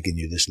 if it's taken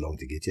you this long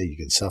to get here, you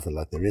can suffer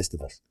like the rest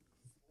of us.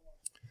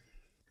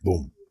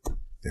 Boom.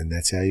 And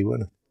that's how you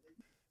won it.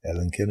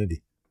 Alan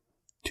Kennedy.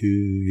 2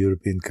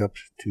 European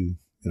Cups,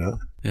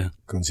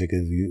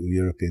 consecutive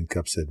European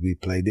Cups that we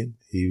played in.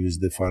 He was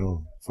the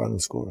final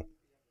scorer.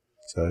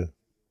 So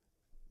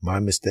my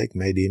mistake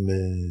made him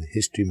a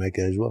history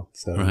maker as well.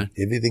 So right.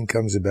 Everything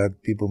comes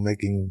about people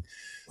making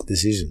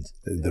decisions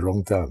at the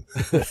wrong time.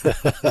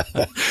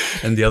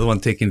 And the other one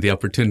taking the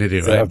opportunity,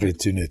 right? The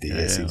opportunity,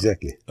 yes,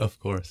 exactly. Of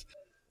course.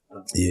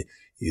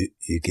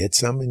 You get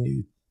some and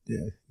you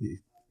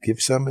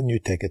give some and you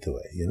take it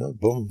away.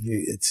 Boom.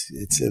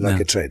 It's like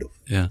a trade-off.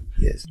 Yeah.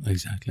 Yes.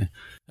 Exactly.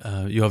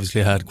 You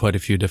obviously had quite a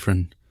few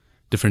different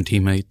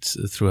teammates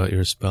throughout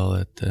your spell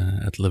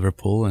at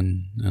Liverpool,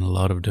 and a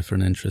lot of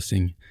different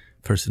interesting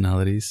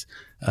personalities.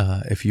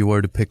 If you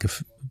were to pick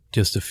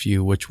just a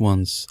few, which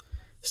ones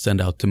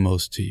stand out the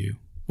most to you?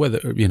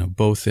 Whether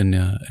both in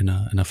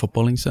a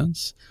footballing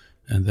sense,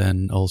 and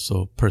then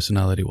also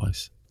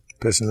personality-wise.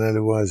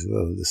 Personality-wise,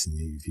 well, listen,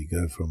 if you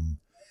go from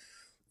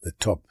the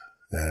top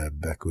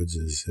backwards,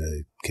 is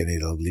Kenny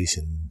Dalglish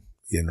and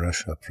Ian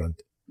Rush up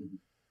front.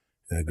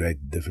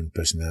 Great different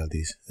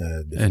personalities,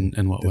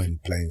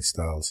 different playing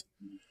styles.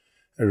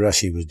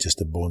 Rushy was just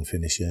a born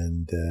finisher,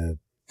 and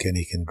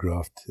Kenny can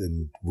graft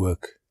and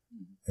work.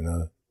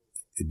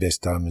 The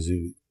best time was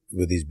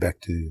with his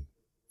back to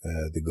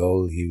the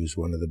goal. He was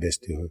one of the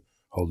best to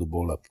hold the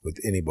ball up with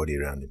anybody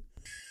around him,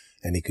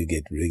 and he could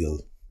get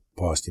wriggle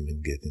past him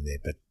and get in there.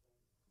 But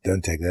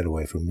don't take that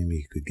away from him.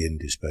 He could get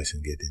into space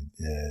and get in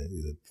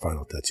the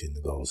final touch in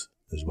the goals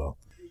as well.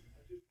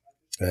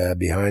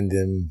 Behind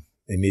him,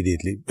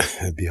 immediately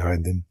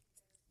behind him,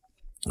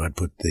 I'd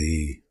put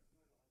the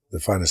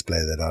finest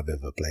player that I've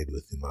ever played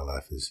with in my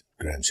life is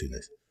Graham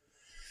Souness,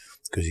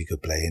 because he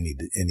could play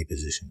any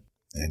position,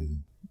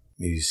 and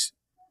he's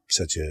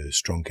such a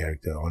strong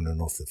character on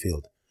and off the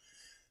field,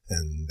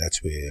 and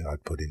that's where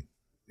I'd put him,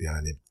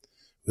 behind him.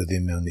 With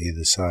him on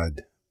either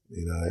side,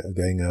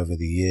 going over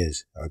the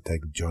years, I'd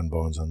take John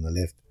Barnes on the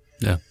left.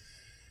 Yeah.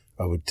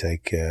 I would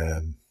take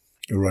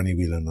Ronnie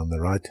Whelan on the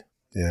right.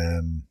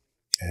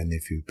 And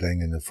if you're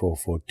playing in a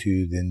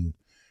 4-4-2, then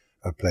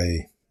I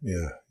play,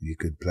 you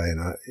could play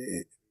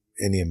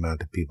any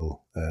amount of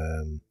people.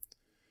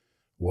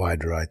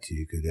 Wide right,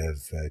 you could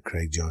have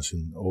Craig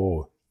Johnson,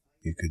 or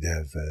you could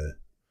have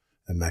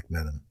a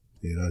McManaman,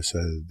 so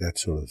that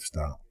sort of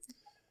style.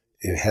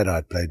 Had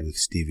I played with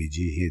Stevie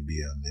G, he'd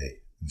be on there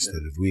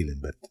instead of Whelan,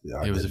 but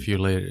it was a few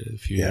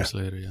years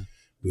later, yeah.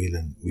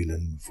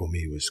 Whelan for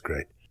me was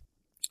great.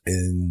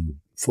 In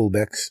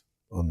fullbacks,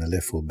 on the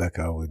left fullback,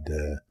 I would,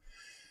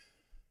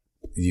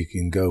 you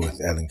can go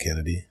with Alan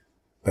Kennedy,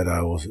 but I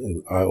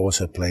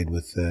also played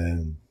with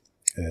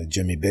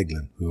Jimmy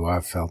Beglin, who I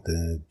felt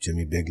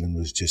Jimmy Beglin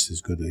was just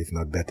as good, if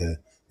not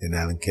better, than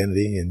Alan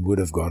Kennedy, and would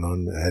have gone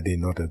on had he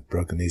not have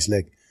broken his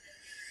leg.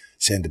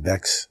 Centre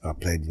backs, I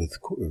played with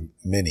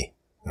many.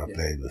 I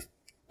played with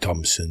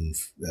Thompson,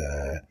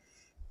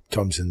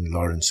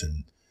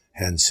 Lawrenson,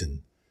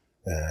 Hansen,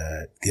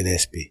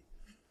 Gillespie,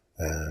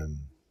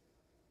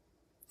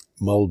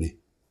 Mulby,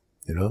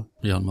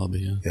 Jan Mulby,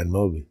 yeah. Jan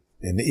Mulby.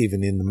 And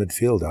even in the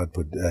midfield, I'd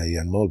put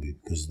Jan Mulby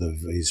because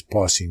of his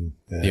passing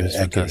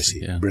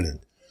accuracy. Yeah.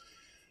 Brilliant.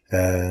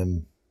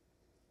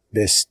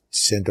 Best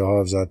centre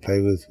halves I'd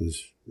play with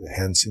was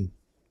Hansen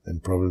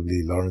and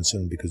probably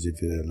Lawrenson, because of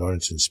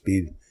Lawrenson's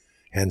speed,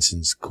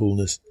 Hansen's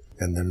coolness,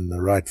 and then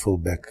the right full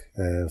back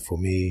for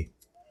me,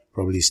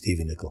 probably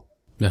Stevie Nicol.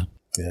 Yeah.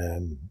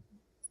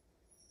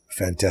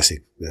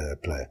 Fantastic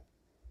player.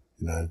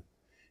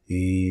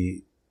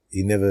 He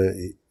never,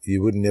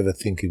 you would never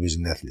think he was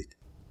an athlete.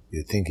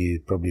 You'd think he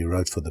probably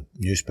wrote for the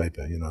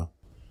newspaper,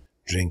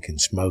 drink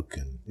and smoke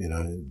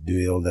and,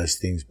 do all those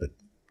things, but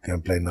go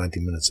and play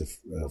 90 minutes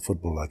of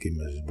football like him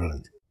is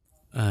brilliant.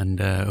 And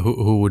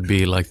who would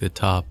be like the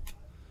top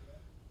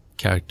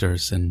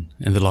characters in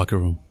the locker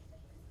room?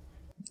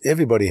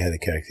 Everybody had a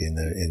character in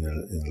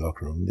the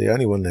locker room. The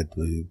only one that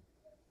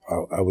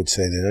I would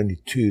say the only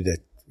two that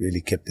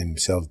really kept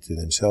themselves to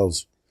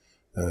themselves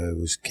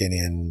was Kenny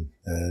and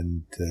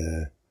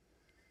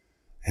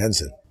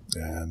Hansen.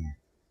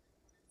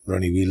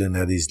 Ronnie Whelan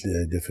had his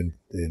different,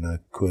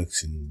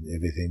 quirks and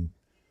everything.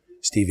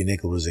 Stevie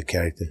Nicol was a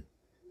character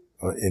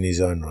in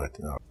his own right.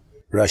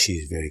 Rushy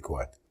is very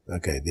quiet.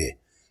 Okay, there.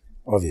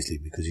 Obviously,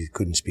 because he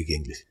couldn't speak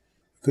English.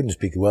 Couldn't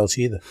speak Welsh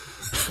either.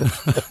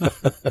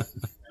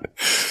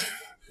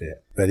 Yeah,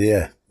 but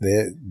yeah,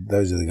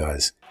 those are the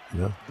guys,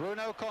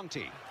 Bruno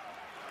Conti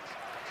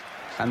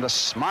and the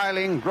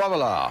smiling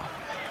Grobbelaar,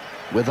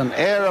 with an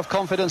air of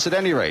confidence at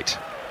any rate,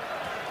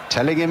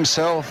 telling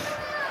himself,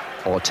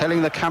 or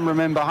telling the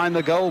cameramen behind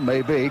the goal,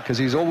 maybe, because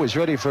he's always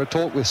ready for a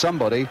talk with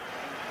somebody,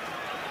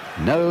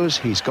 knows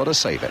he's got to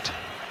save it.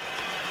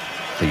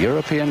 The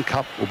European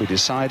Cup will be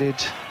decided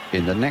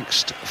in the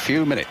next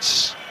few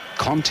minutes.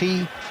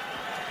 Conti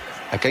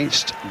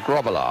against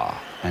Grobbelaar,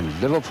 and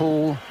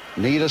Liverpool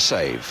need a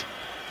save.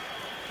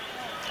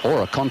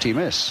 Or a Conti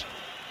miss.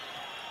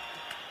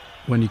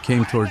 When you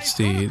came towards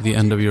the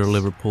end of your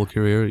Liverpool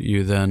career,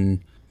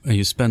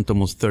 you spent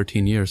almost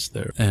 13 years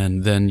there,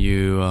 and then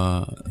you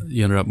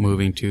ended up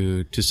moving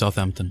to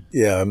Southampton.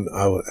 Yeah,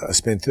 I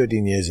spent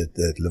 13 years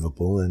at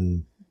Liverpool,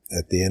 and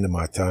at the end of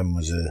my time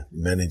was a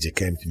manager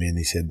came to me and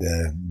he said,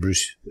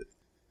 Bruce,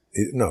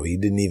 no, he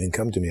didn't even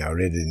come to me. I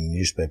read it in the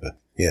newspaper.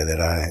 Yeah,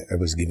 that I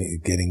was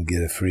getting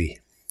a free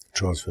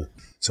transfer.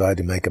 So I had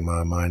to make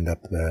my mind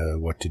up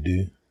what to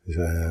do.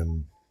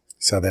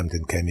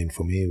 Southampton came in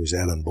for me. It was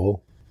Alan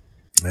Ball.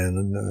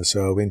 And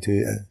so I went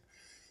to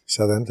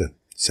Southampton.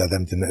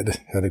 Southampton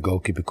had a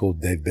goalkeeper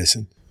called Dave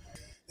Besson.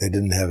 They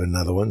didn't have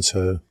another one,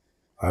 so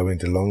I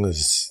went along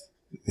as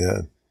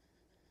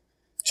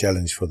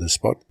challenge for the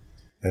spot.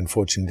 And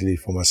fortunately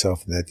for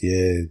myself that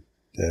year,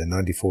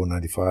 94,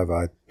 95,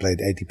 I played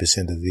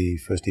 80% of the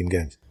first team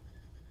games.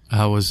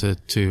 How was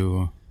it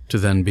to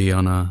then be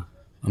on a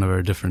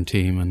very different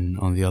team and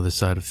on the other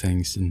side of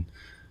things? And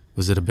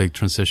was it a big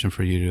transition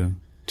for you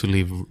to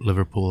leave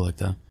Liverpool like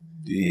that?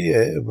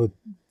 Yeah, but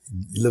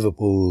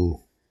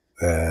Liverpool,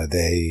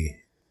 they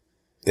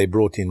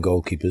brought in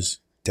goalkeepers,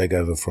 take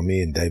over from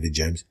me and David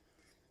James,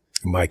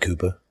 Mike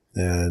Cooper.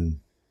 And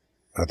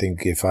I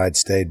think if I had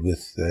stayed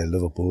with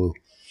Liverpool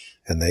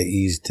and they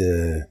eased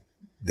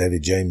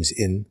David James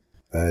in,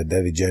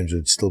 David James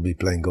would still be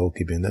playing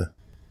goalkeeping now.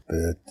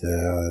 But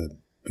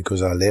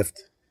because I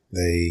left,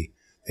 they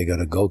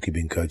got a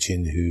goalkeeping coach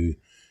in who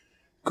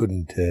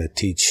couldn't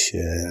teach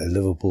a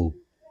Liverpool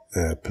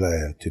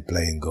player to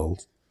play in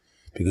goals,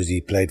 because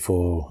he played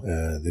for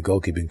the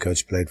goalkeeping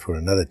coach played for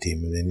another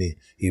team, and then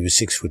he was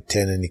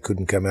 6'10" and he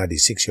couldn't come out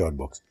his 6-yard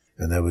box,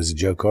 and that was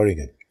Joe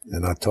Corrigan.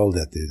 And I told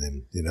that to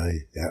them,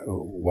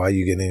 why are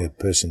you getting a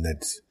person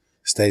that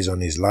stays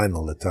on his line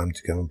all the time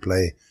to come and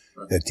play,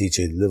 teach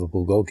a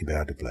Liverpool goalkeeper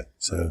how to play?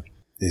 So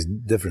there's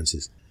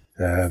differences.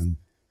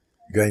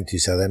 Going to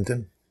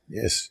Southampton,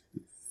 yes,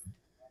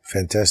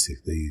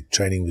 fantastic. The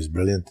training was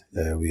brilliant.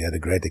 We had a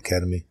great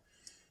academy,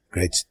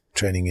 great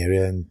training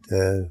area, and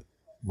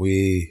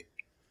we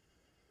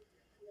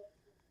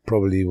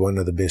probably one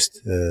of the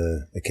best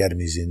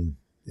academies in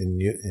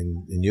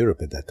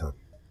Europe at that time.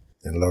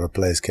 And a lot of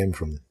players came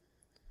from them.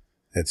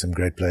 Had some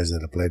great players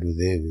that I played with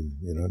there,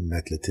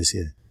 Matt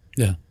Letizia.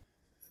 Yeah.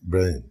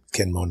 Brilliant.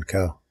 Ken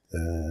Moncau.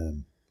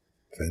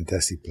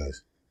 Fantastic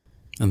players.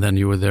 And then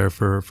you were there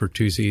for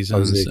 2 seasons. I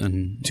was there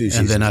and 2 seasons,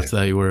 and then after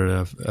that you were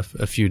at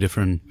a few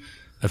different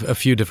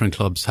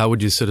clubs. How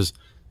would you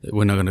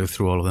we're not going to go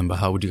through all of them, but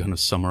how would you kind of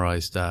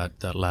summarize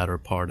that latter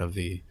part of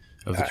the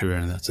career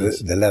in that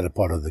sense? The latter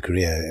part of the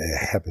career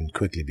happened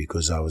quickly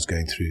because I was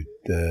going through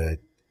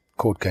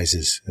court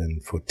cases,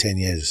 and for 10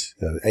 years,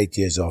 8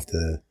 years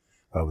after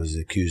I was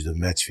accused of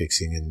match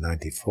fixing in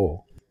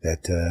 94,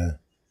 that,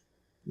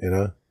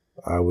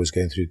 I was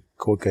going through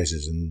court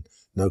cases and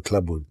no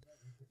club would.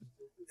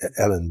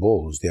 Alan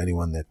Ball was the only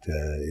one that,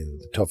 in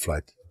the top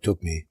flight,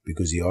 took me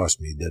because he asked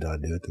me, did I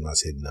do it? And I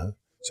said no.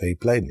 So he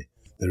played me.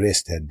 The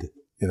rest had,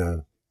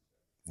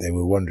 they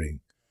were wondering,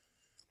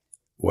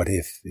 what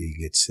if he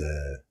gets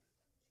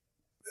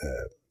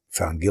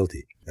found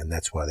guilty? And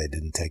that's why they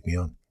didn't take me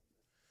on.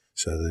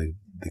 So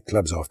the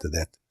clubs after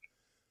that,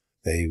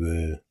 they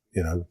were,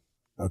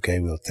 okay,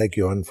 we'll take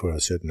you on for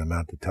a certain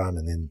amount of time.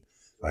 And then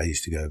I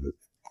used to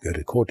go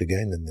to court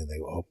again, and then they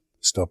go, oh,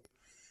 stop.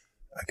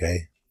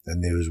 Okay.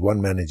 And there was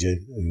one manager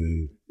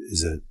who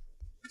is a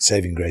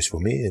saving grace for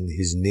me, and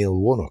he's Neil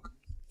Warnock.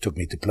 Took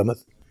me to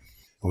Plymouth.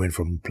 I went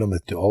from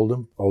Plymouth to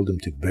Oldham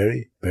to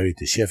Bury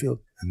to Sheffield.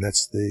 And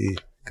that's the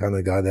kind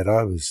of guy that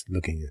I was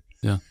looking at.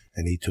 Yeah.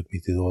 And he took me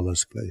to all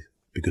those places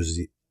because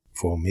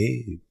for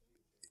me,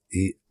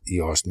 he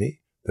asked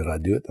me, did I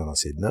do it? And I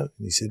said no. And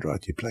he said,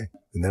 right, you play.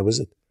 And that was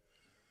it.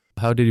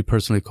 How did you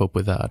personally cope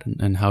with that?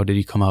 And how did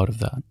you come out of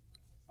that?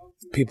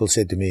 People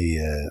said to me,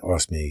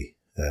 asked me,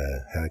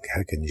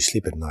 how can you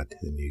sleep at night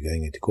when you're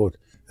going into court?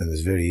 And it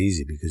was very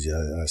easy because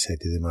I said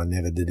to them, I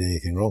never did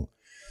anything wrong.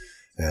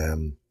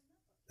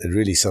 It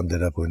really summed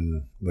it up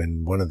when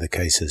one of the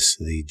cases,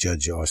 the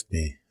judge asked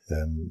me,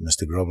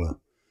 Mr. Grobler,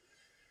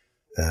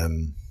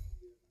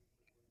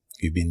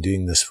 you've been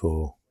doing this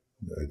for,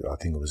 I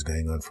think it was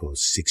going on for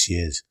 6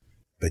 years,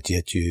 but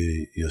yet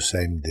your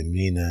same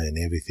demeanor and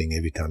everything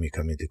every time you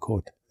come into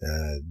court,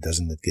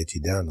 doesn't it get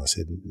you down? I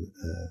said,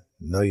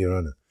 no, Your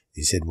Honor.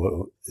 He said,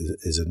 well,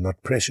 is it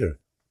not pressure?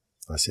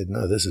 I said,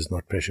 no, this is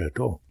not pressure at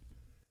all.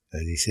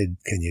 And he said,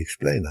 can you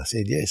explain? I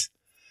said, yes.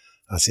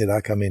 I said, I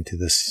come into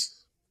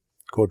this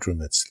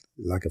courtroom, it's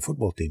like a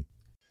football team.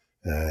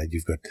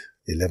 You've got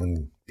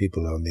 11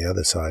 people on the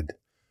other side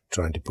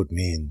trying to put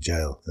me in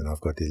jail, and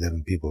I've got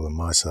 11 people on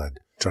my side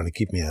trying to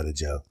keep me out of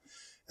jail.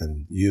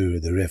 And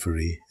you're the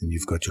referee, and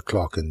you've got your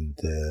clock, and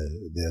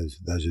those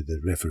are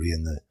the referee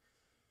and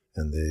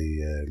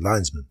the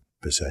linesman,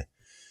 per se.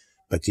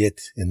 But yet,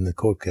 in the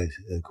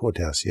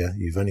courthouse,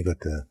 you've only got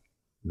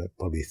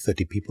probably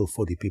 30 people,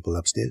 40 people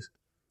upstairs.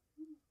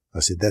 I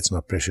said, that's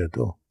not pressure at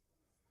all.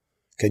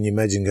 Can you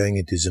imagine going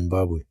into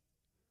Zimbabwe,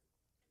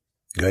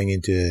 going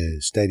into a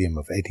stadium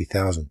of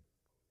 80,000?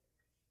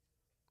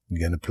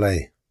 You're going to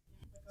play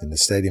in a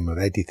stadium of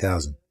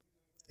 80,000,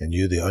 and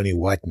you're the only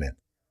white man.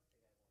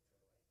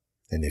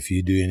 And if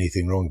you do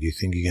anything wrong, do you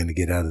think you're going to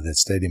get out of that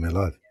stadium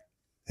alive?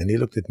 And he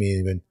looked at me and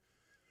he went,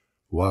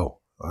 wow,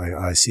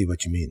 I see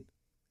what you mean.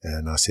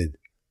 And I said,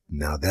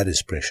 now that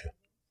is pressure,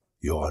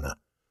 Your Honor.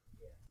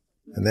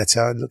 And that's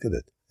how I look at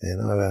it.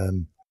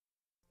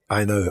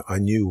 I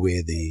knew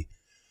where the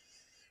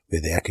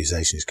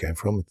accusations came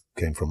from. It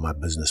came from my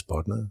business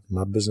partner.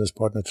 My business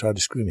partner tried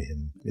to screw me.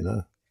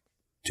 And,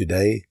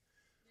 today,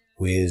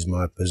 where's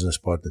my business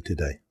partner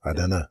today? I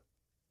don't know.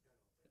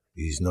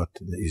 He's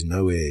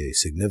nowhere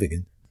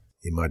significant.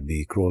 He might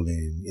be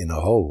crawling in a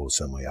hole or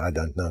somewhere. I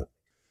don't know.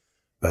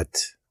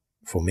 But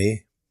for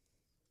me,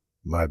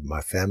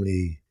 My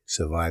family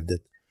survived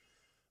it.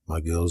 My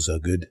girls are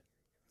good.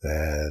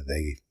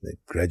 They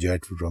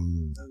graduate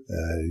from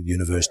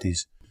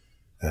universities.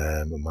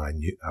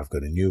 I've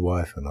got a new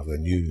wife and I've got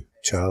a new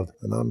child,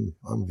 and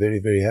I'm very,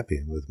 very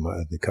happy with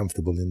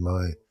comfortable in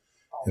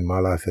my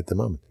life at the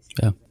moment.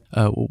 Yeah.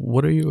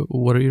 What are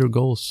your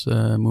goals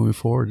moving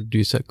forward? Do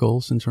you set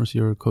goals in terms of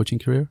your coaching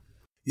career?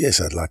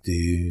 Yes, I'd like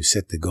to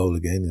set the goal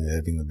again of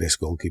having the best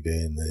goalkeeper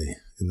in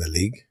the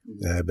league,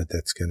 but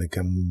that's going to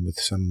come with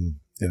some,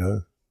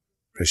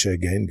 pressure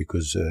again,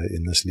 because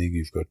in this league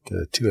you've got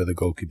two other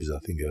goalkeepers I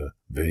think are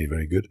very,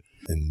 very good,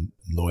 and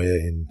Neuer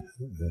in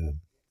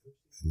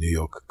New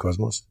York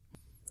Cosmos,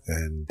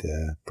 and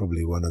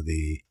probably one of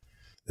the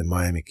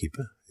Miami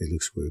keeper. He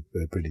looks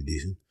pretty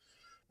decent,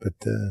 but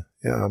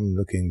I'm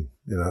looking.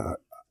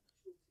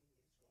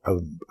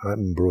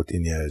 I'm brought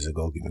in here as a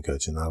goalkeeping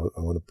coach, and I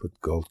want to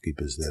put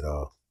goalkeepers that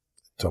are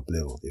top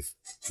level. If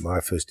my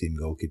first team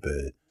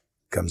goalkeeper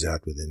comes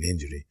out with an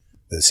injury,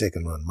 the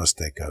second one must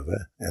take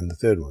over, and the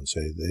third one. So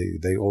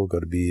they all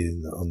got to be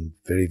on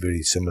very,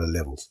 very similar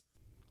levels.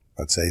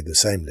 I'd say the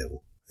same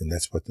level, and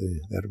that's what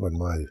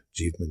my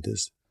achievement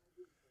is.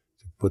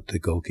 To put the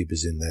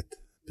goalkeepers in that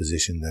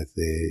position that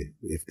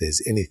if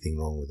there's anything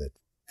wrong with that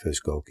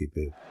first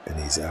goalkeeper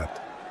and he's out,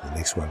 the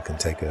next one can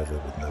take over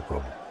with no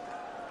problem.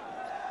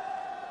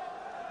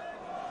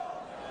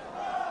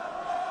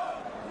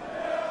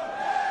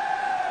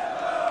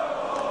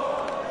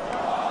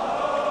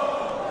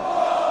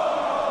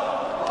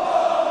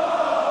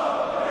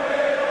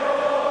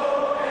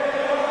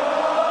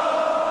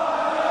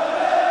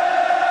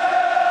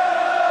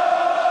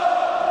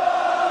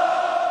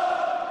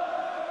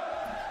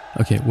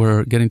 Okay,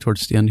 we're getting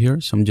towards the end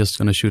here, so I'm just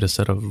going to shoot a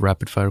set of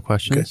rapid-fire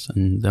questions,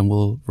 and then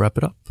we'll wrap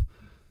it up.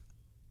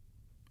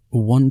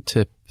 One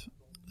tip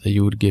that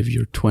you would give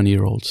your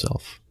 20-year-old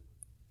self,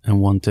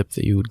 and one tip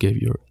that you would give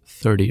your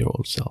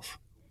 30-year-old self.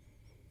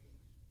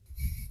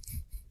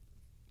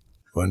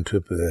 One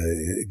tip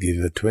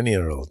give a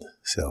 20-year-old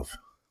self.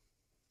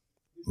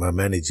 My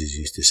managers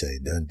used to say,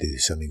 don't do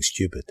something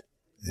stupid.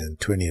 And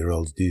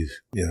 20-year-olds do,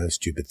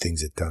 stupid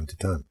things at time to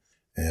time.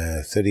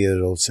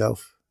 30-year-old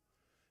self,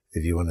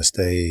 if you want to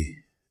stay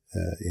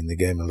in the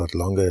game a lot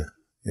longer,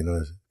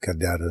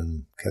 cut out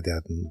on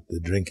the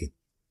drinking.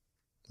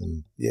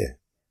 And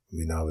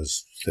when I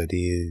was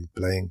 30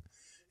 playing,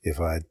 if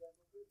I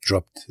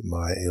dropped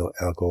my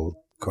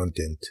alcohol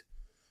content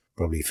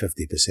probably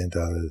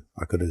 50%,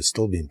 I could have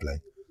still been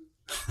playing.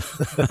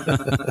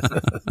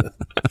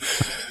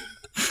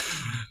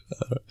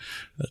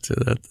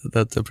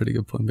 That's a pretty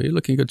good point. But you're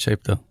looking in good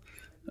shape, though.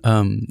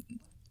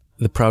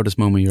 The proudest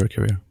moment of your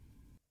career?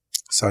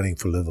 Signing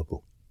for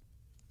Liverpool.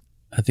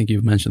 I think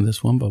you've mentioned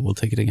this one, but we'll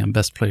take it again.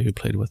 Best player you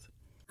played with?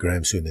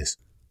 Graham Souness.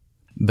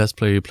 Best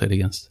player you played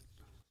against?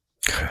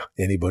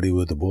 Anybody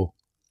with the ball.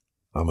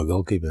 I'm a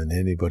goalkeeper and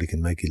anybody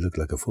can make you look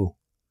like a fool.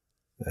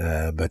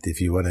 But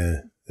if you want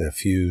a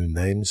few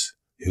names,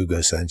 Hugo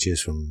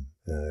Sanchez from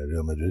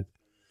Real Madrid,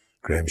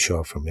 Graham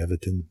Sharp from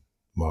Everton,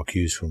 Mark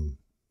Hughes from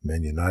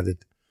Man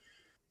United,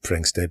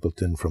 Frank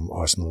Stapleton from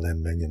Arsenal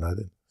and Man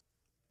United.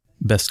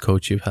 Best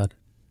coach you've had?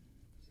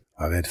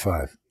 I've had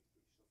five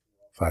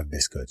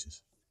best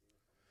coaches.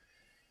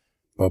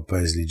 Bob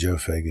Paisley, Joe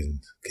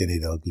Fagan, Kenny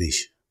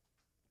Dalglish,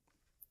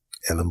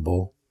 Alan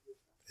Ball,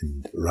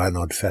 and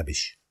Reinhard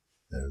Fabisch.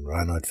 And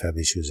Reinhard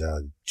Fabisch was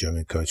our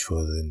German coach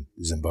for the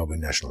Zimbabwe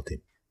national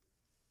team.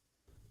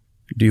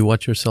 Do you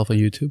watch yourself on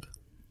YouTube?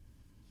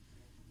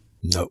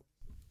 No.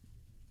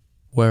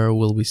 Where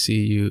will we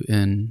see you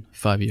in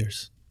 5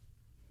 years?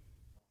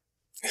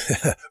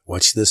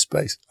 Watch this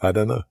space. I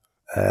don't know.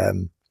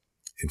 In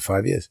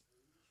 5 years.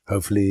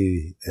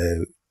 Hopefully,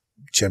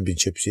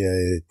 championships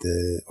here at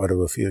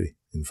Ottawa Fury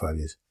in 5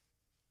 years.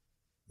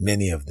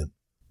 Many of them.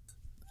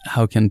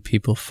 How can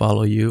people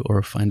follow you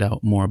or find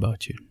out more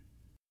about you?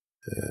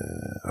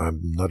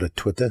 I'm not at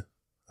Twitter.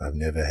 I've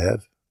never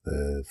have.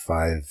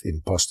 5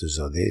 imposters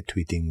are there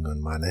tweeting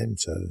on my name,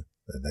 so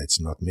that's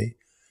not me.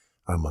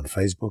 I'm on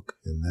Facebook,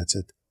 and that's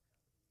it.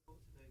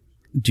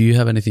 Do you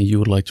have anything you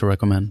would like to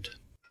recommend?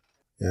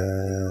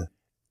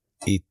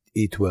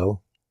 Eat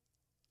well,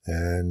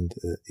 and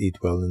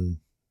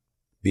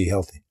be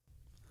healthy.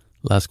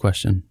 Last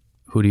question.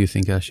 Who do you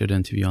think I should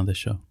interview on this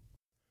show?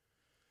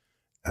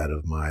 Out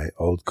of my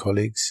old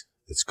colleagues,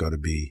 it's got to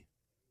be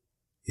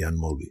Jan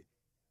Molby.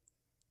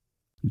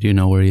 Do you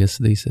know where he is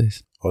these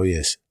days? Oh,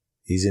 yes.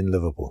 He's in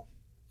Liverpool.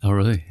 Oh,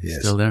 really? He's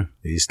still there?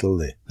 He's still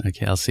there.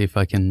 Okay, I'll see if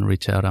I can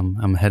reach out.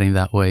 I'm heading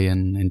that way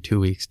in 2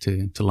 weeks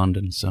to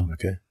London, so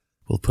okay.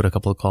 We'll put a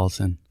couple of calls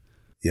in.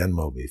 Jan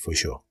Molby, for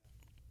sure.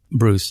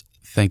 Bruce,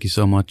 thank you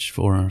so much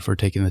for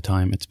taking the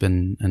time. It's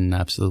been an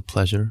absolute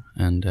pleasure,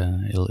 and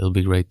it'll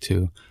be great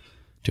to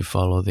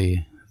follow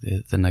the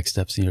next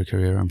steps in your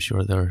career. I'm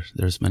sure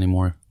there's many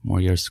more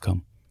years to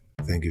come.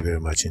 Thank you very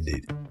much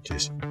indeed.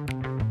 Cheers.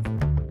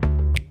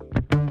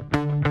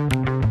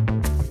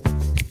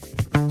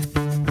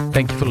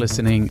 Thank you for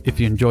listening. If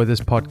you enjoy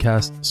this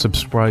podcast,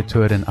 subscribe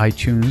to it in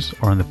iTunes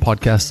or on the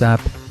podcast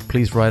app.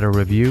 Please write a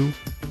review.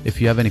 If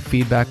you have any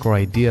feedback or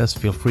ideas,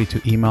 feel free to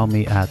email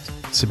me at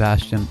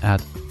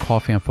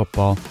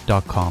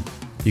sebastian@coffeeandfootball.com.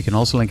 You can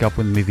also link up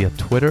with me via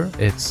Twitter.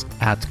 It's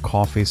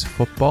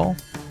 @coffeesfootball.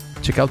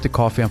 Check out the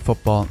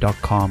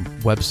coffeeandfootball.com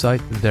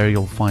website. There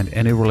you'll find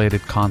any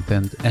related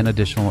content and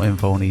additional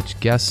info on each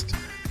guest.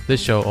 This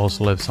show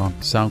also lives on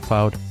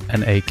SoundCloud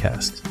and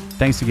Acast.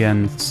 Thanks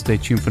again. Stay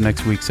tuned for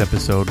next week's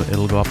episode.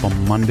 It'll go up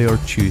on Monday or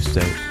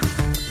Tuesday.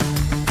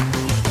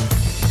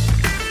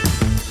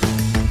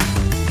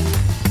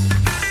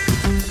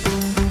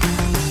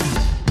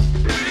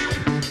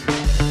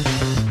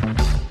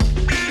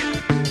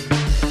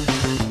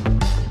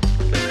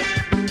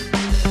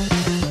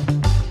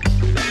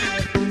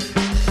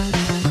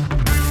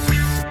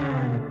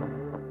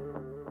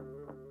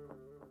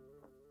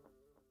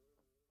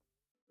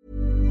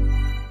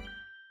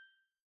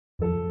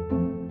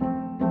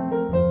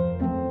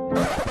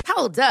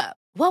 Hold up.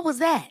 What was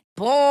that?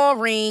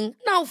 Boring.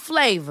 No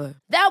flavor.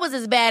 That was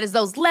as bad as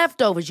those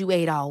leftovers you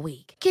ate all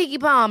week. Keke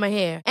Palmer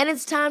here, and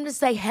it's time to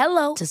say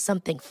hello to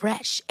something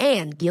fresh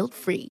and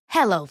guilt-free.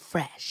 Hello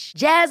Fresh.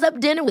 Jazz up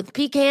dinner with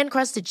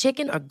pecan-crusted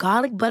chicken or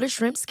garlic butter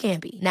shrimp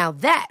scampi. Now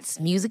that's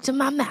music to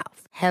my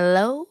mouth.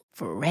 Hello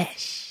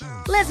Fresh.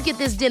 Let's get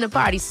this dinner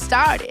party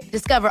started.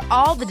 Discover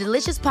all the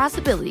delicious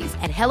possibilities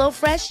at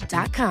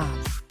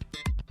HelloFresh.com.